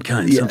end of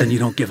mankind, something you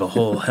don't give a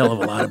whole hell of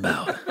a lot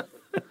about.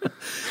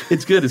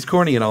 It's good. It's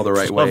corny in all the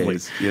right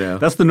ways.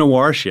 That's the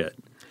noir shit.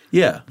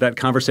 Yeah, that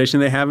conversation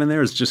they have in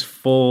there is just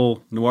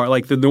full noir. We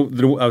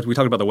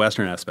talked about the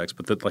Western aspects,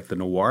 but the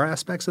noir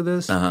aspects of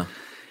this,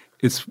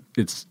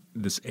 it's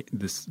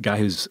this guy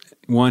who's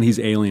he's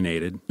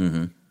alienated.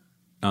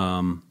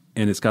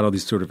 And it's got all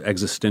these sort of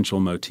existential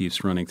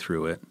motifs running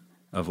through it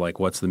of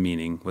what's the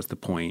meaning, what's the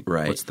point,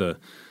 right? And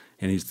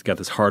he's got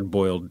this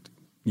hard-boiled,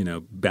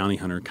 bounty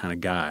hunter kind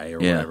of guy or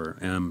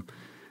whatever.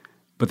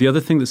 But the other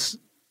thing that's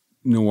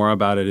noir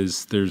about it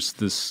is there's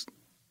this.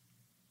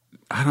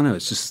 I don't know.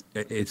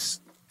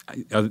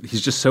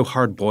 He's just so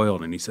hard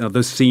boiled, and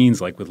those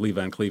scenes like with Lee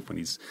Van Cleef when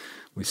he's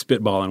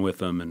spitballing with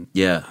them, and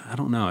I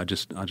don't know. I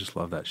just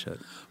love that shit.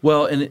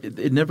 Well, and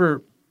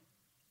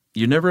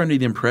you're never under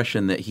the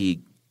impression that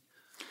he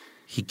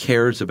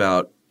cares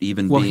about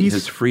being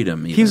his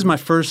freedom. Even. He's my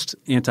first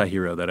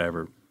anti-hero that I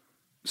ever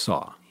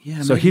saw.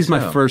 Yeah, so he's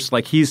my first.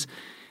 Like he's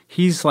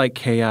like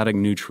chaotic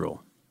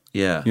neutral.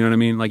 Yeah, you know what I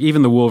mean. Like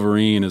even the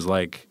Wolverine is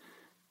like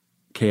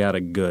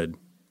chaotic good.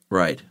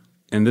 Right.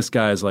 And this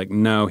guy is like,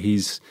 no,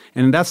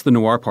 and that's the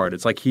noir part.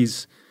 It's like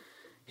he's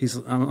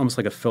almost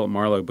like a Philip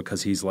Marlowe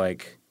because he's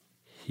like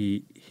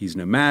he's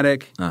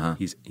nomadic. Uh-huh.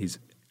 He's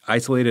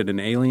isolated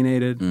and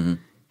alienated. Mm-hmm.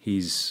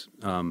 He's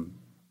a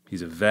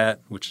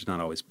vet, which is not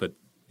always, but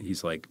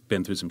he's like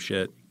been through some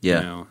shit.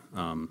 Yeah.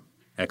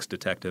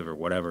 Ex-detective or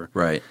whatever.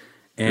 Right.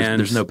 And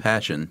there's no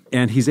passion.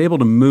 And he's able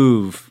to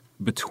move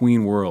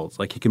between worlds.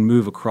 Like he can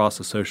move across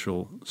a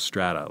social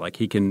strata. Like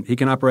he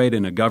can operate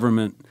in a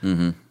government.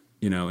 Mm-hmm.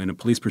 In a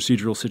police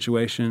procedural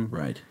situation,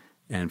 right,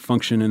 and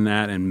function in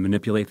that and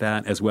manipulate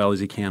that as well as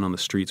he can on the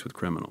streets with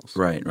criminals,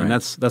 right. And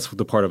that's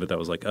the part of it that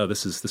was like, oh,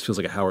 this feels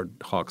like a Howard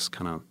Hawks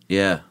kind of,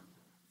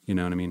 you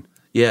know what I mean?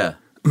 Yeah,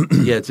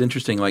 yeah. It's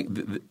interesting. Like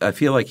I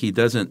feel like he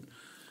doesn't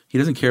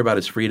care about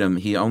his freedom.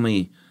 He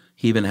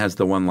even has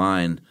the one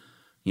line,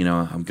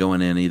 I'm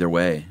going in either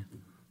way.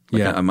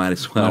 Like I might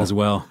as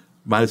well.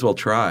 Might as well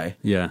try.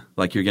 Yeah.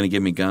 Like you're going to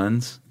give me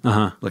guns?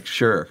 Uh-huh. Like,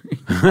 sure.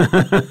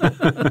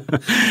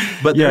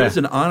 But there is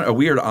a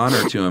weird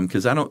honor to him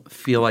because I don't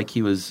feel like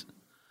I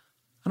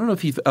don't know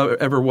if he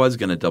ever was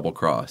going to double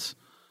cross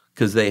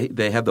because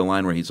they have the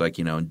line where he's like,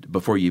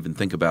 before you even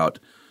think about,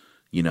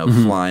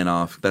 mm-hmm. flying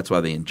off, that's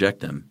why they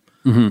inject him.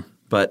 Mm-hmm.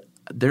 But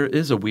there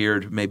is a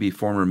weird maybe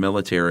former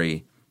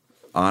military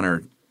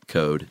honor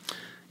code.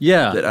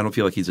 Yeah. That I don't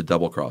feel like he's a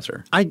double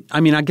crosser. I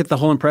mean, I get the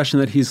whole impression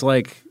that he's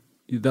like –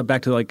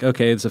 back to like,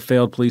 okay, it's a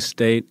failed police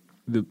state.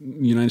 The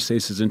United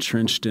States is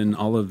entrenched in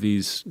all of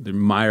these. They're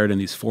mired in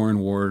these foreign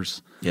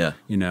wars. Yeah,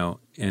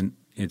 and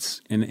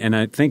and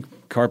I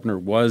think Carpenter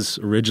was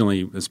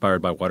originally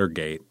inspired by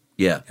Watergate.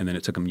 Yeah, and then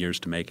it took him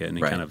years to make it, and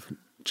he kind of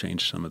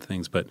changed some of the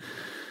things. But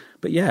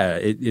yeah,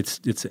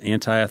 it's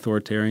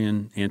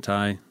anti-authoritarian, and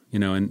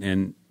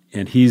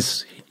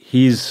he's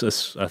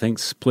I think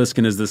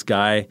Pliskin is this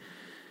guy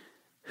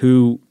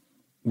who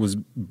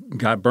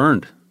got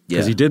burned.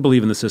 Because he did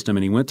believe in the system,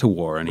 and he went to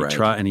war, and he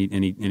tried, and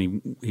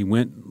he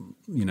went.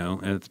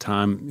 At the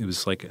time it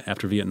was like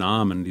after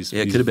Vietnam, and it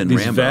could have been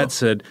Rambo. Vets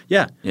said,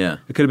 it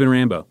could have been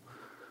Rambo.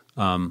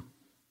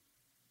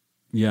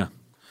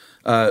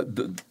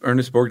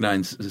 Ernest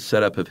Borgnine's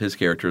setup of his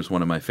character is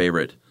one of my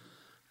favorite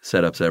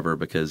setups ever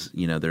because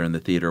they're in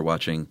the theater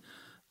watching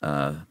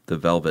the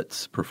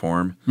Velvets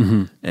perform,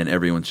 mm-hmm. and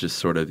everyone's just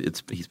sort of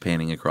he's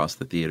panning across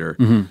the theater,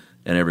 mm-hmm.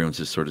 and everyone's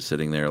just sort of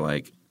sitting there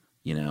like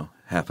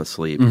half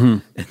asleep, mm-hmm.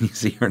 and you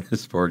see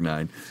Ernest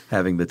Borgnine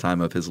having the time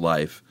of his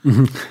life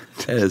mm-hmm.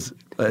 as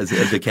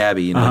the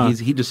cabbie.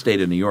 He just stayed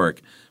in New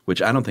York,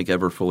 which I don't think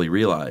ever fully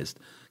realized.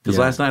 Because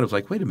last night I was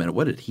like, wait a minute,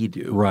 what did he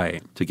do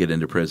to get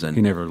into prison?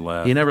 He never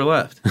left.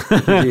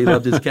 He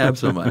loved his cab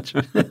so much.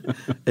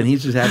 And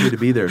he's just happy to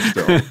be there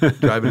still,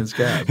 driving his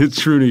cab. It's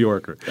true New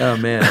Yorker. Oh,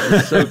 man,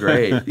 it's so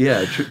great.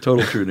 Yeah,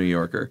 total true New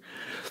Yorker.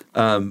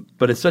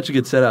 But it's such a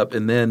good setup.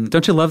 And then,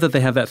 don't you love that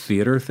they have that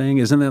theater thing?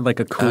 Isn't that like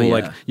a cool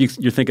like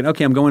you're thinking,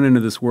 okay, I'm going into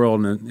this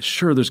world, and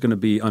sure, there's going to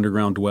be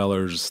underground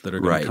dwellers that are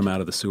going to come out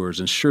of the sewers,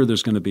 and sure,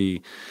 there's going to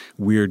be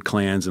weird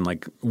clans and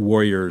like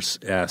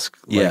warriors-esque,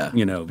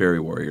 very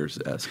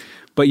warriors-esque.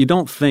 But you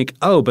don't think,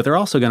 but they're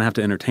also going to have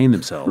to entertain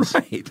themselves.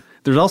 Right.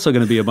 There's also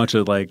going to be a bunch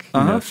of like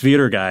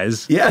theater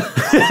guys. Yeah.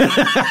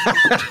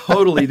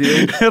 Totally,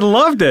 dude. I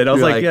loved it. I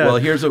was like, well,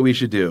 here's what we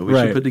should do. We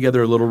should put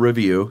together a little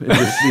review and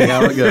just see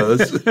how it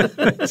goes.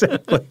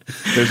 Exactly.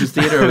 There's this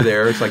theater over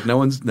there. It's like no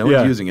one's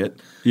using it.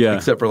 Yeah.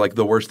 Except for like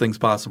the worst things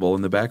possible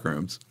in the back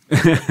rooms.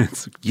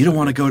 You don't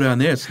want to go down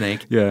there,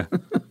 Snake. Yeah.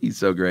 He's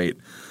so great.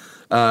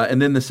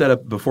 And then the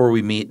setup before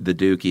we meet the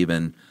Duke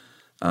even,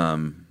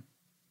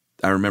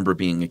 I remember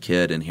being a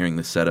kid and hearing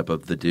the setup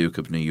of the Duke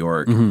of New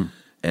York, mm-hmm.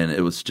 and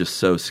it was just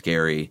so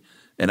scary.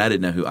 And I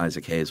didn't know who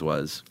Isaac Hayes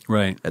was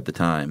at the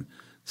time.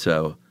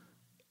 So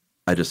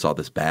I just saw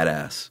this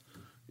badass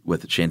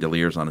with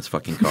chandeliers on his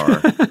fucking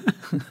car.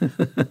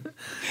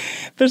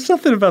 There's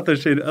something about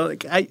those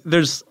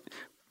chandeliers.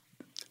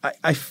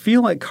 I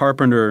feel like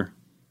Carpenter,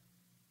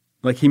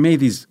 like he made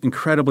these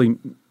incredibly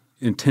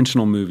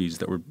intentional movies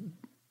that were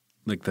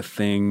like The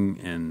Thing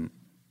and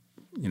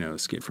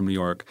Escape from New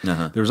York.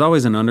 Uh-huh. There was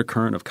always an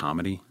undercurrent of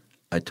comedy.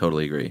 I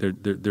totally agree.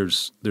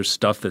 There's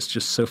stuff that's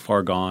just so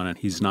far gone, and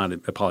he's not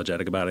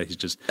apologetic about it. He's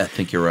just. I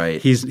think you're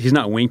right. He's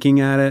not winking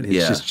at it.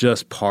 It's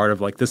just part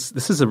of like this.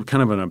 This is a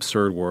kind of an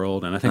absurd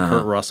world, and I think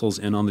Kurt Russell's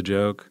in on the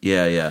joke.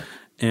 Yeah.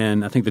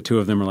 And I think the two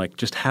of them are like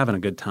just having a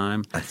good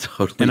time. I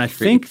totally And agree. I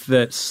think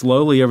that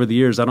slowly over the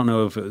years, I don't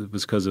know if it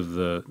was because of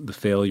the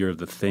failure of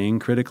The Thing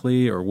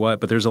critically or what,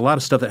 but there's a lot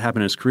of stuff that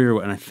happened in his career,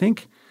 and I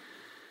think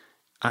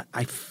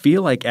I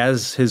feel like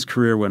as his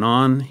career went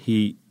on,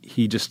 he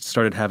he just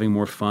started having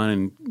more fun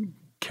and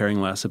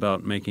caring less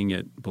about making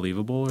it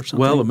believable or something?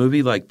 Well, a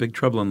movie like Big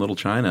Trouble in Little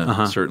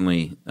China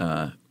certainly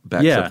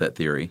backs up that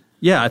theory.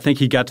 Yeah, I think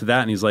he got to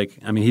that, and he's like,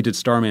 I mean, he did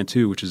Starman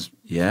 2, which is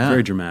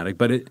very dramatic.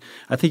 But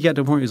I think he got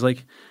to a point where he's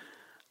like,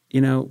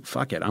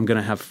 fuck it, I'm going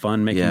to have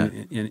fun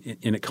making it,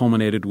 and it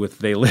culminated with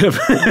They Live,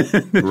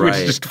 which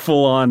is just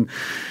full on,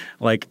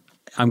 like,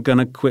 I'm going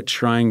to quit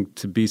trying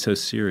to be so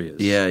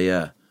serious.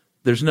 Yeah.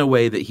 There's no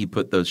way that he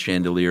put those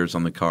chandeliers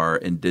on the car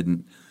and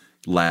didn't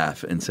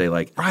laugh and say,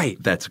 like,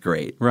 that's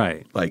great.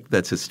 Right. Like,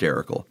 that's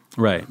hysterical.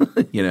 Right.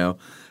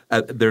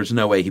 There's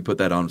no way he put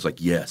that on and was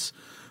like, yes,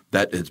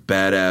 that is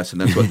badass,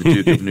 and that's what the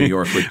Duke of New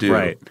York would do.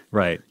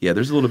 Right. Yeah,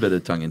 there's a little bit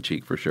of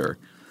tongue-in-cheek for sure.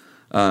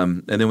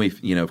 And then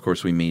of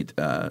course, we meet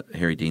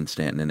Harry Dean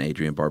Stanton and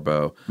Adrienne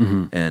Barbeau,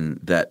 and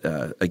that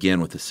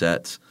again with the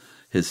sets.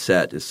 His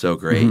set is so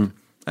great.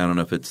 I don't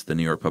know if it's the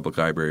New York Public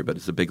Library, but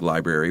it's a big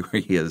library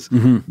where he has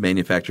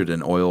manufactured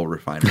an oil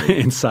refinery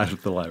inside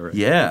of the library.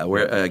 Yeah,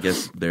 where I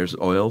guess there's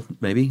oil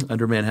maybe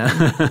under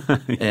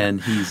Manhattan,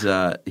 and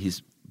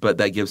but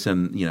that gives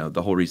him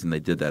the whole reason they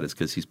did that is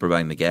because he's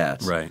providing the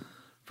gas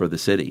for the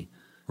city,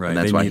 and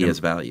that's why he has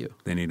value.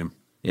 They need him.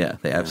 Yeah,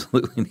 they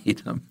absolutely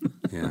need him.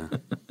 Yeah.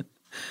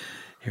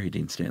 Harry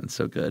Dean Stanton's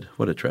so good.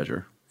 What a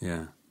treasure.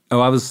 Yeah. Oh,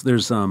 I was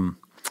going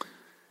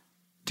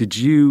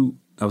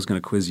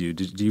to quiz you.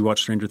 Did you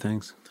watch Stranger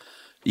Things?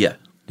 Yeah.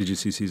 Did you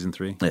see season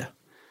 3? Yeah.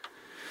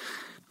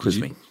 Quiz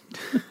me.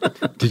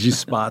 Did you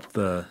spot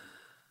the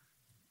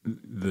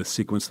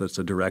sequence that's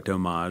a direct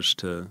homage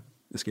to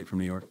Escape from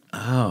New York?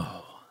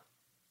 Oh.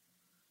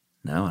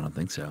 No, I don't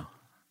think so.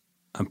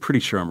 I'm pretty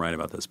sure I'm right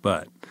about this,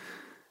 but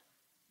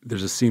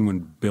there's a scene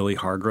when Billy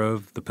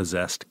Hargrove, the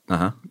possessed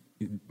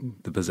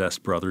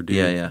brother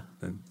dude,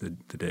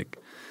 the dick,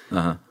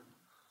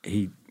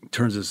 he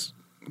turns his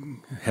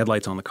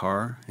headlights on the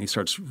car and he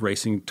starts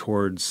racing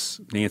towards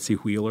Nancy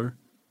Wheeler.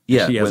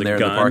 Yeah, she has when they're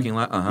in the parking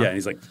lot. Yeah, and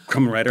he's like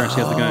coming right at her and she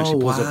has the gun. And she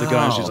pulls up the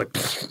gun and she's like,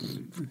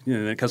 and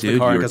then it cuts the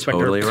car and cuts back to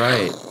her. Totally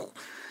right.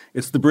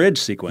 It's the bridge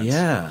sequence.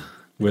 Yeah,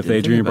 with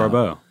Adrienne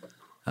Barbeau.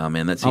 Oh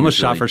man, that's almost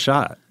shot for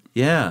shot.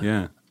 Yeah,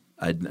 yeah.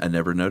 I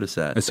never noticed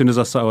that. As soon as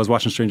I was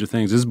watching Stranger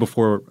Things. This is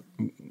before,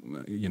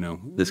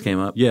 this came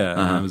up. Yeah,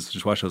 and I was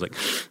just watching. I was like,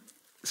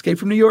 Escape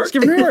from New York.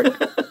 Escape from New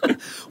York.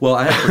 Well,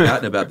 I had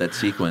forgotten about that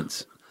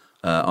sequence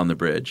on the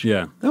bridge.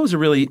 Yeah,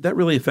 that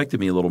really affected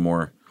me a little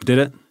more. Did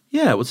it?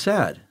 Yeah, it was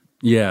sad.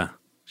 Yeah,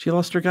 she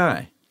lost her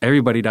guy.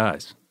 Everybody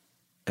dies.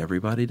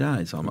 Everybody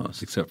dies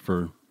almost, except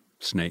for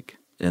Snake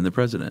and the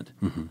president.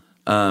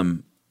 Mm-hmm.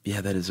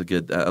 Yeah, that is a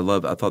good.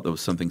 I thought there was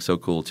something so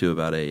cool too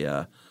about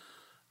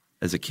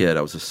as a kid,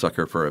 I was a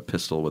sucker for a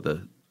pistol with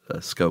a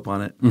scope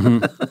on it.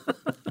 Mm-hmm.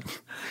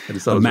 I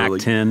just thought a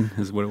MAC-10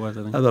 is what it was,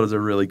 I think. I thought it was a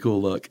really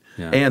cool look.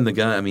 Yeah. And the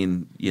gun, I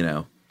mean,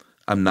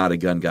 I'm not a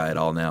gun guy at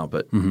all now,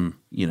 but, when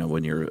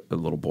you're a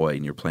little boy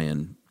and you're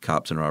playing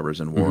cops and robbers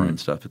and war and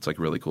stuff, it's like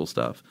really cool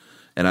stuff.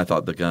 And I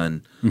thought the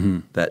gun,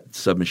 that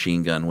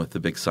submachine gun with the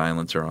big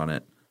silencer on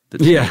it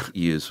that she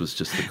used was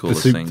just the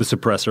coolest thing. The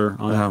suppressor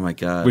on it. Oh, my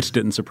God. Which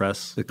didn't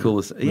suppress. The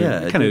coolest.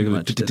 Yeah. Kind of.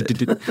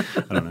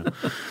 I don't know.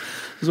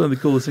 It was one of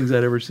the coolest things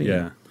I'd ever seen.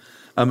 Yeah.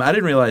 I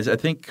didn't realize, I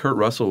think Kurt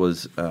Russell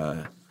was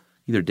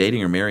either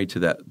dating or married to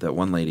that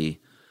one lady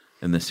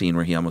in the scene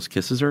where he almost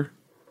kisses her.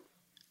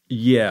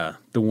 Yeah.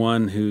 The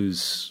one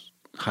who's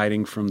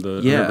hiding from the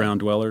underground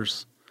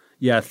dwellers.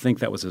 Yeah, I think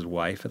that was his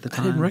wife at the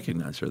time. I didn't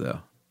recognize her, though.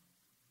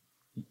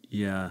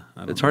 Yeah.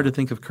 It's hard to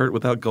think of Kurt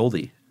without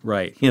Goldie.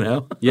 Right. Yeah.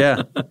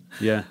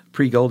 Yeah.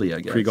 Pre-Goldie, I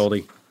guess.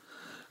 Pre-Goldie.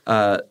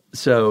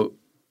 So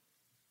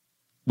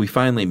we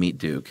finally meet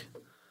Duke.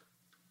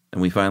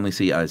 And we finally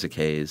see Isaac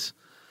Hayes,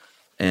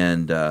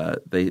 and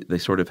they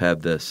sort of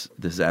have this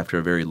is after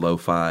a very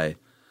lo-fi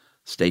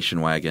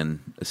station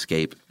wagon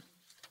escape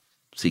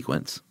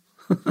sequence,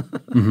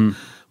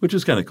 which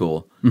was kind of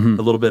cool. A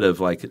little bit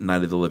of like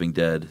Night of the Living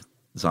Dead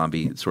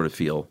zombie sort of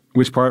feel.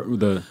 Which part?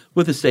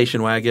 With the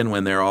station wagon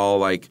when they're all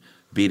like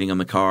beating on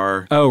the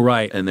car. Oh,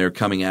 right. And they're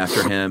coming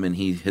after him, and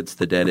he hits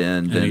the dead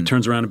end. And he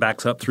turns around and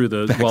backs up through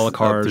the wall of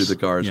cars. Through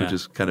the cars, which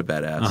is kind of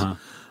badass.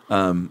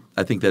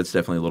 I think that's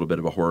definitely a little bit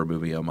of a horror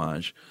movie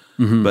homage.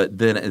 But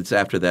then it's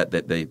after that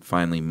they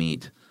finally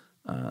meet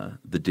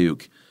the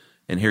Duke.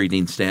 And Harry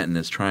Dean Stanton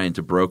is trying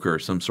to broker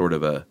some sort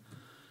of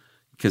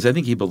because I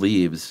think he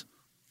believes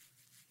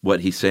what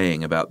he's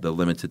saying about the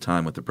limited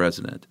time with the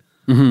president.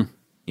 And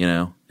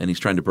he's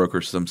trying to broker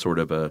some sort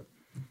of a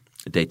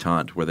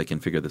détente where they can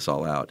figure this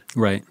all out.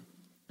 Right.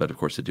 But of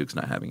course the Duke's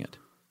not having it.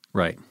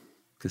 Right.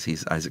 Because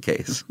he's Isaac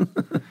Hayes.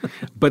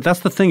 But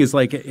that's the thing is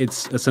like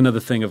it's another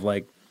thing of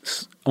like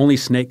only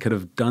Snake could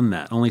have done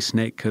that. Only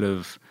Snake could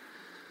have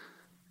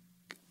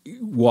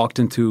walked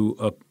into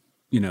a,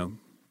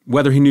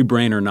 whether he knew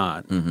Brain or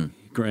not.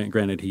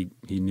 Granted, he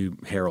knew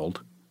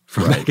Harold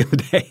from back in the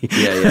day.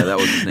 Yeah, that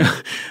was his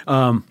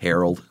name.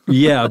 Harold.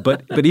 Yeah,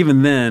 but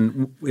even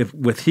then,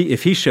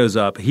 if he shows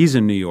up, he's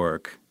in New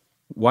York.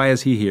 Why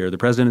is he here? The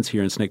president's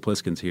here and Snake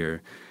Plissken's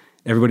here.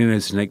 Everybody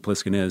knows who Snake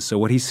Plissken is. So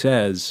what he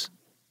says,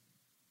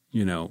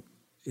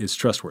 is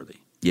trustworthy.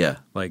 Yeah.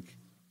 Like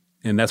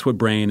And that's what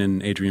Brain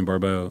and Adrienne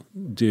Barbeau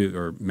do,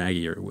 or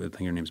Maggie, or I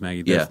think her name's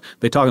Maggie. Yeah.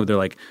 They talk about, they're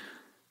like,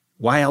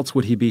 why else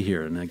would he be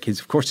here? And like,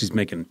 of course he's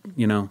making,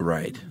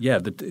 Right. Yeah,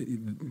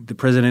 the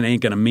president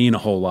ain't going to mean a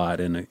whole lot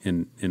in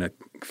a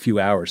few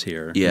hours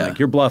here. Yeah. Like,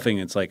 you're bluffing.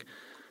 It's like,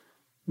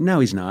 no,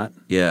 he's not.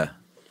 Yeah.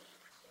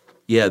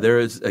 Yeah, there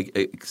is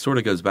it sort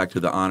of goes back to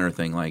the honor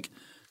thing. Like,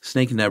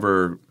 Snake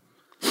never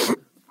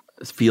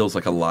feels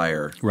like a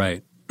liar.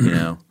 Right.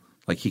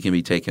 Like he can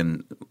be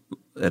taken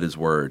at his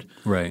word.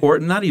 Right. Or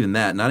not even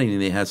that. Not even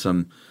that he has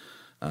some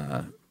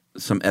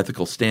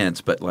ethical stance,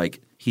 but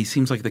like he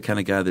seems like the kind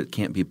of guy that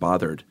can't be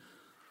bothered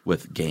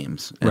with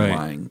games and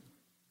lying.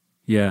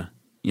 Yeah.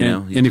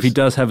 And if he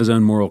does have his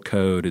own moral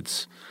code,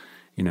 it's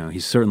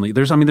he's certainly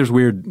there's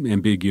weird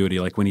ambiguity,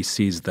 like when he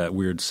sees that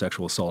weird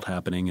sexual assault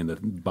happening in the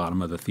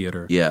bottom of the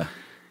theater. Yeah.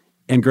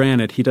 And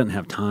granted, he doesn't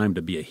have time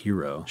to be a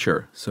hero.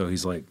 Sure. So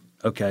he's like,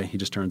 okay, he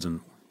just turns and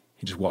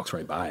he just walks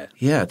right by it.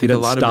 Yeah, I think he a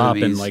lot of stop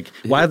movies, and like,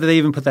 why did they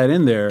even put that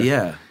in there?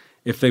 Yeah.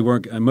 If they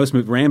weren't,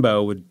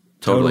 Rambo would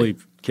totally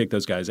kick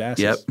those guys'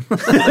 asses. Yep.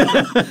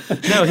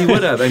 No, he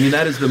would have. I mean,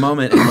 that is the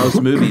moment in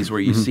most movies where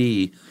you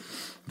see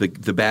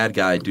the bad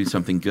guy do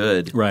something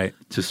good, right?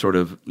 To sort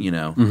of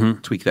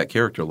tweak that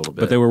character a little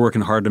bit. But they were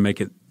working hard to make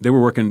it. They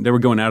were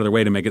going out of their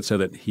way to make it so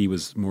that he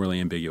was morally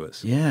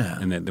ambiguous. Yeah,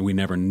 and that we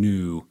never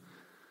knew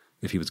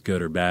if he was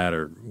good or bad,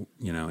 or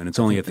and it's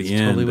only at the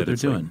end totally that what they're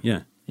doing.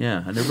 Like,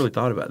 yeah. I never really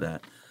thought about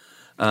that.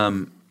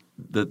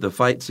 The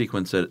fight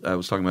sequence that I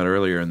was talking about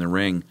earlier in the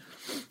ring,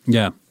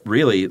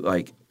 really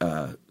like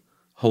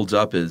holds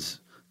up because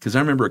I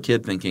remember a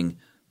kid thinking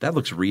that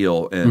looks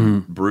real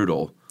and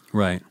brutal.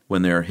 Right.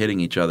 When they're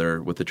hitting each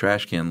other with the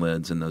trash can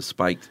lids and those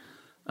spiked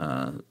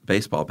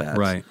baseball bats.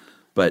 Right.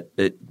 But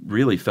it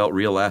really felt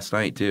real last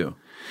night too.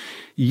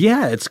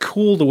 Yeah, it's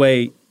cool the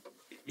way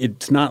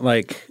it's not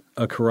like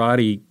a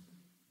karate,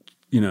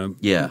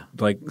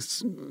 like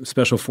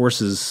special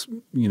forces,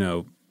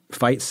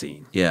 fight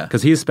scene. Yeah.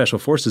 Because he is special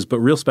forces, but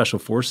real special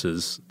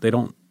forces, they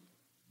don't,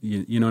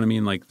 you know what I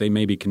mean? Like they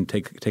maybe can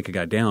take a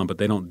guy down, but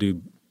they don't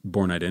do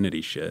Born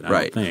Identity shit.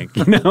 I don't think.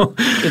 In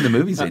the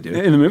movies they do.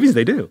 In the movies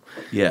they do.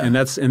 Yeah, and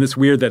it's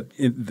weird that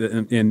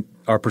in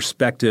our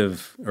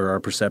perspective or our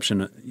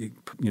perception,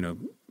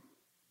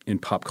 in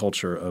pop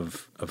culture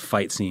of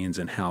fight scenes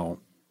and how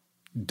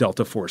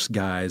Delta Force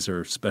guys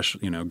or special,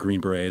 Green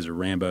Berets or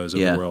Rambos of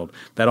the world,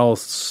 that all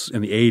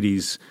in the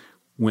 80s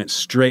went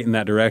straight in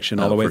that direction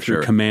all the way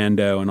through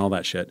Commando and all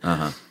that shit.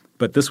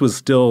 But this was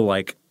still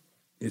like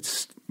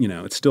it's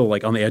still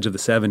like on the edge of the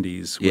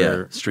 70s.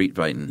 Where, street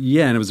fighting.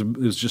 Yeah, and it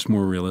was just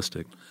more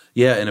realistic.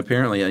 Yeah, and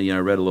apparently, I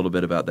read a little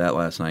bit about that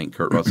last night.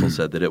 Kurt Russell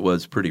said that it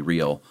was pretty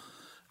real,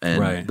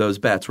 and those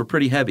bats were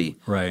pretty heavy,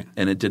 right?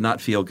 And it did not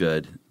feel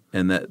good,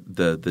 and that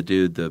the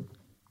dude, the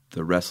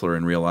wrestler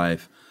in real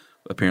life,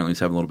 apparently was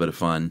having a little bit of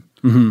fun,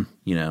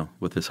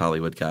 with this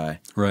Hollywood guy,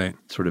 right?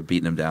 Sort of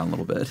beating him down a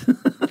little bit.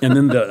 And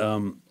then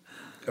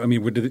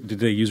did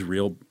they use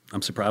real?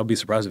 I'd be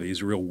surprised if they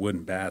used real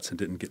wooden bats and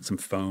didn't get some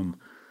foam.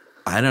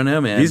 I don't know,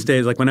 man. These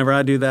days, like whenever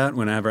I do that,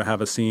 whenever I have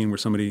a scene where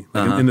somebody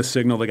in The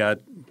Signal, the guy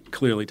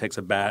clearly takes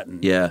a bat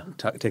and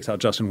takes out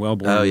Justin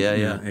Wellborn. Oh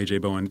yeah.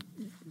 AJ Bowen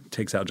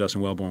takes out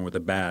Justin Wellborn with a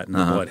bat, and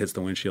the blood hits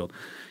the windshield.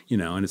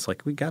 And it's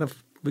like we got a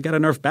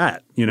Nerf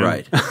bat,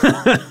 right?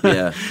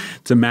 Yeah,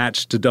 to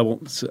match to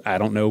double. I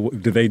don't know.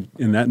 Do they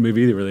in that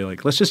movie? They really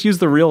like let's just use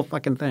the real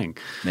fucking thing.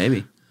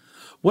 Maybe.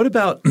 What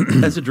about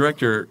as a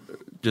director?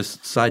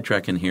 Just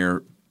sidetracking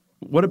here.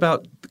 What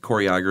about the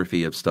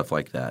choreography of stuff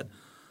like that?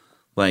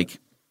 Like,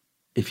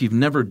 if you've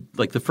never –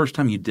 like the first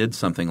time you did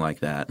something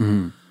like that,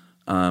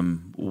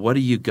 what do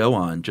you go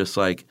on? Just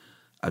like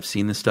I've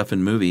seen this stuff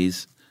in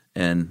movies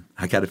and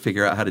I got to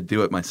figure out how to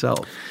do it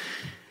myself.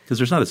 Because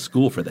there's not a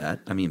school for that.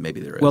 I mean,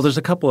 maybe there is. Well, there's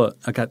a couple of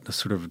 – I got a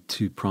sort of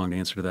two-pronged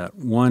answer to that.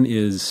 One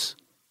is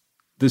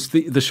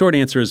the short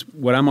answer is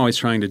what I'm always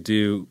trying to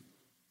do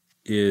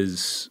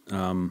is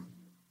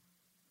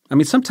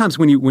sometimes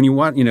when you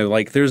watch,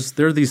 like there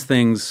are these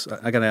things.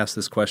 I got asked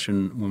this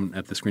question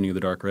at the screening of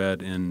The Dark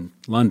Red in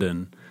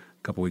London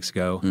a couple weeks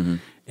ago,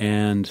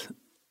 and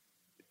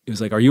it was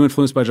like, "Are you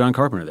influenced by John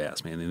Carpenter?" They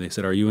asked me, and they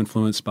said, "Are you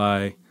influenced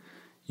by,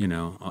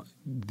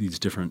 these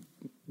different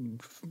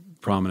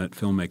prominent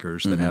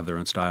filmmakers that have their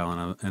own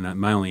style?" And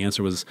my only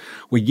answer was,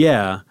 "Well,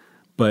 yeah,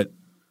 but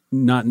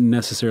not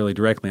necessarily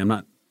directly. I'm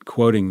not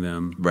quoting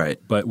them,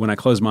 right? But when I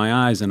close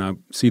my eyes and I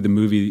see the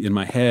movie in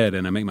my head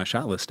and I make my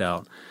shot list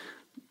out."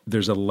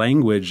 There's a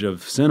language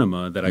of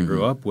cinema that I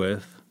grew up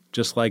with,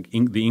 just like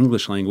the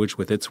English language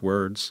with its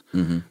words.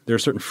 There are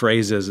certain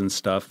phrases and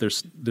stuff.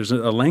 There's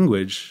a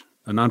language,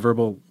 a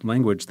nonverbal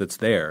language that's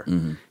there,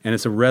 and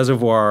it's a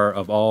reservoir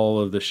of all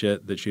of the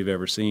shit that you've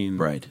ever seen.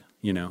 Right.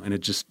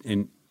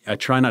 And I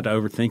try not to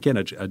overthink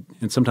it.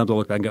 And sometimes I'll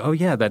look back and go, "Oh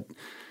yeah, that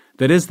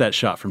is that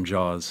shot from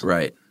Jaws."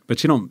 Right.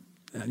 But you don't.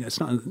 It's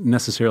not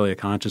necessarily a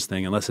conscious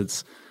thing unless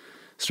it's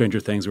Stranger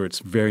Things where it's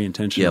very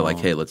intentional. Yeah, like,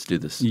 hey, let's do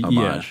this homage.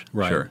 Yeah,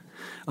 right. Sure.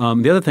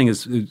 The other thing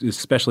is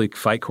especially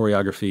fight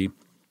choreography.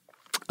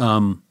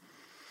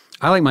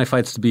 I like my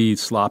fights to be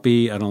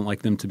sloppy. I don't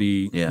like them to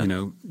be,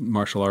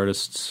 martial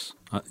artists.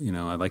 I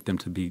like them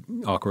to be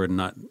awkward and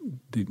not.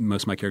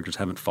 Most of my characters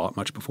haven't fought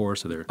much before,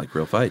 so they're like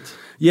real fights.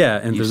 Yeah,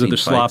 and they're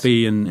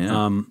sloppy and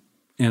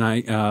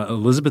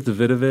Elizabeth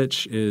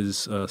Davidovich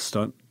is a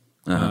stunt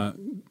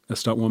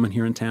woman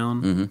here in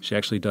town. Mm-hmm. She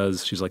actually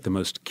does. She's like the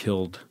most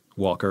killed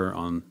walker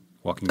on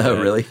Walking Dead.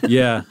 Oh, really?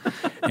 Yeah,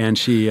 and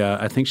she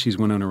I think she's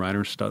Winona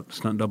Ryder's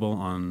stunt double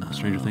on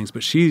Stranger Things,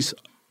 but she's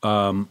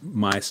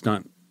my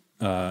stunt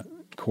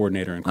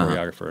coordinator and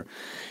choreographer,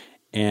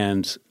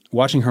 and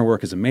watching her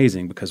work is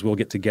amazing because we'll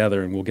get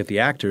together and we'll get the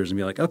actors and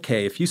be like,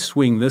 okay, if you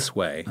swing this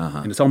way,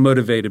 and it's all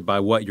motivated by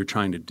what you're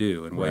trying to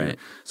do. And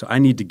so I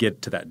need to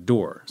get to that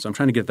door. So I'm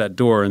trying to get that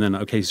door, and then,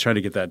 okay, he's trying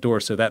to get that door.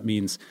 So that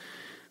means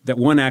that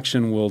one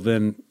action will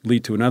then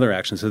lead to another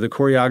action. So the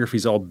choreography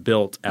is all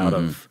built out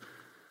of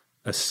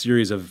a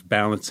series of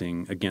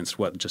balancing against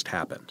what just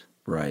happened.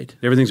 Right.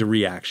 Everything's a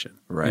reaction.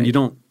 Right. And you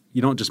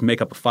don't just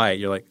make up a fight.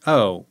 You're like,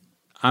 oh,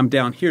 I'm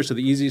down here, so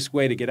the easiest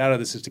way to get out of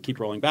this is to keep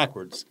rolling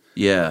backwards.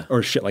 Yeah.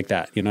 Or shit like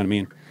that. You know what I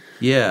mean?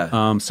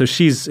 Yeah. So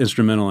she's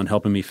instrumental in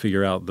helping me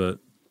figure out the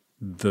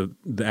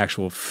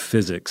actual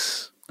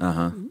physics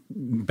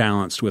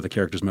balanced with a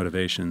character's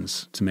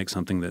motivations to make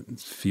something that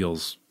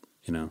feels,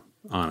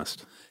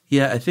 honest.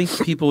 Yeah, I think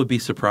people would be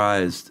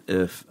surprised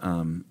if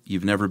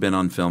you've never been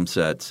on film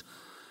sets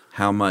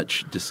how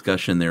much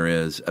discussion there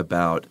is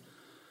about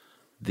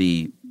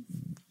the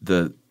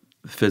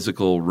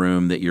physical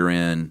room that you're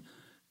in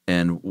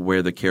and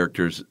where the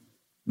characters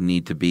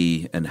need to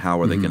be and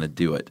how are they going to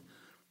do it.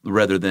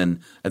 Rather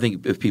than – I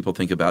think if people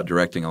think about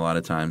directing a lot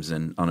of times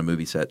on a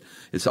movie set,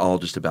 it's all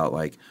just about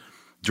like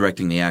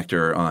directing the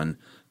actor on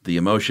the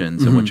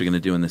emotions and what you're going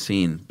to do in the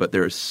scene. But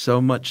there's so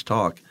much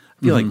talk.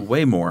 I feel like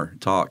way more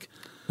talk.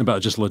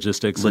 About just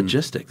logistics.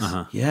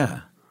 Yeah.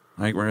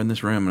 Like we're in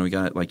this room and we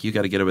got like you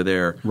got to get over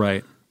there.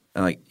 Right.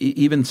 And like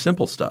even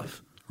simple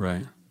stuff.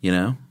 Right.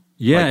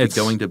 Yeah, like it's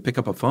going to pick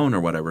up a phone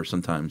or whatever.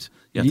 Sometimes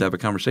you have to have a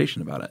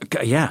conversation about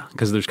it. Yeah,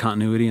 because there's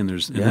continuity and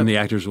then the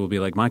actors will be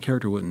like, my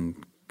character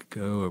wouldn't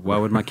go. Or why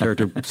would my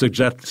character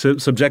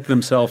subject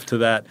themselves to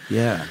that?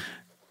 Yeah,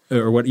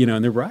 or what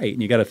and they're right.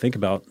 And you got to think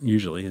about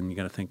usually, and you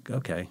got to think,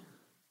 okay,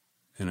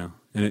 and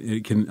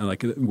it can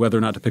like whether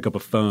or not to pick up a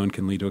phone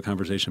can lead to a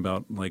conversation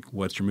about like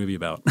what's your movie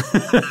about?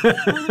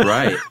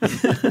 Right.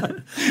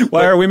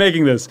 Why are we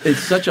making this?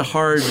 It's such a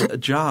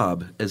hard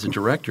job as a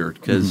director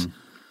because.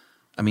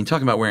 I mean,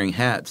 talking about wearing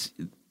hats,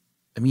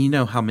 I mean, you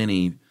know how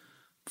many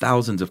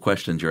thousands of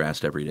questions you're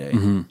asked every day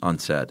on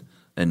set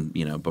and,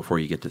 before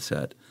you get to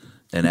set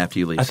and after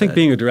you leave set. I think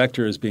being a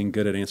director is being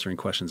good at answering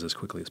questions as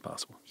quickly as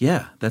possible.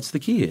 Yeah, that's the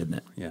key, isn't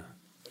it? Yeah.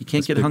 You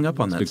can't get hung up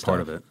on that big stuff.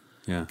 Part of it,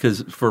 yeah.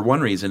 Because for one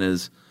reason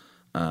is,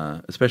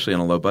 especially on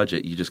a low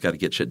budget, you just got to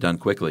get shit done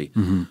quickly.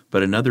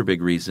 But another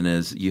big reason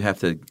is you have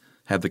to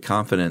have the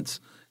confidence.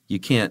 You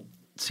can't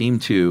seem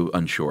too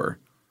unsure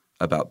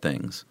about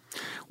things.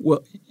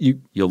 Well,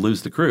 you'll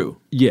lose the crew.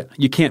 Yeah,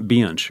 you can't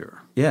be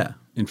unsure. Yeah.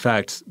 In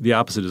fact, the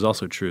opposite is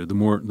also true. The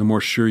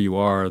more sure you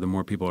are, the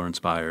more people are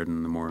inspired,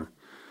 and the more.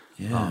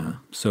 Yeah.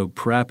 So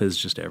prep is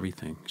just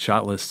everything.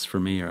 Shot lists for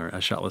me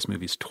I shot list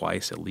movies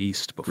twice at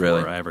least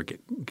before I ever get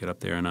up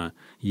there, and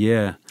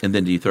yeah. And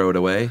then do you throw it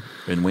away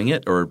and wing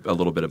it, or a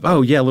little bit of both?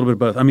 Oh yeah, a little bit of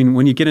both. I mean,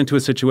 when you get into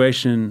a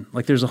situation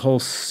like there's a whole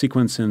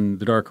sequence in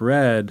The Dark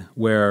Red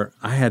where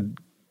I had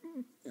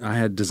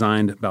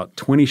designed about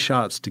 20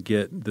 shots to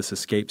get this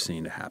escape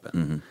scene to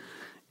happen.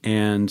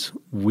 And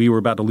we were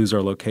about to lose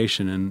our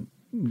location, and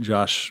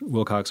Josh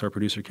Wilcox, our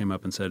producer, came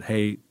up and said,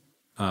 hey,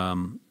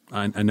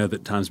 I know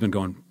that time's been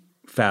going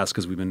fast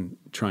because we've been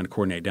trying to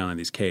coordinate down in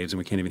these caves and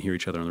we can't even hear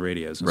each other on the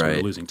radios, and so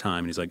we're losing time.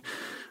 And he's like,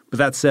 but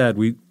that said,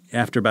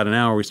 after about an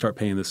hour, we start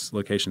paying this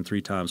location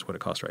 3 times what it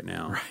costs right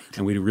now. Right.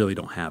 And we really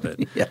don't have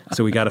it.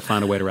 So we got to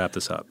find a way to wrap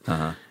this up.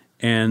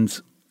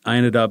 And I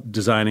ended up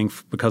designing,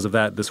 because of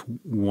that, this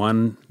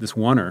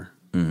oneer,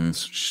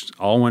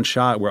 all one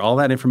shot, where all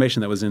that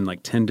information that was in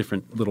like 10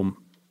 different little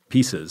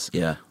pieces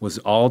was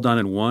all done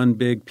in one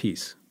big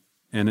piece.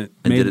 And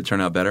did it turn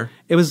out better?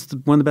 It was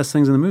one of the best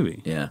things in the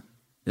movie. Yeah.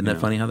 Isn't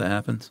that funny how that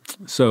happens?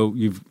 So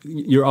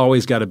you're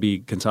always got to be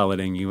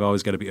consolidating. You've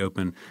always got to be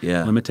open.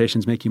 Yeah.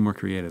 Limitations make you more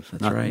creative.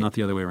 That's right. Not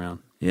the other way around.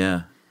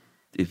 Yeah.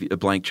 If a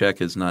blank check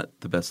is not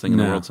the best thing in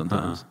the world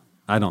sometimes.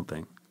 I don't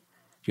think.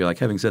 You're like,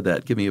 having said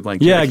that, give me a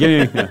blank check.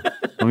 Yeah,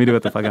 let me do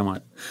what the fuck I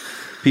want.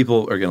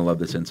 People are going to love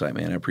this insight,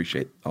 man. I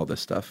appreciate all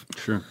this stuff.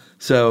 Sure.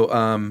 So,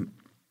 all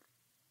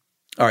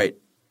right,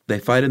 they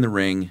fight in the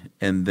ring,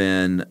 and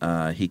then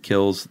he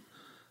kills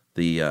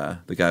the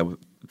guy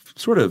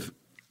sort of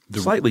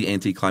slightly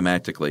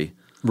anticlimactically,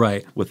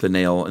 right, with the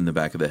nail in the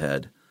back of the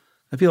head.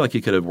 I feel like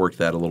he could have worked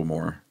that a little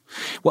more.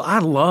 Well, I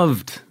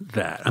loved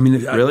that. I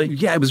mean, really?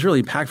 Yeah, it was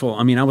really impactful.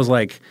 I mean, I was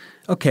like,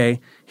 okay,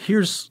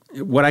 here's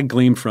what I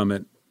gleaned from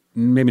it.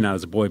 Maybe not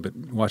as a boy, but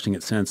watching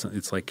it since,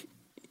 it's like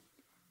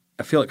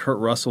I feel like Kurt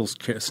Russell's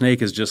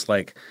Snake is just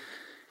like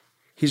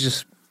he's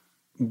just.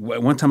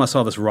 One time I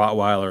saw this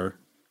Rottweiler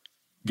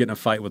get in a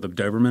fight with a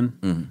Doberman,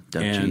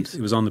 and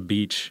it was on the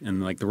beach,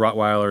 and like the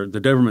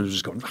Doberman was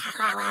just going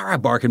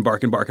barking,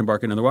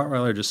 and the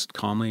Rottweiler just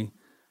calmly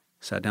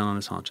sat down on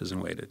his haunches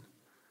and waited.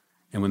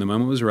 And when the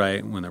moment was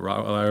right, when the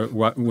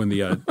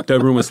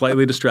Doberman was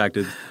slightly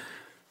distracted,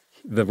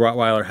 the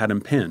Rottweiler had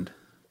him pinned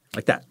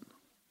like that.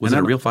 Was it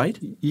a real fight?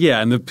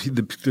 Yeah, and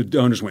the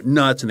owners went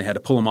nuts, and they had to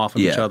pull them off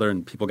of each other,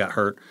 and people got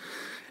hurt.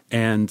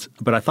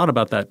 But I thought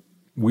about that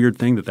weird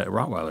thing that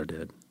Rottweiler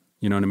did.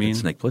 You know what I mean? It's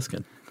Snake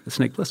Plissken. It's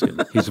Snake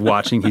Plissken. He's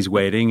watching, he's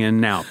waiting,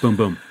 and now, boom,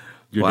 boom,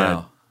 you're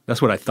dead.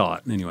 That's what I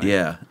thought, anyway.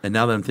 Yeah, and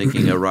now that I'm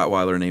thinking a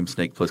Rottweiler named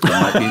Snake Plissken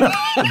might be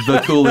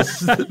the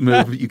coolest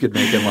move you could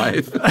make in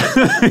life.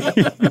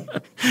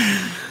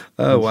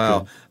 Oh,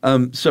 wow.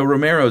 So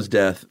Romero's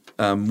death,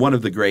 one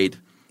of the great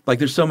 – like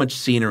there's so much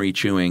scenery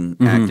chewing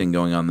acting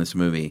going on in this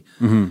movie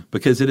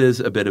because it is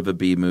a bit of a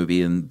B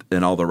movie in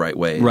all the right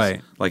ways.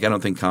 Right. Like I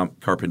don't think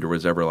Carpenter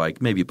was ever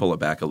like, maybe pull it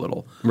back a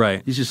little.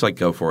 Right. He's just like,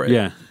 go for it.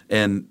 Yeah.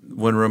 And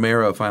when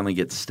Romero finally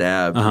gets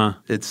stabbed,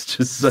 it's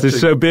just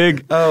so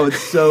big. Oh, it's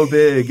so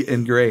big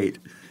and great.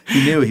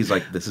 He knew. He's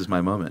like, this is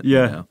my moment.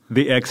 Yeah. You know?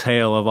 The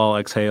exhale of all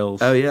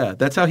exhales. Oh, yeah.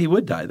 That's how he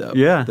would die, though.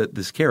 Yeah.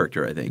 This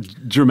character, I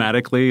think.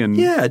 Dramatically and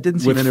yeah, it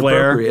didn't seem with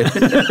inappropriate.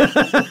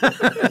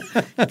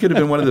 He could have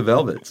been one of the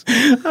Velvets.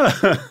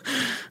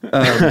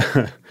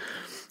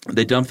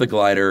 They dump the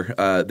glider.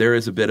 There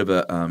is a bit of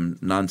a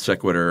non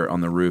sequitur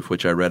on the roof,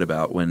 which I read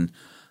about when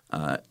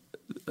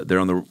they're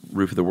on the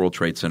roof of the World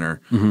Trade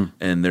Center,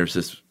 and there's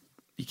this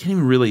 – you can't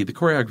even really – the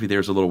choreography there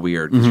is a little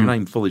weird because you're not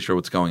even fully sure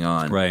what's going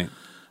on. Right.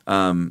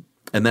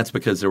 And that's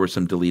because there were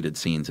some deleted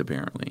scenes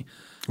apparently.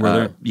 Were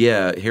there?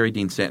 Yeah. Harry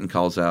Dean Stanton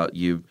calls out,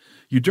 you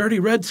dirty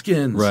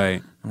Redskins.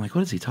 Right. I'm like,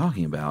 what is he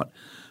talking about?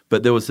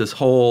 But there was this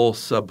whole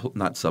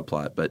not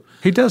subplot, but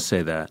 – he does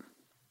say that.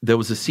 There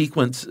was a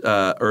sequence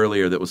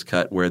earlier that was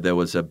cut where there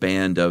was a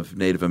band of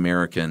Native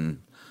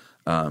American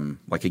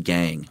like a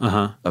gang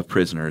of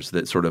prisoners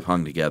that sort of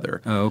hung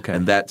together. Oh, okay.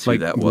 And that's who like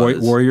that was.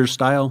 Warrior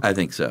style? I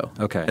think so.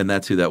 Okay. And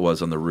that's who that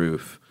was on the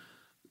roof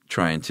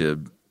trying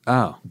to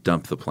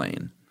dump the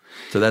plane.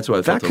 So that's why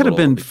I felt that could have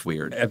been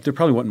weird. There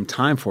probably wasn't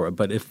time for it,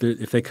 but if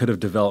they could have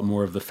developed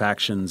more of the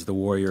factions, the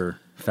warrior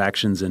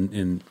factions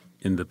in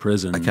the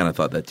prison. I kind of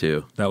thought that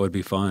too. That would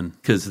be fun.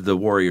 Because The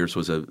Warriors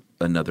was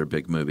another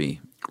big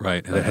movie.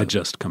 Right. That had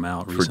just come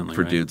out recently.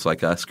 For dudes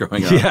like us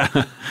growing up.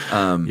 Yeah.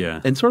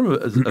 Yeah. And sort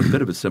of a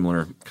bit of a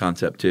similar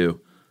concept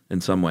too in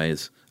some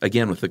ways.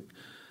 Again, with the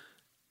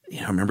 –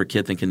 I remember a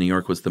kid thinking New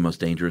York was the most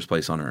dangerous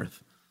place on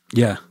earth.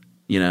 Yeah.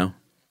 You know?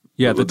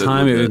 Yeah, at the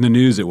time in the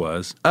news it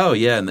was. Oh,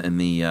 yeah. And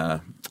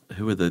the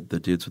who were the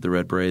dudes with the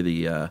red beret?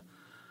 The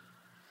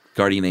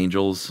Guardian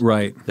Angels.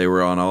 Right. They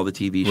were on all the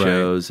TV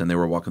shows and they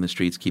were walking the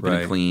streets keeping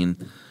it clean.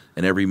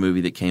 And every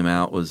movie that came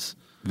out was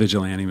 –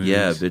 vigilante movies.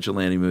 Yeah,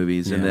 vigilante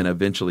movies. Yeah. And then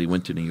eventually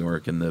went to New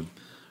York in the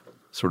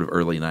sort of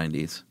early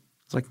 90s.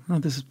 It's like, oh,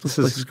 this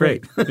is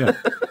great. Yeah.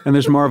 And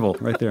there's Marvel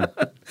right there.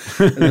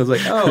 And I was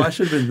like, oh, I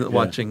should have been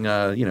watching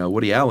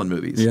Woody Allen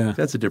movies. Yeah.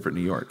 That's a different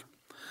New York.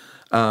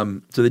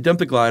 So they dump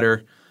the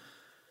glider.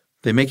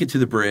 They make it to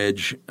the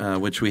bridge,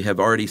 which we have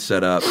already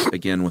set up,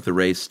 again, with the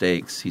raised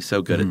stakes. He's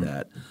so good at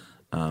that,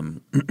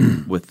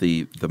 with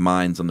the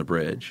mines on the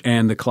bridge.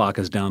 And the clock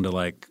is down to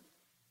like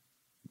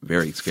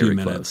very scary few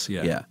minutes, close.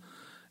 Yeah.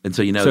 And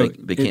so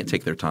they can't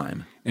take their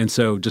time. And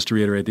so just to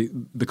reiterate,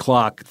 the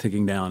clock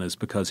ticking down is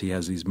because he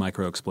has these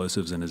micro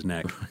explosives in his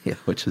neck. Yeah,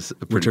 which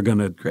are going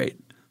to great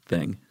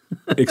thing.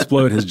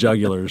 explode his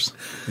jugulars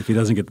if he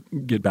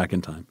doesn't get back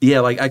in time. Yeah,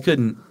 like I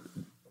couldn't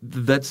 –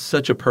 that's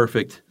such a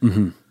perfect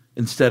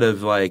instead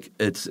of like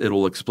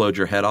it'll explode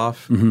your head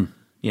off,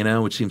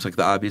 which seems like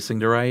the obvious thing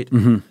to write.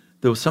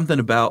 There was something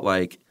about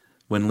like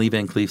when Lee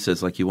Van Cleef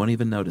says like you won't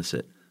even notice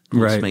it.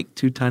 You'll just make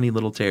two tiny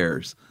little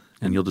tears.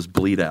 And you'll just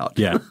bleed out.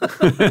 Yeah.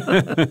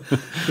 There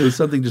was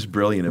something just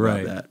brilliant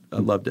about that. I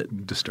loved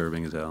it.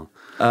 Disturbing as hell.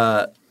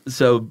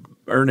 So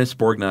Ernest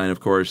Borgnine, of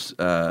course,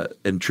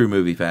 in true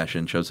movie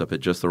fashion, shows up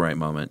at just the right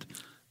moment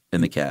in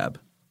the cab.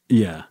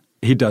 Yeah.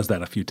 He does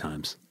that a few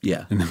times.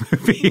 Yeah. In the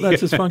movie. Well, that's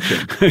his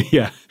function.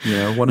 Yeah.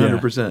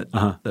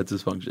 100%. That's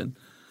his function.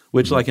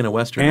 Which, like in a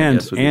Western, I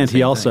guess would be the same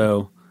he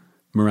also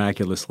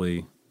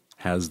miraculously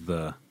has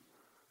the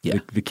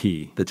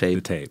key. The tape.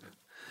 The tape.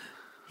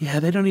 Yeah,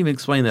 they don't even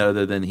explain that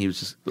other than he was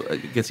just – I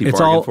guess he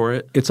bargained for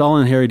it. It's all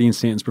in Harry Dean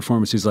Stanton's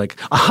performance. He's like,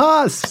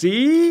 aha,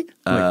 see?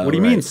 Like, what do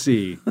you mean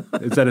see?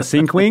 Is that a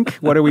sink wink?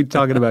 What are we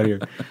talking about here?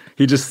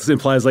 He just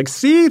implies like,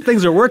 see,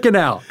 things are working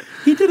out.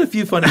 He did a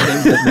few funny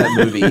things in that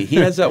movie. He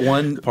has that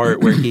one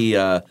part where he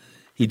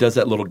does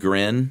that little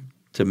grin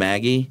to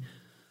Maggie.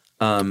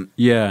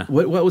 Yeah.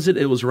 What was it?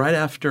 It was right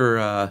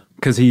after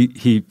because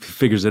he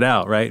figures it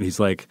out, right? He's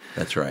like –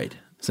 That's right.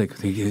 It's like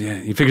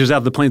he figures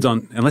out the plane's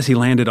on – unless he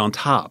landed on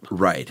top.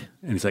 Right.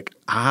 And he's like,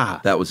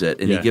 ah. That was it.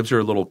 And he gives her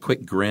a little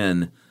quick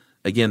grin.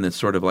 Again, that's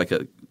sort of like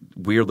a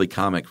weirdly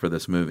comic for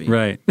this movie.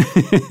 Right.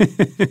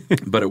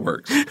 But it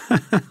works.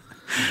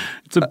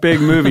 It's a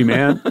big movie,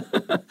 man.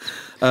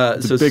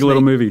 It's a big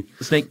little movie.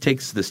 Snake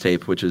takes this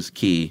tape, which is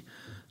key,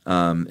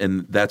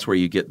 and that's where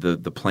you get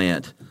the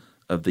plant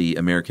of the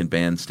American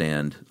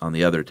Bandstand on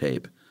the other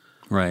tape,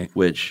 Right.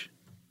 which,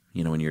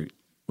 when you're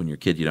a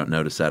kid, you don't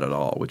notice that at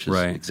all, which is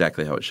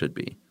exactly how it should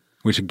be.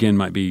 Which again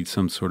might be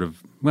some sort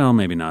of, well,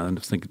 maybe not. I'm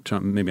just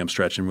thinking maybe I'm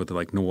stretching with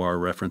like noir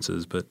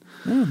references, but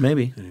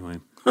maybe. Anyway.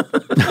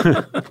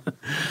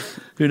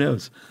 Who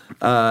knows?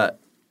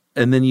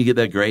 And then you get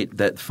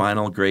that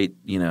final great,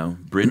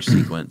 bridge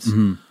sequence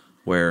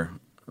where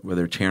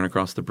they're tearing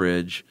across the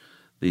bridge.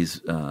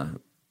 These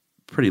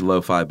pretty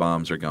lo-fi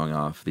bombs are going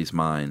off, these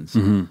mines.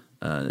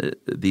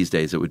 These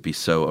days it would be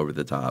so over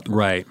the top.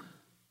 Right.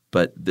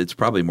 But it's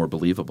probably more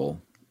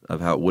believable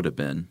of how it would have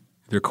been.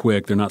 They're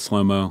quick. They're not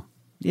slow-mo.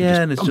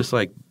 Yeah, and it's just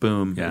like,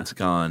 boom, it's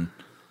gone.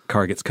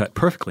 Car gets cut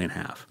perfectly in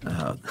half.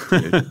 Oh,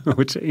 dude.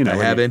 Which, I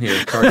have in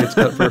here. Car gets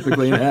cut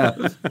perfectly in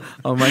half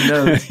on my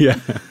notes. Yeah.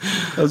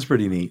 That was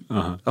pretty neat.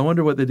 I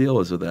wonder what the deal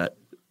is with that.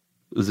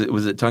 Was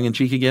it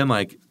tongue-in-cheek again,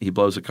 like he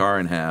blows a car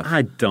in half?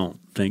 I don't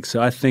think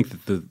so. I think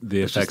that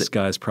the effects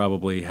guys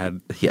probably had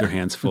their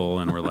hands full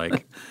and were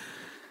like...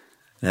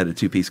 Had a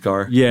 2-piece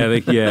car? Yeah,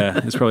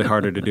 it's probably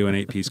harder to do an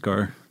 8-piece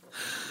car.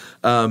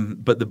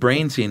 But the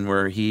brain scene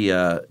where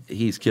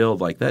he's killed,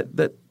 like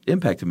that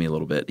impacted me a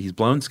little bit. He's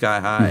blown sky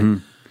high.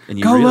 And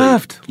you Go really,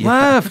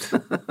 left,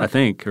 I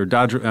think, or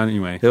dodge.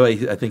 Anyway.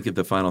 I think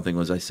the final thing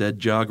was I said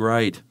jog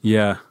right.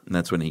 Yeah. And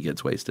that's when he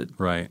gets wasted.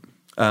 Right.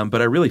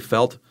 But I really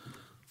felt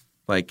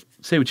like,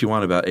 say what you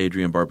want about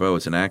Adrienne Barbeau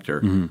as an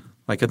actor,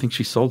 like I think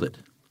she sold it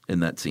in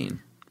that scene.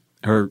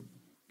 Her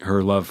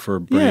love for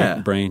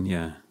brain,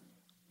 yeah.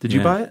 Did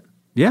you buy it?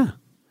 Yeah.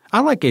 I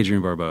like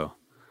Adrienne Barbeau.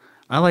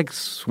 I like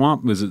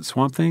Swamp. Was it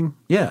Swamp Thing?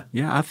 Yeah.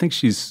 Yeah, I think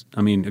she's,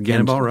 again.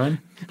 Cannonball Run?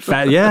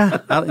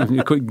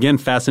 Again,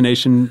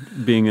 fascination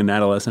being an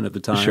adolescent at the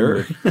time.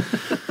 Sure.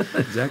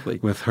 Exactly.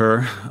 With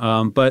her.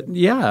 But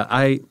yeah,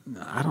 I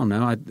don't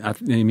know. I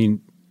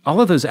mean, all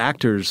of those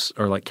actors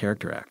are like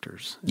character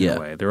actors in a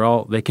way.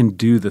 They can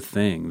do the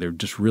thing. They're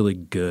just really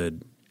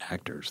good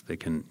actors. They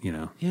can,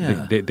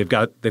 they've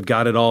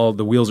got it all.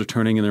 The wheels are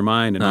turning in their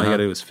mind and all you got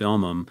to do is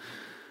film them,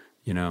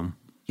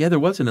 Yeah, there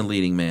wasn't a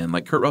leading man.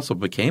 Like Kurt Russell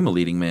became a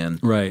leading man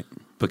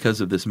because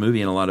of this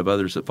movie and a lot of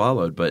others that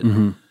followed, but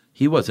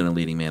he wasn't a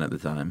leading man at the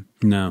time.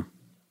 No.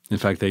 In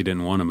fact, they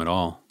didn't want him at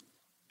all.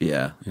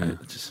 Yeah. I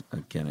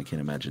can't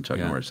imagine Chuck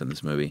Norris in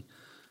this movie.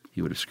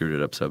 He would have screwed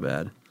it up so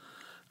bad.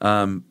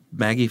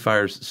 Maggie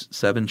fires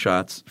 7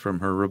 shots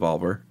from her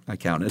revolver. I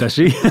counted. Does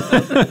she?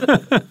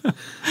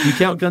 You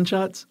count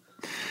gunshots?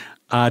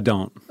 I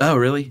don't. Oh,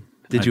 really?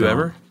 Did you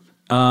ever?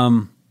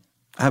 I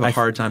have a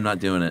hard time not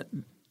doing it.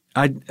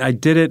 I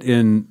did it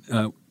in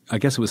I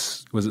guess it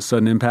was it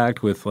Sudden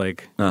Impact with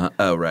like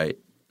oh right,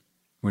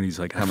 when he's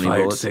like, how many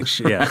bullets?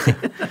 6. Yeah.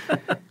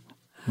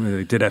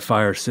 Did I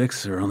fire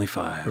 6 or only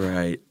 5?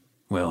 Right.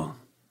 Well,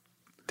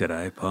 did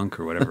I, punk,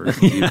 or whatever?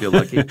 You feel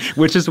lucky.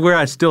 Which is where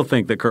I still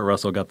think that Kurt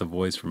Russell got the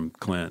voice from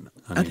Clint.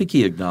 I think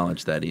he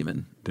acknowledged that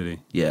even. Did he?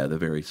 Yeah, the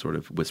very sort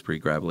of whispery,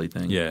 gravelly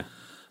thing. Yeah.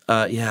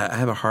 Yeah, I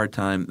have a hard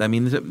time. I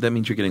mean, that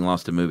means you're getting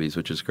lost in movies,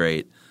 which is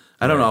great.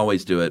 I don't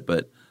always do it,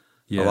 but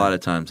a lot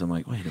of times I'm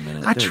like, wait a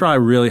minute. I try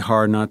really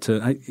hard not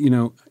to.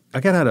 I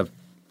got out of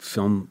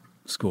film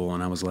school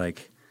and I was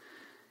like,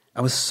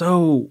 I was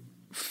so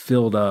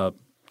filled up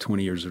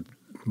 20 years or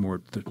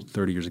more,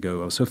 30 years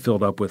ago. I was so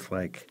filled up with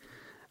like,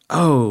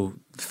 oh,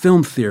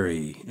 film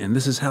theory, and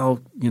this is how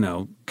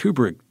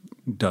Kubrick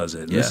does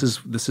it. Yeah.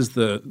 This is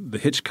the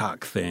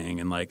Hitchcock thing,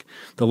 and like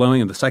the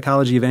lowing of the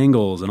psychology of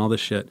angles and all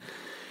this shit.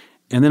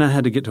 And then I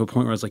had to get to a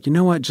point where I was like, you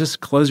know what?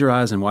 Just close your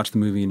eyes and watch the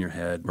movie in your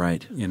head.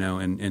 Right.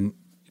 And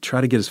try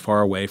to get as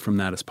far away from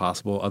that as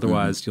possible.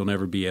 Otherwise, you'll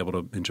never be able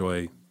to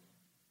enjoy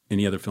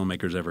any other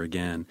filmmakers ever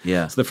again.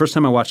 Yeah. So the first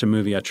time I watch a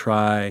movie, I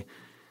try.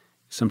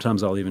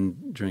 Sometimes I'll even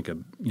drink a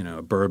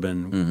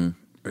bourbon,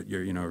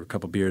 or a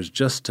couple beers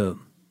just to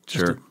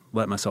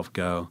let myself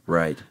go.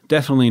 Right.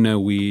 Definitely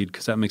no weed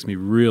because that makes me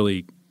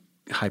really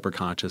hyper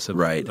conscious of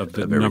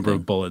the number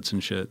of bullets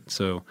and shit.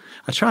 So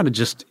I try to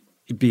just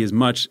be as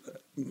much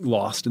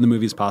lost in the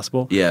movie as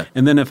possible. Yeah.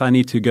 And then if I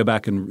need to go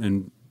back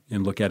and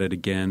look at it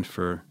again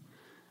for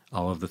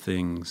all of the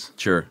things.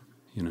 Sure.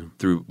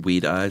 Through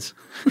weed eyes.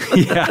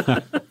 Yeah.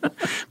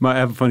 I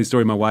have a funny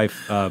story. My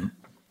wife,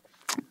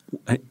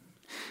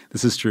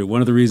 this is true.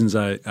 One of the reasons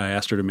I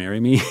asked her to marry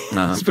me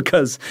is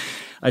because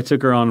I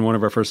took her on one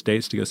of our first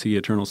dates to go see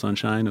Eternal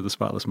Sunshine of the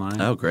Spotless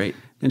Mind. Oh, great.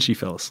 And she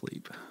fell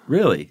asleep.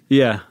 Really?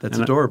 Yeah. That's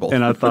adorable.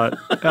 And I thought,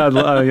 I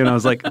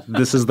was like,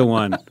 this is the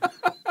one.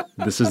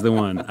 This is the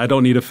one. I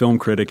don't need a film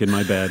critic in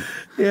my bed.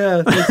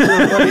 Yeah, that's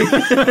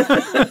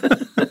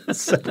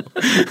so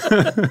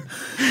funny.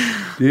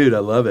 Dude, I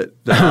love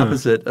it. The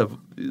opposite of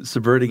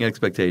subverting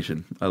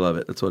expectation. I love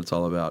it. That's what it's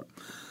all about.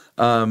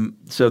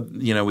 So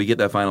we get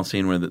that final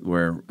scene where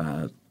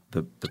the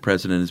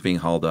president is being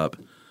hauled up,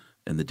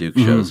 and the Duke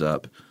shows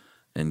up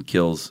and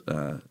kills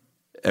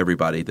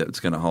everybody that's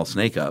going to haul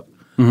Snake up.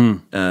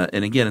 And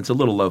again, it's a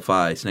little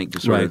lo-fi. Snake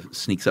just sort of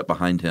sneaks up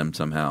behind him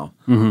somehow,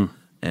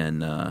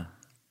 and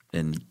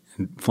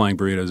flying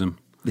burritos him.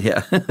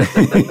 Yeah.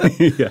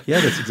 Yeah,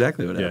 that's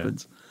exactly what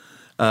happens.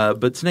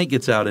 But Snake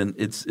gets out, and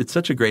it's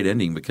such a great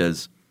ending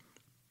because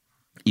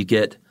you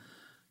get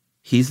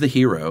he's the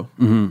hero,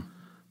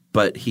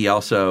 but he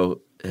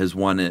also has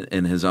won it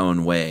in his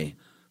own way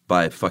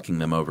by fucking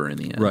them over in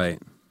the end. Right.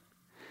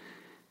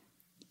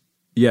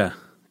 Yeah.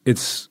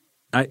 It's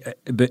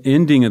the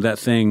ending of that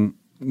thing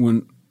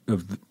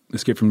of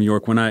Escape from New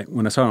York, when I saw it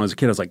when I was a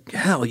kid, I was like,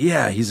 hell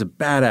yeah, he's a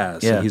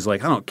badass. Yeah. And he's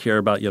like, I don't care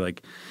about you.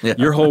 Like,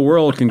 your whole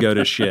world can go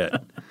to shit.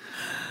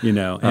 You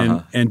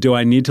know, and do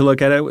I need to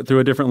look at it through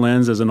a different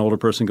lens as an older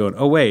person going,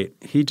 oh, wait,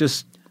 he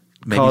just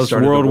caused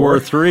World War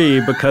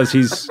III because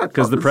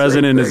the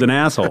president is an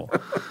asshole.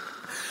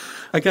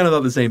 I kind of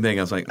thought the same thing.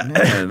 I was like,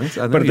 man, but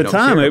at the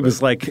time, it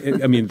was like,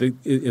 I mean,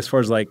 as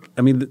far as like,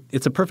 I mean,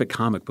 it's a perfect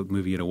comic book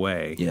movie in a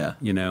way. Yeah.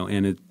 You know,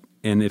 and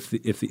if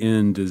the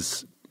end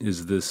is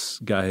this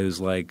guy who's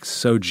like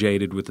so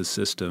jaded with the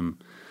system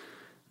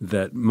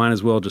that might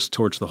as well just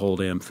torch the whole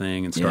damn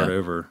thing and start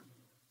over,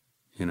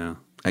 you know.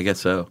 I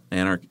guess so.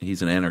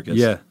 He's an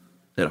anarchist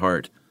at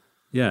heart.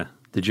 Yeah.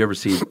 Did you ever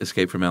see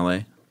Escape from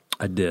L.A.?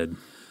 I did.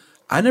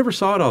 I never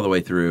saw it all the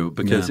way through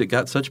because it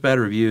got such bad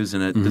reviews,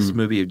 and this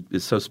movie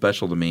is so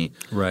special to me.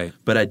 Right.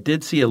 But I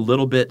did see a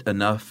little bit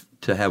enough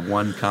to have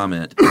one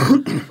comment,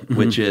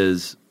 which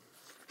is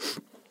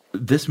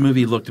this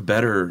movie looked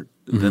better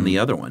than the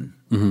other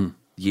one.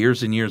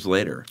 Years and years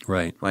later.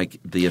 Right. Like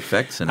the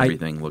effects and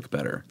everything look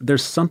better.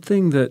 There's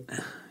something that,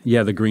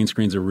 the green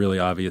screens are really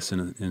obvious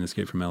in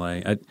Escape from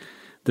L.A.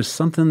 There's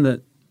something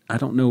that I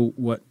don't know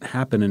what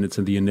happened, and it's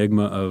the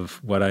enigma of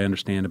what I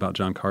understand about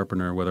John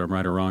Carpenter. Whether I'm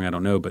right or wrong, I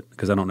don't know, but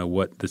because I don't know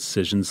what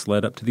decisions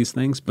led up to these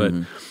things. But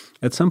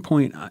at some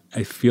point,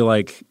 I feel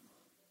like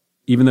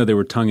even though there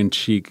were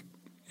tongue-in-cheek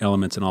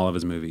elements in all of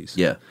his movies,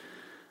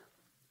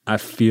 I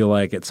feel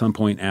like at some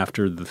point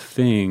after The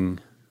Thing,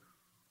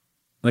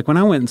 like when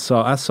I went and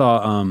saw,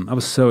 I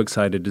was so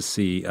excited to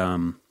see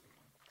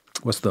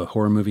what's the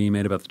horror movie he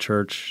made about the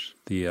church?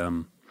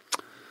 The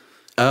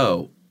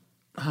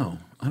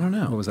I don't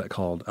know. What was that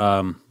called?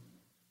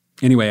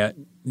 Anyway,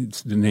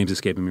 the name's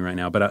escaping me right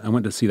now, but I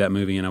went to see that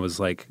movie and I was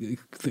like,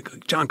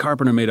 John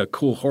Carpenter made a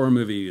cool horror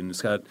movie and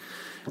it's got,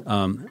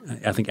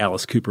 I think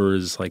Alice Cooper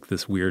is like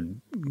this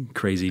weird,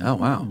 crazy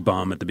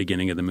bum at the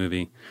beginning of the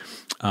movie.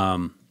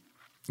 I'll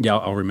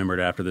remember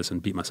it after this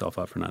and beat myself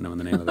up for not knowing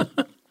the name of it.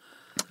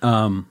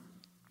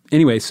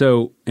 Anyway,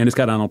 and it's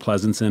got Donald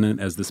Pleasance in it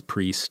as this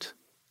priest.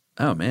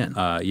 Oh, man.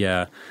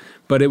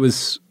 But it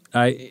was,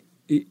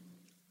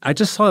 I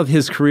just saw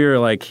his career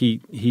like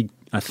he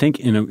I think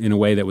in a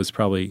way that was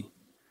probably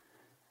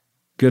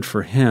good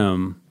for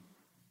him.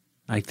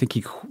 I think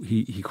he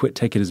quit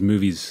taking his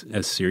movies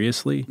as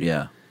seriously.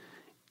 Yeah.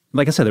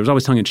 Like I said, there was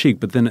always tongue in cheek,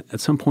 but then at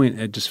some point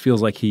it just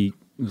feels like he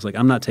was like,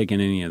 I'm not taking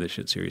any of this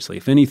shit seriously.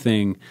 If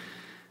anything,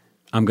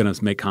 I'm going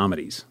to make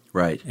comedies.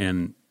 Right.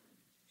 And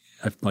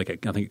I think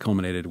it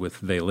culminated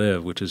with They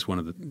Live, which is one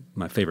of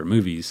my favorite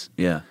movies.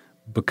 Yeah.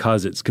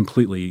 Because it's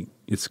complete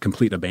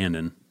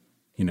abandon.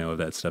 You know, of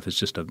that stuff.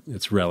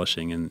 It's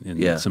relishing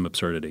in some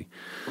absurdity.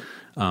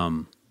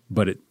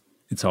 But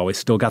it's always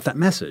still got that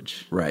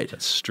message. Right.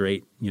 That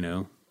straight,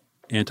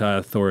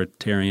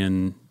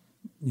 anti-authoritarian,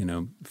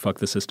 fuck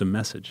the system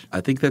message.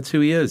 I think that's who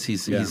he is.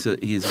 He's a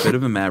bit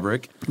of a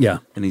maverick. Yeah.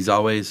 And he's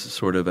always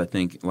sort of, I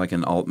think, like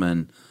an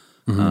Altman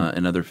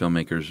and other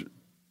filmmakers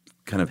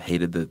kind of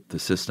hated the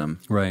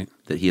system. Right.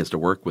 That he has to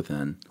work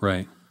within.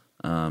 Right.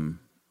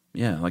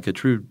 Like a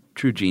true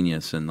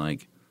genius and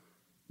like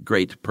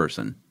great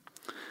person.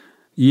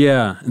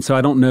 Yeah, and so I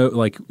don't know,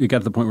 like, it got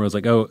to the point where I was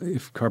like, oh,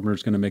 if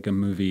Carpenter's going to make a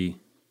movie,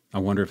 I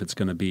wonder if it's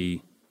going to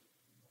be,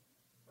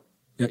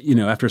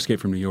 after Escape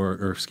from New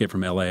York or Escape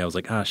from L.A., I was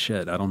like,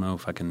 shit, I don't know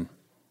if I can,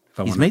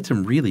 He's made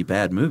some really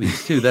bad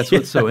movies, too. That's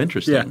what's so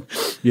interesting.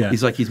 Yeah.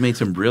 He's made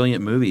some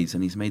brilliant movies,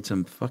 and he's made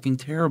some fucking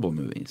terrible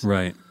movies.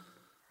 Right.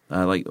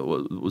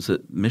 Was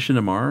it Mission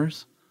to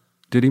Mars?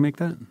 Did he make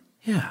that?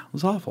 Yeah, it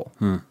was awful.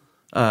 And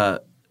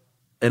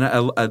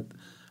I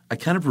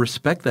kind of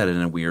respect that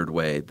in a weird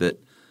way,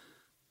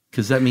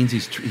 because that means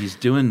he's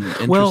doing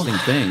interesting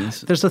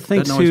things. There's a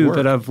thing too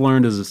that I've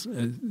learned as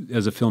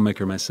a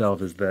filmmaker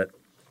myself is that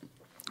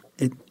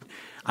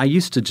I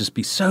used to just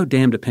be so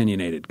damned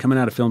opinionated coming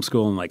out of film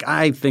school and like,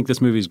 I think this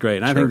movie's great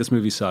and I think this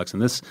movie sucks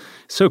and this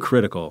so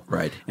critical.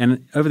 Right.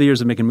 And over the years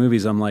of making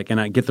movies, I'm like,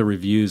 and I get the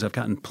reviews. I've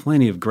gotten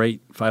plenty of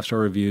great 5-star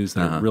reviews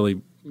that are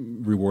really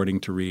rewarding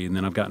to read, and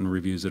then I've gotten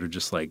reviews that are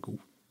just like,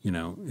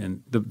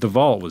 and the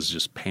Vault was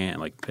just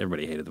like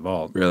everybody hated the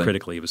Vault. Really?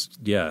 Critically, it was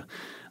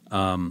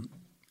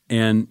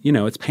and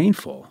it's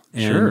painful.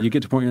 And you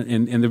get to point,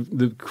 and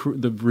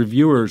the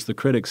reviewers, the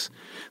critics,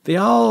 they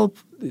all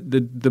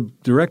the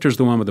director's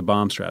the one with the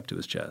bomb strapped to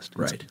his chest.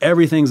 Right.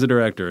 Everything's the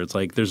director. It's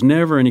like there's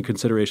never any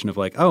consideration of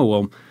like, oh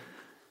well,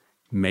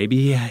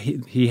 maybe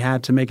he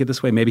had to make it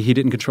this way. Maybe he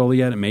didn't control it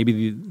yet. And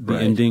maybe the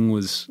ending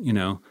was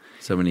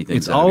so many things.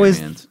 It's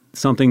always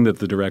something that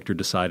the director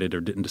decided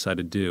or didn't decide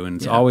to do, and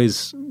it's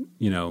always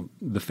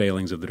the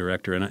failings of the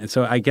director. And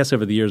so I guess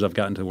over the years I've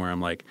gotten to where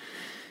I'm like,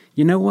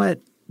 you know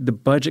what? The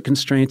budget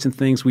constraints and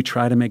things, we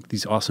try to make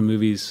these awesome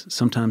movies.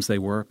 Sometimes they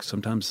work,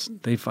 sometimes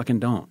they fucking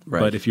don't. Right.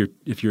 But if you're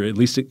at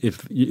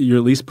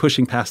least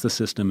pushing past the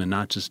system and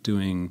not just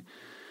doing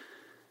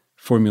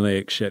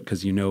formulaic shit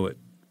because you know it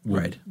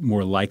will Right.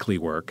 more likely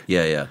work,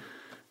 Yeah.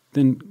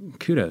 then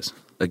kudos.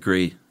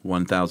 Agree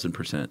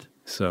 1,000%.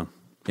 So,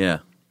 Yeah.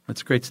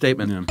 That's a great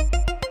statement. yeah.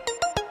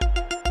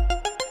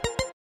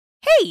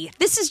 Hey,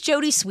 this is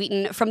Jody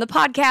Sweeten from the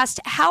podcast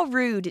How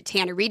Rude,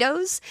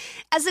 Tanneritos.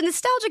 As a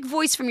nostalgic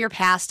voice from your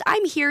past,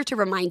 I'm here to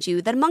remind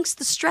you that amongst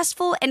the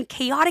stressful and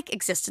chaotic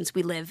existence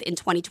we live in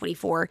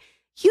 2024,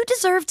 you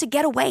deserve to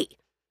get away.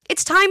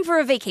 It's time for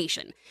a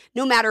vacation,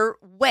 no matter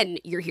when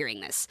you're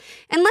hearing this.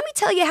 And let me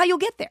tell you how you'll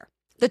get there.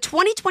 The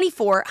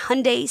 2024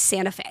 Hyundai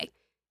Santa Fe.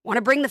 Want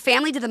to bring the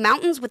family to the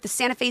mountains with the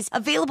Santa Fe's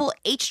available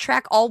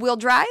H-Track all-wheel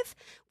drive?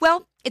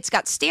 Well, it's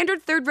got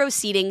standard third-row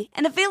seating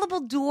and available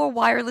dual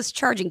wireless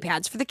charging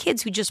pads for the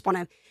kids who just want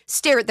to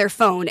stare at their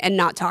phone and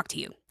not talk to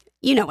you.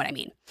 You know what I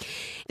mean.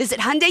 Visit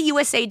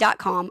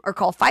HyundaiUSA.com or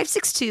call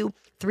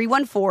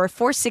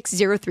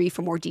 562-314-4603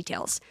 for more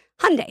details.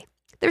 Hyundai,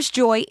 there's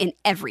joy in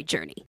every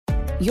journey.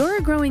 You're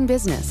a growing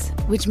business,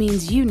 which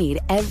means you need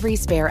every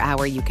spare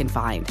hour you can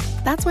find.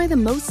 That's why the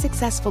most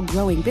successful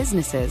growing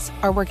businesses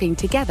are working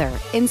together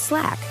in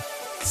Slack.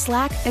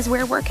 Slack is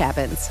where work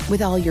happens,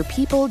 with all your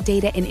people,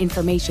 data, and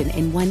information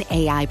in one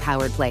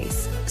AI-powered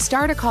place.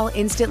 Start a call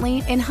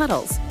instantly in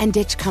huddles and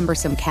ditch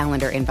cumbersome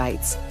calendar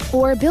invites.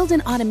 Or build an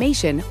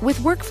automation with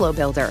Workflow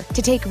Builder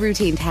to take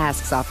routine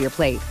tasks off your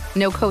plate.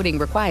 No coding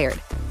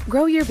required.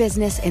 Grow your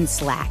business in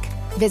Slack.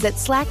 Visit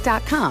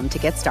slack.com to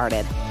get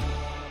started.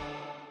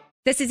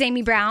 This is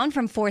Amy Brown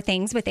from 4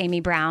 Things with Amy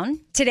Brown.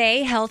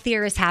 Today,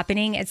 healthier is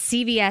happening at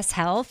CVS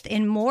Health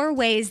in more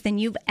ways than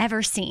you've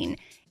ever seen.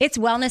 It's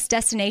wellness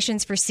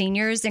destinations for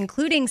seniors,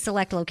 including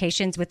select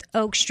locations with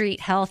Oak Street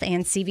Health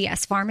and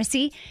CVS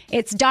Pharmacy.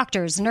 It's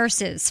doctors,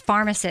 nurses,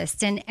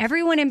 pharmacists, and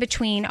everyone in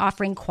between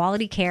offering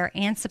quality care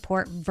and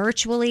support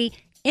virtually,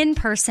 in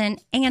person,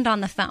 and on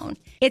the phone.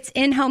 It's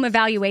in-home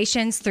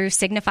evaluations through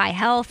Signify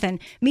Health and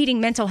meeting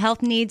mental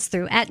health needs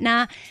through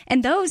Aetna.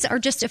 And those are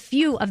just a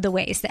few of the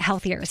ways that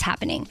healthier is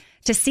happening.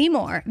 To see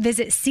more,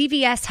 visit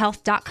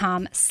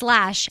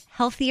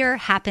cvshealth.com/healthier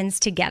happens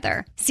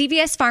together.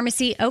 CVS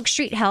Pharmacy, Oak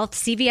Street Health,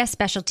 CVS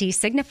Specialty,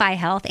 Signify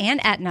Health, and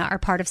Aetna are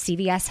part of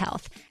CVS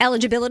Health.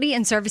 Eligibility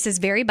and services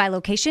vary by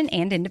location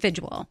and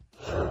individual.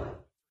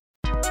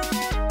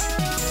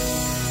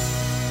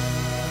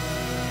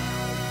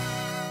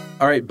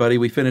 All right, buddy,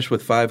 we finished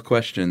with 5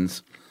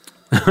 questions.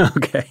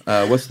 Okay.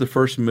 What's the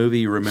first movie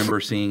you remember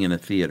seeing in a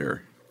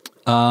theater?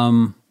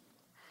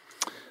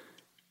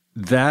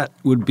 That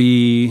would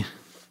be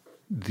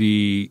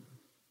the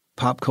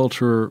pop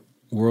culture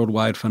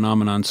worldwide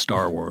phenomenon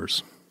Star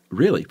Wars.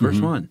 Really?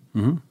 First one?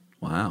 Mm-hmm.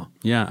 Wow.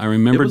 Yeah, I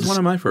remember. It was one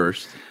of my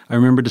first. I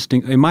remember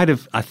distinctly. It might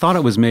have. I thought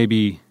it was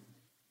maybe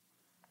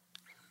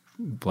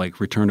like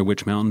Return to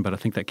Witch Mountain, but I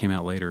think that came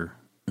out later.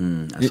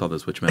 I saw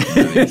those Witch Mountain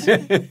movies.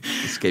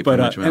 Escape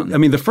from Witch Mountain. I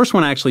mean, the first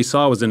one I actually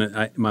saw was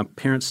in my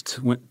parents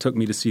took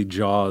me to see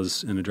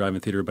Jaws in a drive-in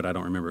theater, but I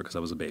don't remember it because I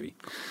was a baby.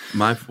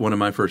 One of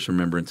my first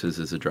remembrances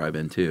is a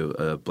drive-in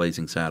too,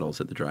 Blazing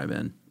Saddles at the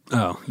drive-in.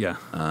 Oh, yeah.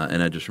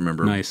 And I just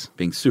remember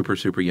being super,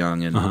 super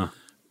young and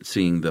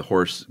seeing the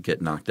horse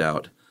get knocked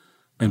out.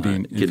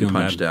 And getting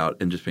punched out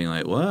and just being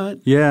like, what?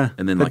 Yeah.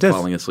 And then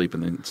falling asleep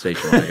in the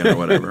station wagon or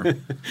whatever.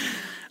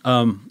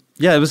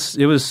 Yeah,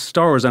 it was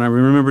Star Wars, and I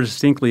remember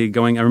distinctly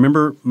going. I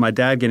remember my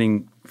dad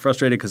getting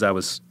frustrated because I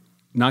was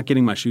not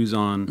getting my shoes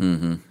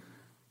on,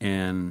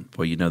 and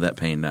boy, you know that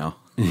pain now.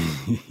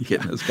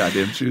 Getting those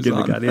goddamn shoes getting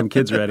on, the goddamn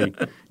kids ready,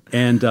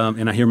 and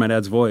I hear my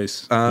dad's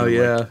voice. Oh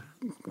yeah,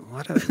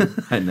 what?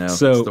 I know.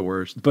 So, it's the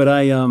worst. But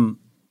I and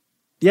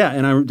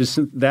I just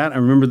that I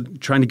remember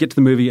trying to get to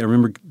the movie. I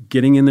remember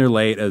getting in there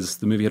late as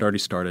the movie had already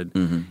started,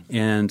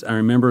 and I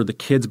remember the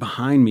kids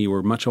behind me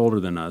were much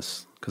older than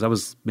us. Because I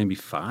was maybe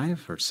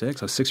 5 or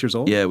 6. I was 6 years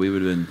old. Yeah, we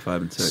would have been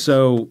 5 and 6.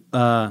 So,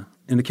 and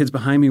the kids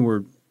behind me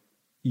were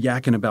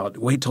yakking about,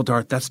 wait till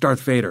that's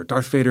Darth Vader.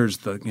 Darth Vader's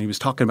and he was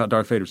talking about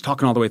Darth Vader. He was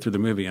talking all the way through the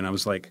movie. And I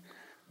was like,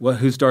 what,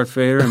 who's Darth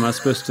Vader? Am I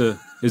supposed to,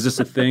 is this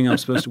a thing? I'm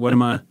supposed to, what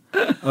am I?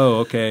 Oh,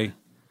 okay.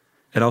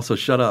 And also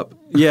shut up.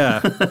 Yeah.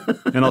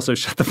 And also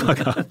shut the fuck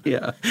up.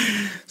 Yeah.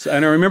 So,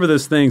 and I remember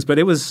those things, but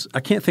I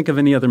can't think of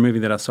any other movie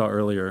that I saw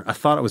earlier. I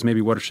thought it was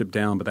maybe Watership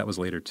Down, but that was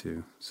later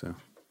too. So.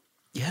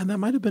 Yeah, that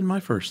might have been my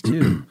first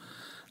too.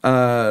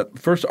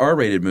 First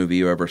R-rated movie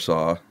you ever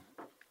saw,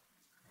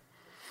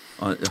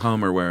 at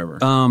home or wherever.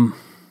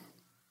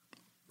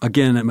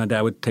 Again, my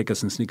dad would take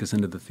us and sneak us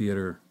into the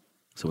theater.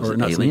 So was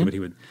it Alien?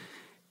 But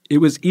it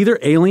was either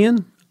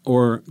Alien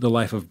or The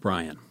Life of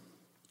Brian.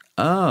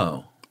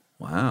 Oh,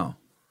 wow!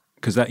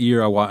 Because that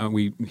year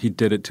he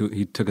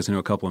took us into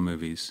a couple of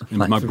movies. And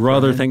Life my of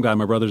brother, Brian? thank God,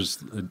 my brother's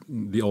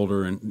the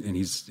older, and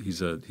he's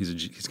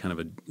kind of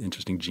an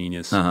interesting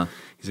genius.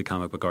 He's a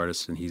comic book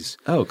artist, and he's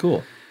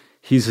cool.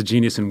 He's a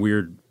genius in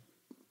weird,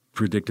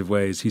 predictive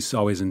ways. He's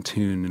always in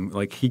tune, and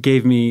like he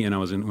gave me,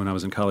 when I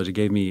was in college, he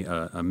gave me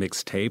a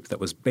mixed tape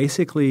that was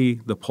basically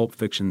the Pulp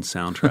Fiction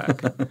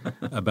soundtrack.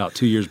 About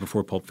 2 years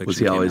before Pulp Fiction. Was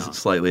he always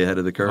slightly ahead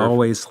of the curve?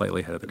 Always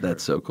slightly ahead of the curve.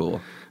 That's so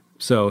cool.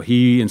 So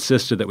he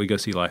insisted that we go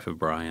see Life of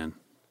Brian.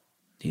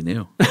 He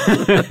knew.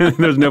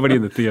 There's nobody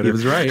in the theater. He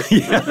was right.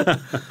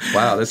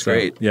 Wow, that's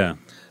great. Yeah.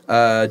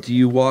 Do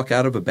you walk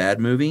out of a bad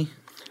movie?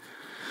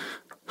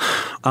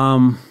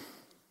 I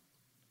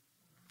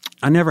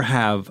never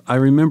have. I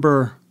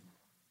remember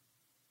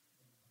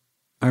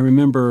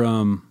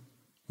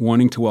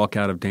wanting to walk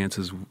out of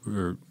Dances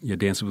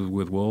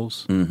with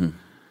Wolves,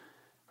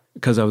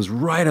 because I was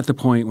right at the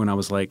point when I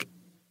was like,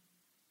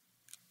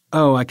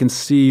 oh, I can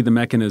see the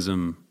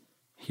mechanism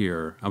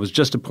here. I was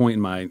just a point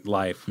in my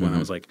life when I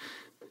was like,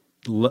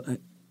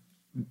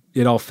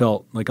 it all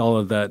felt like all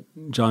of that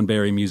John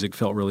Barry music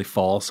felt really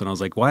false, and I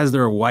was like, why is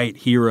there a white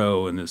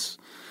hero in this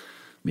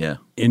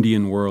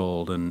Indian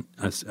world? And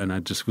I was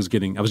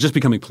just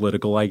becoming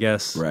political, I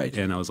guess. Right.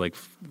 And I was like,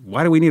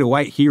 why do we need a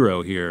white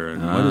hero here?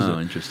 And what is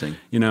it? Interesting.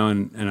 You know,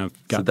 and I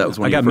got, so that was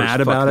one I got of your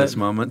mad about it.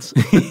 Moments.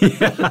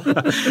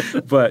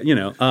 But, you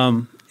know,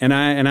 and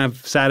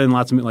I've sat in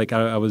lots of, like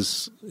I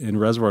was in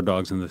Reservoir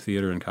Dogs in the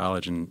theater in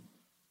college, and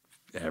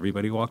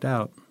everybody walked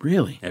out.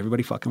 Really?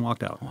 Everybody fucking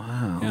walked out.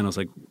 Wow. And I was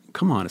like,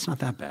 come on, it's not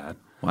that bad.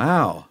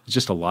 Wow. It's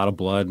just a lot of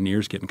blood and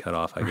ears getting cut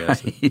off, I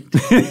guess.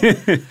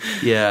 Right.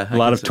 Yeah. A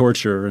lot of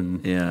torture.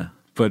 And yeah.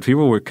 But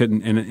people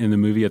couldn't, in the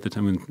movie at the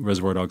time when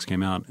Reservoir Dogs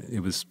came out,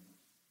 there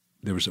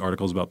was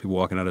articles about people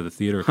walking out of the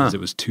theater because it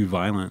was too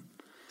violent.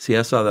 See,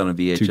 I saw that on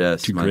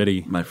VHS. Too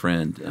gritty. My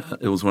friend,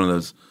 it was one of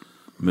those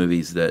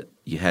movies that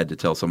you had to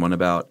tell someone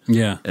about.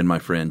 Yeah. And my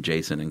friend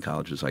Jason in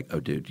college was like,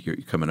 oh, dude, you're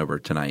coming over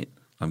tonight.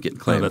 I'm getting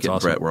Clay, I'm getting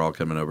awesome. Brett. We're all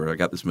coming over. I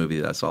got this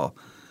movie that I saw.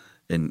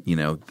 And, you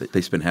know,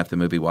 they spend half the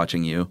movie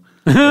watching you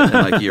and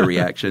like your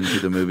reaction to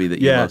the movie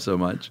that you love so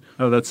much.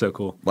 Oh, that's so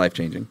cool.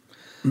 Life-changing.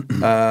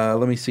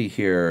 Let me see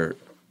here.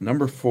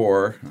 Number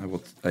 4,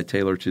 I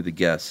tailor to the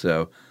guest.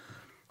 So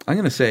I'm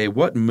going to say,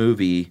 what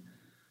movie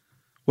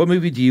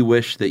do you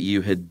wish that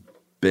you had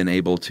been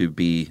able to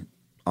be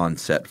on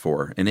set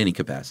for in any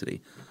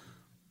capacity?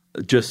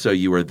 Just so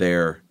you were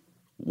there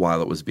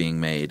while it was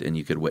being made and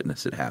you could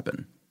witness it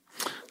happen.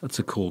 That's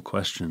a cool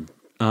question.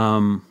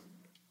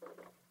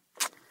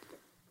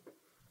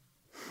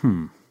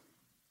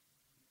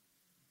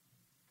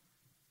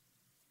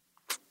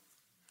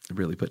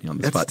 Really putting you on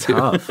the spot That's too.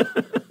 Tough.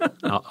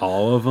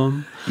 All of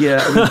them?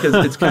 Yeah,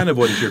 because it's kind of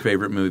what is your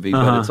favorite movie,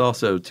 but it's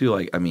also too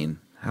like, I mean,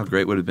 how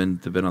great would it have been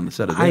to have been on the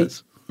set of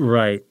this?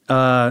 Right.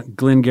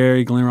 Glenn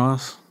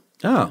Ross.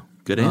 Oh,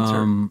 good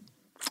answer.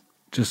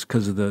 Just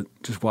because of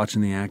just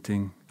watching the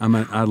acting. I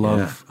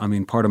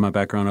mean, part of my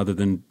background other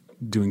than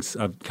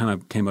I've kind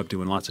of came up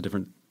doing lots of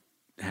different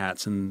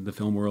hats in the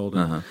film world.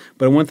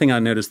 But one thing I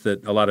noticed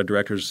that a lot of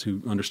directors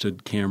who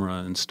understood camera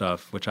and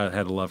stuff, which I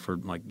had a love for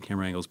like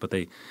camera angles, but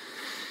they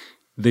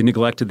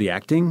neglected the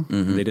acting.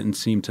 They didn't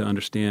seem to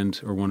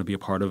understand or want to be a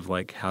part of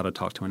like how to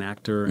talk to an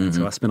actor. And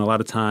so I spent a lot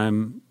of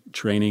time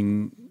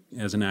training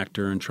as an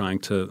actor and trying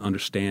to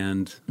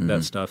understand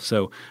that stuff.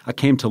 So I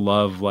came to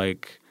love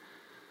like,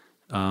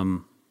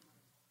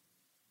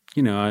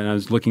 you know, I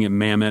was looking at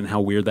Mamet and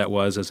how weird that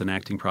was as an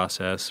acting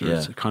process, or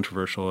it's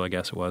controversial, I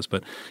guess it was.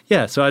 But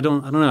yeah, so I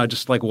don't know. I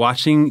just like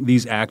watching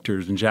these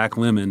actors and Jack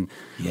Lemmon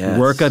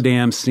work a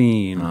damn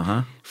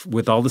scene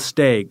with all the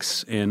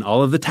stakes and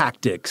all of the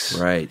tactics,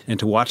 right? And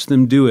to watch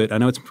them do it. I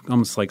know it's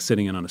almost like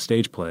sitting in on a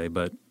stage play,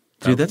 but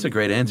dude, that's a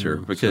great answer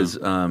because,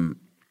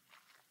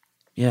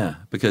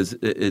 because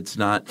it's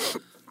not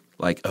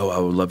like, oh, I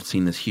would love to see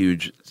this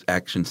huge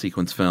action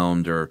sequence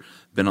filmed or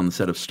been on the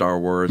set of Star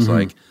Wars,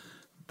 like.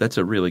 That's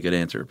a really good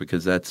answer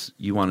because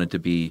you wanted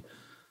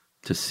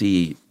to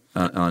see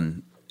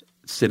on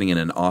sitting in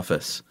an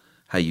office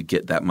how you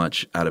get that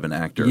much out of an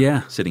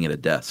actor sitting at a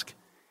desk.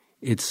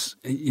 It's,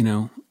 you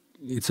know,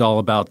 it's all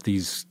about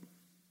the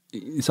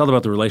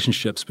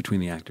relationships between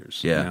the actors.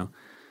 Yeah. You know?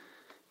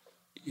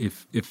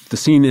 If the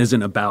scene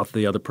isn't about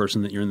the other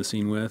person that you're in the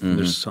scene with,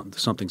 there's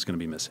something's going to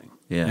be missing.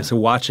 Yeah. And so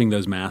watching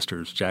those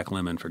masters, Jack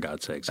Lemmon for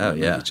God's sakes,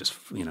 it's just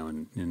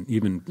and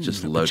even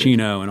just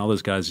Pacino and all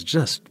those guys,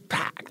 just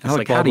packed.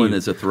 Alec Baldwin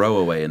is a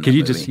throwaway in the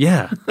movie.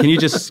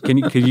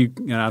 Can you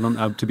I don't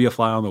know, to be a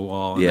fly on the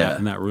wall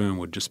in that room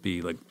would just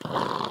be like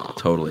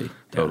totally.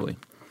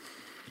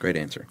 Great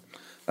answer.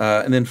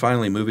 And then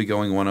finally, movie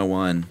going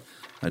 101,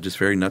 just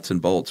very nuts and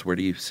bolts. Where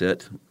do you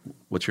sit?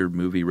 What's your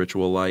movie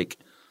ritual like?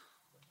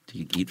 Do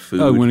you eat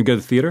food? Oh, you want to go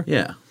to the theater?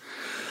 Yeah.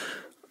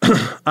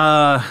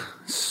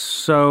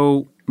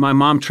 So my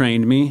mom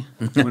trained me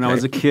when I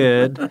was a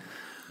kid.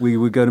 We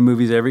would go to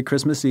movies every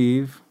Christmas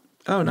Eve.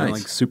 Oh, nice.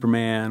 Like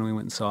Superman, we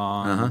went and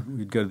saw.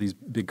 We'd go to these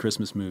big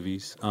Christmas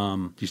movies.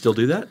 Do you still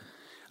do that?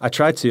 I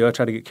try to. I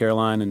try to get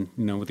Caroline, and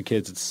with the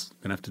kids,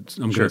 I'm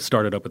going to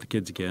start it up with the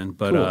kids again.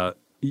 But cool.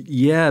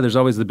 There's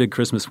always the big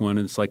Christmas one.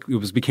 And it's like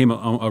became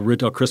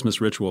a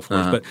Christmas ritual for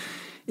us. But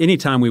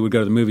anytime we would go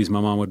to the movies, my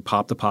mom would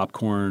pop the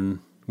popcorn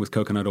with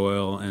coconut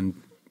oil and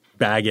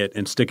bag it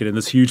and stick it in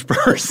this huge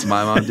purse.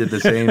 My mom did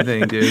the same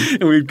thing,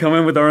 dude. And we'd come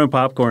in with our own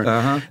popcorn.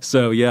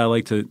 So I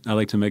like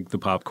to make the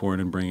popcorn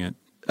and bring it.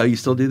 Oh, you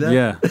still do that?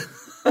 Yeah.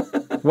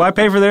 Why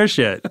pay for their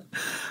shit?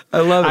 I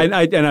love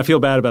it. And I feel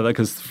bad about that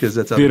because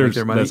that's how they make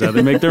their money. That's how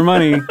they make their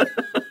money.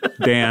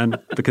 Dan,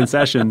 the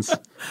concessions.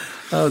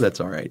 Oh, that's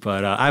all right.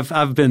 But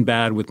I've been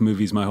bad with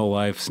movies my whole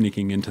life,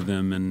 sneaking into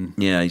them and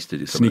yeah, I used to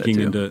do some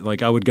sneaking of that too. into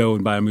like I would go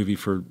and buy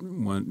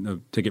a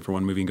ticket for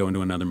one movie and go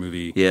into another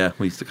movie. Yeah,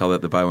 we used to call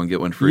that the buy one get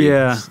one free.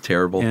 Yeah, it's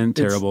terrible and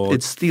terrible.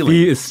 It's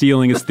stealing. It's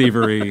stealing. It's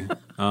thievery.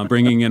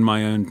 Bringing in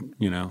my own,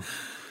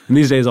 And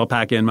these days I'll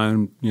pack in my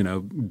own,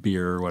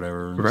 beer or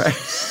whatever. Right.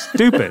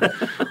 Stupid.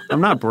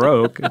 I'm not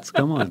broke.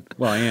 Come on.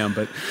 Well, I am,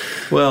 but.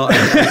 Well,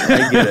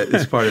 I get it.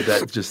 It's part of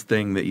that just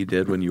thing that you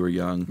did when you were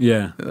young.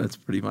 Yeah. That's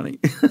pretty funny.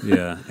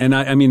 Yeah. And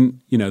I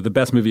mean, the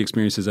best movie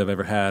experiences I've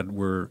ever had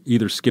were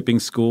either skipping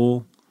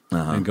school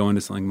and going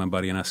to my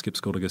buddy and I skipped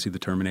school to go see The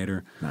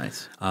Terminator.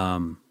 Nice.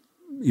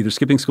 Either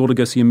skipping school to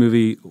go see a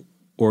movie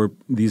or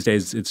these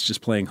days it's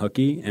just playing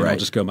hooky and right. I'll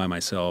just go by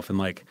myself.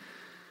 And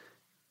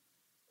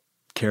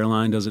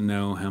Caroline doesn't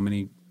know how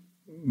many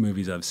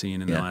movies I've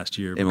seen in the last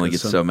year. Emily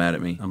gets so mad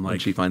at me when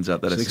she finds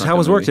out that it's how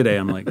was work today?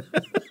 I'm like,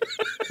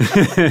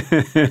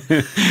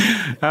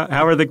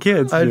 how are the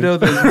kids? I know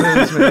those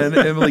moves, man.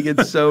 Emily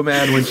gets so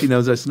mad when she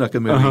knows I snuck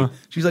a movie. Uh-huh.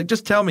 She's like,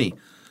 just tell me.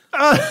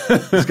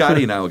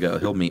 Scotty and I will go.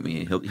 He'll meet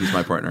me. He's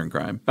my partner in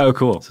crime. Oh,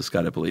 cool. So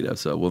Scott Ippolito.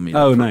 So we'll meet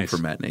nice. for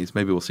matinees.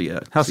 Maybe we'll see you.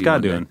 How's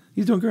Scott doing?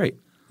 He's doing great.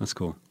 That's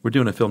cool. We're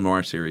doing a film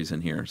noir series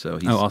in here. So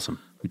he's awesome.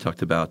 We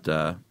talked about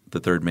The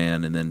Third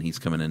Man, and then he's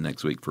coming in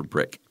next week for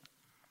Brick.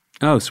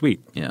 Oh,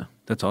 sweet. Yeah.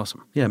 That's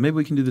awesome. Yeah, maybe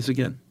we can do this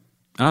again.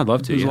 I'd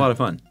love to. It was a lot of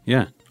fun.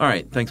 Yeah. All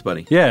right. Thanks,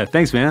 buddy. Yeah.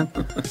 Thanks, man.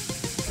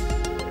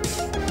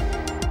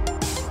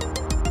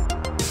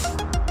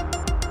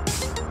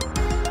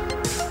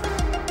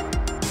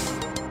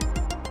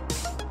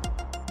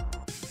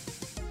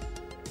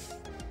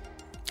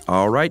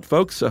 All right,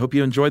 folks. I hope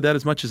you enjoyed that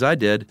as much as I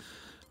did.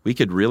 We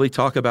could really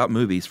talk about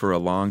movies for a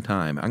long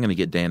time. I'm going to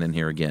get Dan in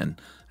here again.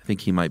 I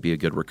think he might be a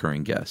good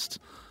recurring guest.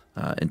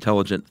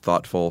 Intelligent,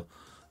 thoughtful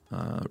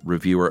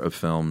reviewer of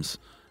films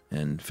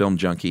and film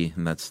junkie,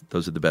 and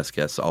those are the best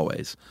guests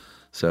always.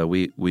 So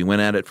we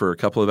went at it for a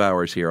couple of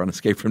hours here on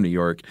Escape from New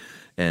York,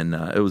 and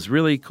it was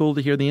really cool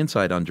to hear the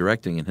insight on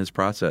directing and his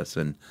process.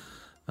 And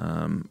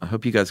I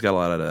hope you guys got a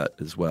lot out of that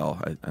as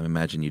well. I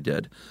imagine you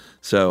did.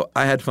 So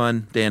I had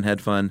fun. Dan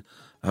had fun.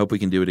 I hope we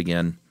can do it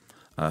again.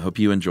 I hope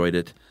you enjoyed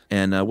it.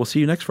 And we'll see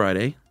you next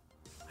Friday.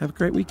 Have a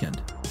great weekend.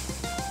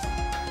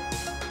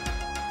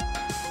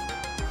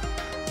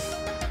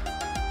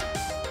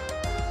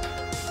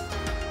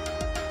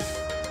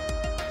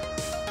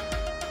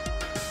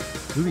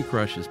 Movie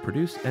Crush is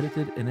produced,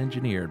 edited, and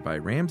engineered by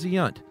Ramsey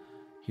Yunt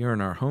here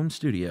in our home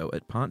studio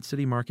at Ponce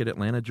City Market,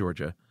 Atlanta,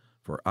 Georgia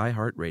for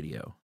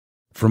iHeartRadio.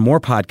 For more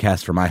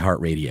podcasts from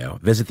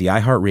iHeartRadio, visit the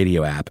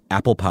iHeartRadio app,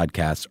 Apple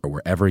Podcasts, or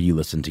wherever you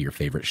listen to your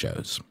favorite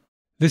shows.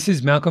 This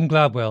is Malcolm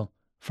Gladwell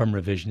from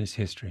Revisionist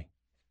History.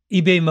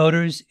 eBay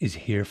Motors is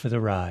here for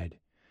the ride.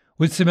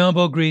 With some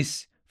elbow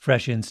grease,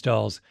 fresh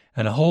installs,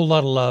 and a whole lot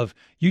of love,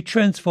 you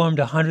transformed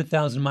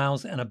 100,000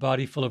 miles and a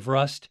body full of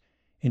rust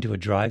into a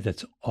drive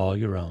that's all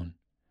your own.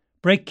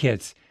 Brake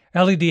kits,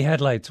 LED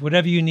headlights,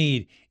 whatever you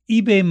need,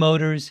 eBay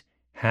Motors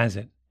has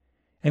it.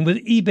 And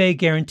with eBay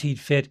Guaranteed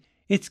Fit,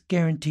 it's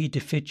guaranteed to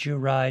fit your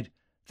ride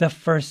the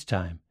first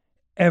time,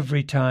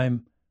 every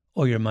time,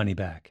 or your money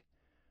back.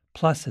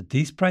 Plus, at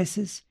these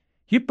prices,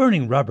 you're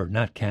burning rubber,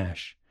 not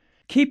cash.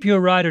 Keep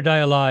your ride or die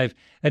alive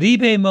at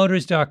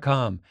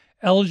ebaymotors.com.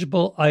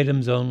 Eligible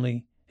items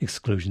only.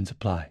 Exclusions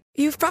apply.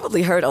 You've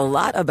probably heard a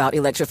lot about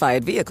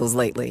electrified vehicles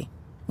lately.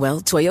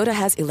 Well, Toyota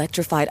has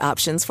electrified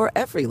options for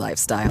every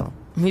lifestyle.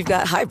 We've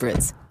got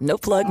hybrids, no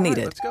plug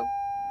needed. Let's go.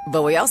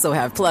 But we also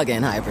have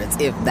plug-in hybrids,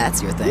 if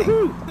that's your thing.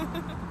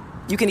 Woo-hoo.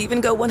 You can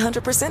even go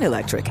 100%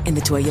 electric in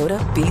the Toyota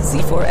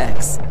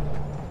bZ4X.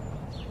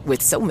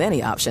 With so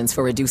many options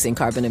for reducing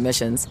carbon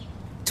emissions,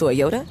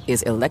 Toyota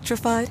is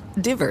electrified,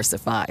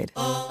 diversified.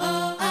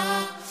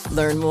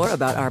 Learn more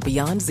about our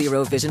Beyond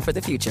Zero vision for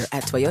the future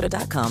at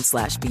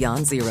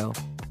toyota.com/Beyond Zero.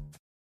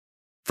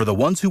 For the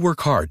ones who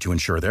work hard to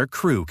ensure their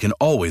crew can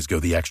always go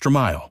the extra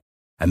mile,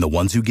 and the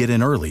ones who get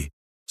in early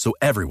so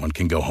everyone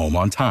can go home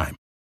on time,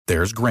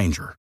 there's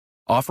Grainger,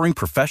 offering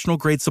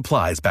professional-grade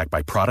supplies backed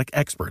by product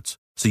experts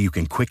so you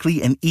can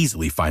quickly and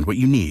easily find what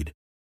you need.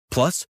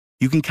 Plus,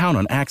 you can count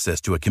on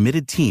access to a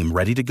committed team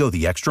ready to go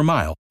the extra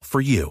mile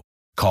for you.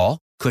 Call,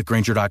 click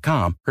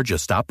Grainger.com, or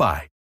just stop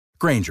by.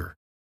 Grainger,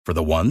 for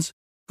the ones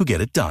who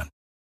get it done.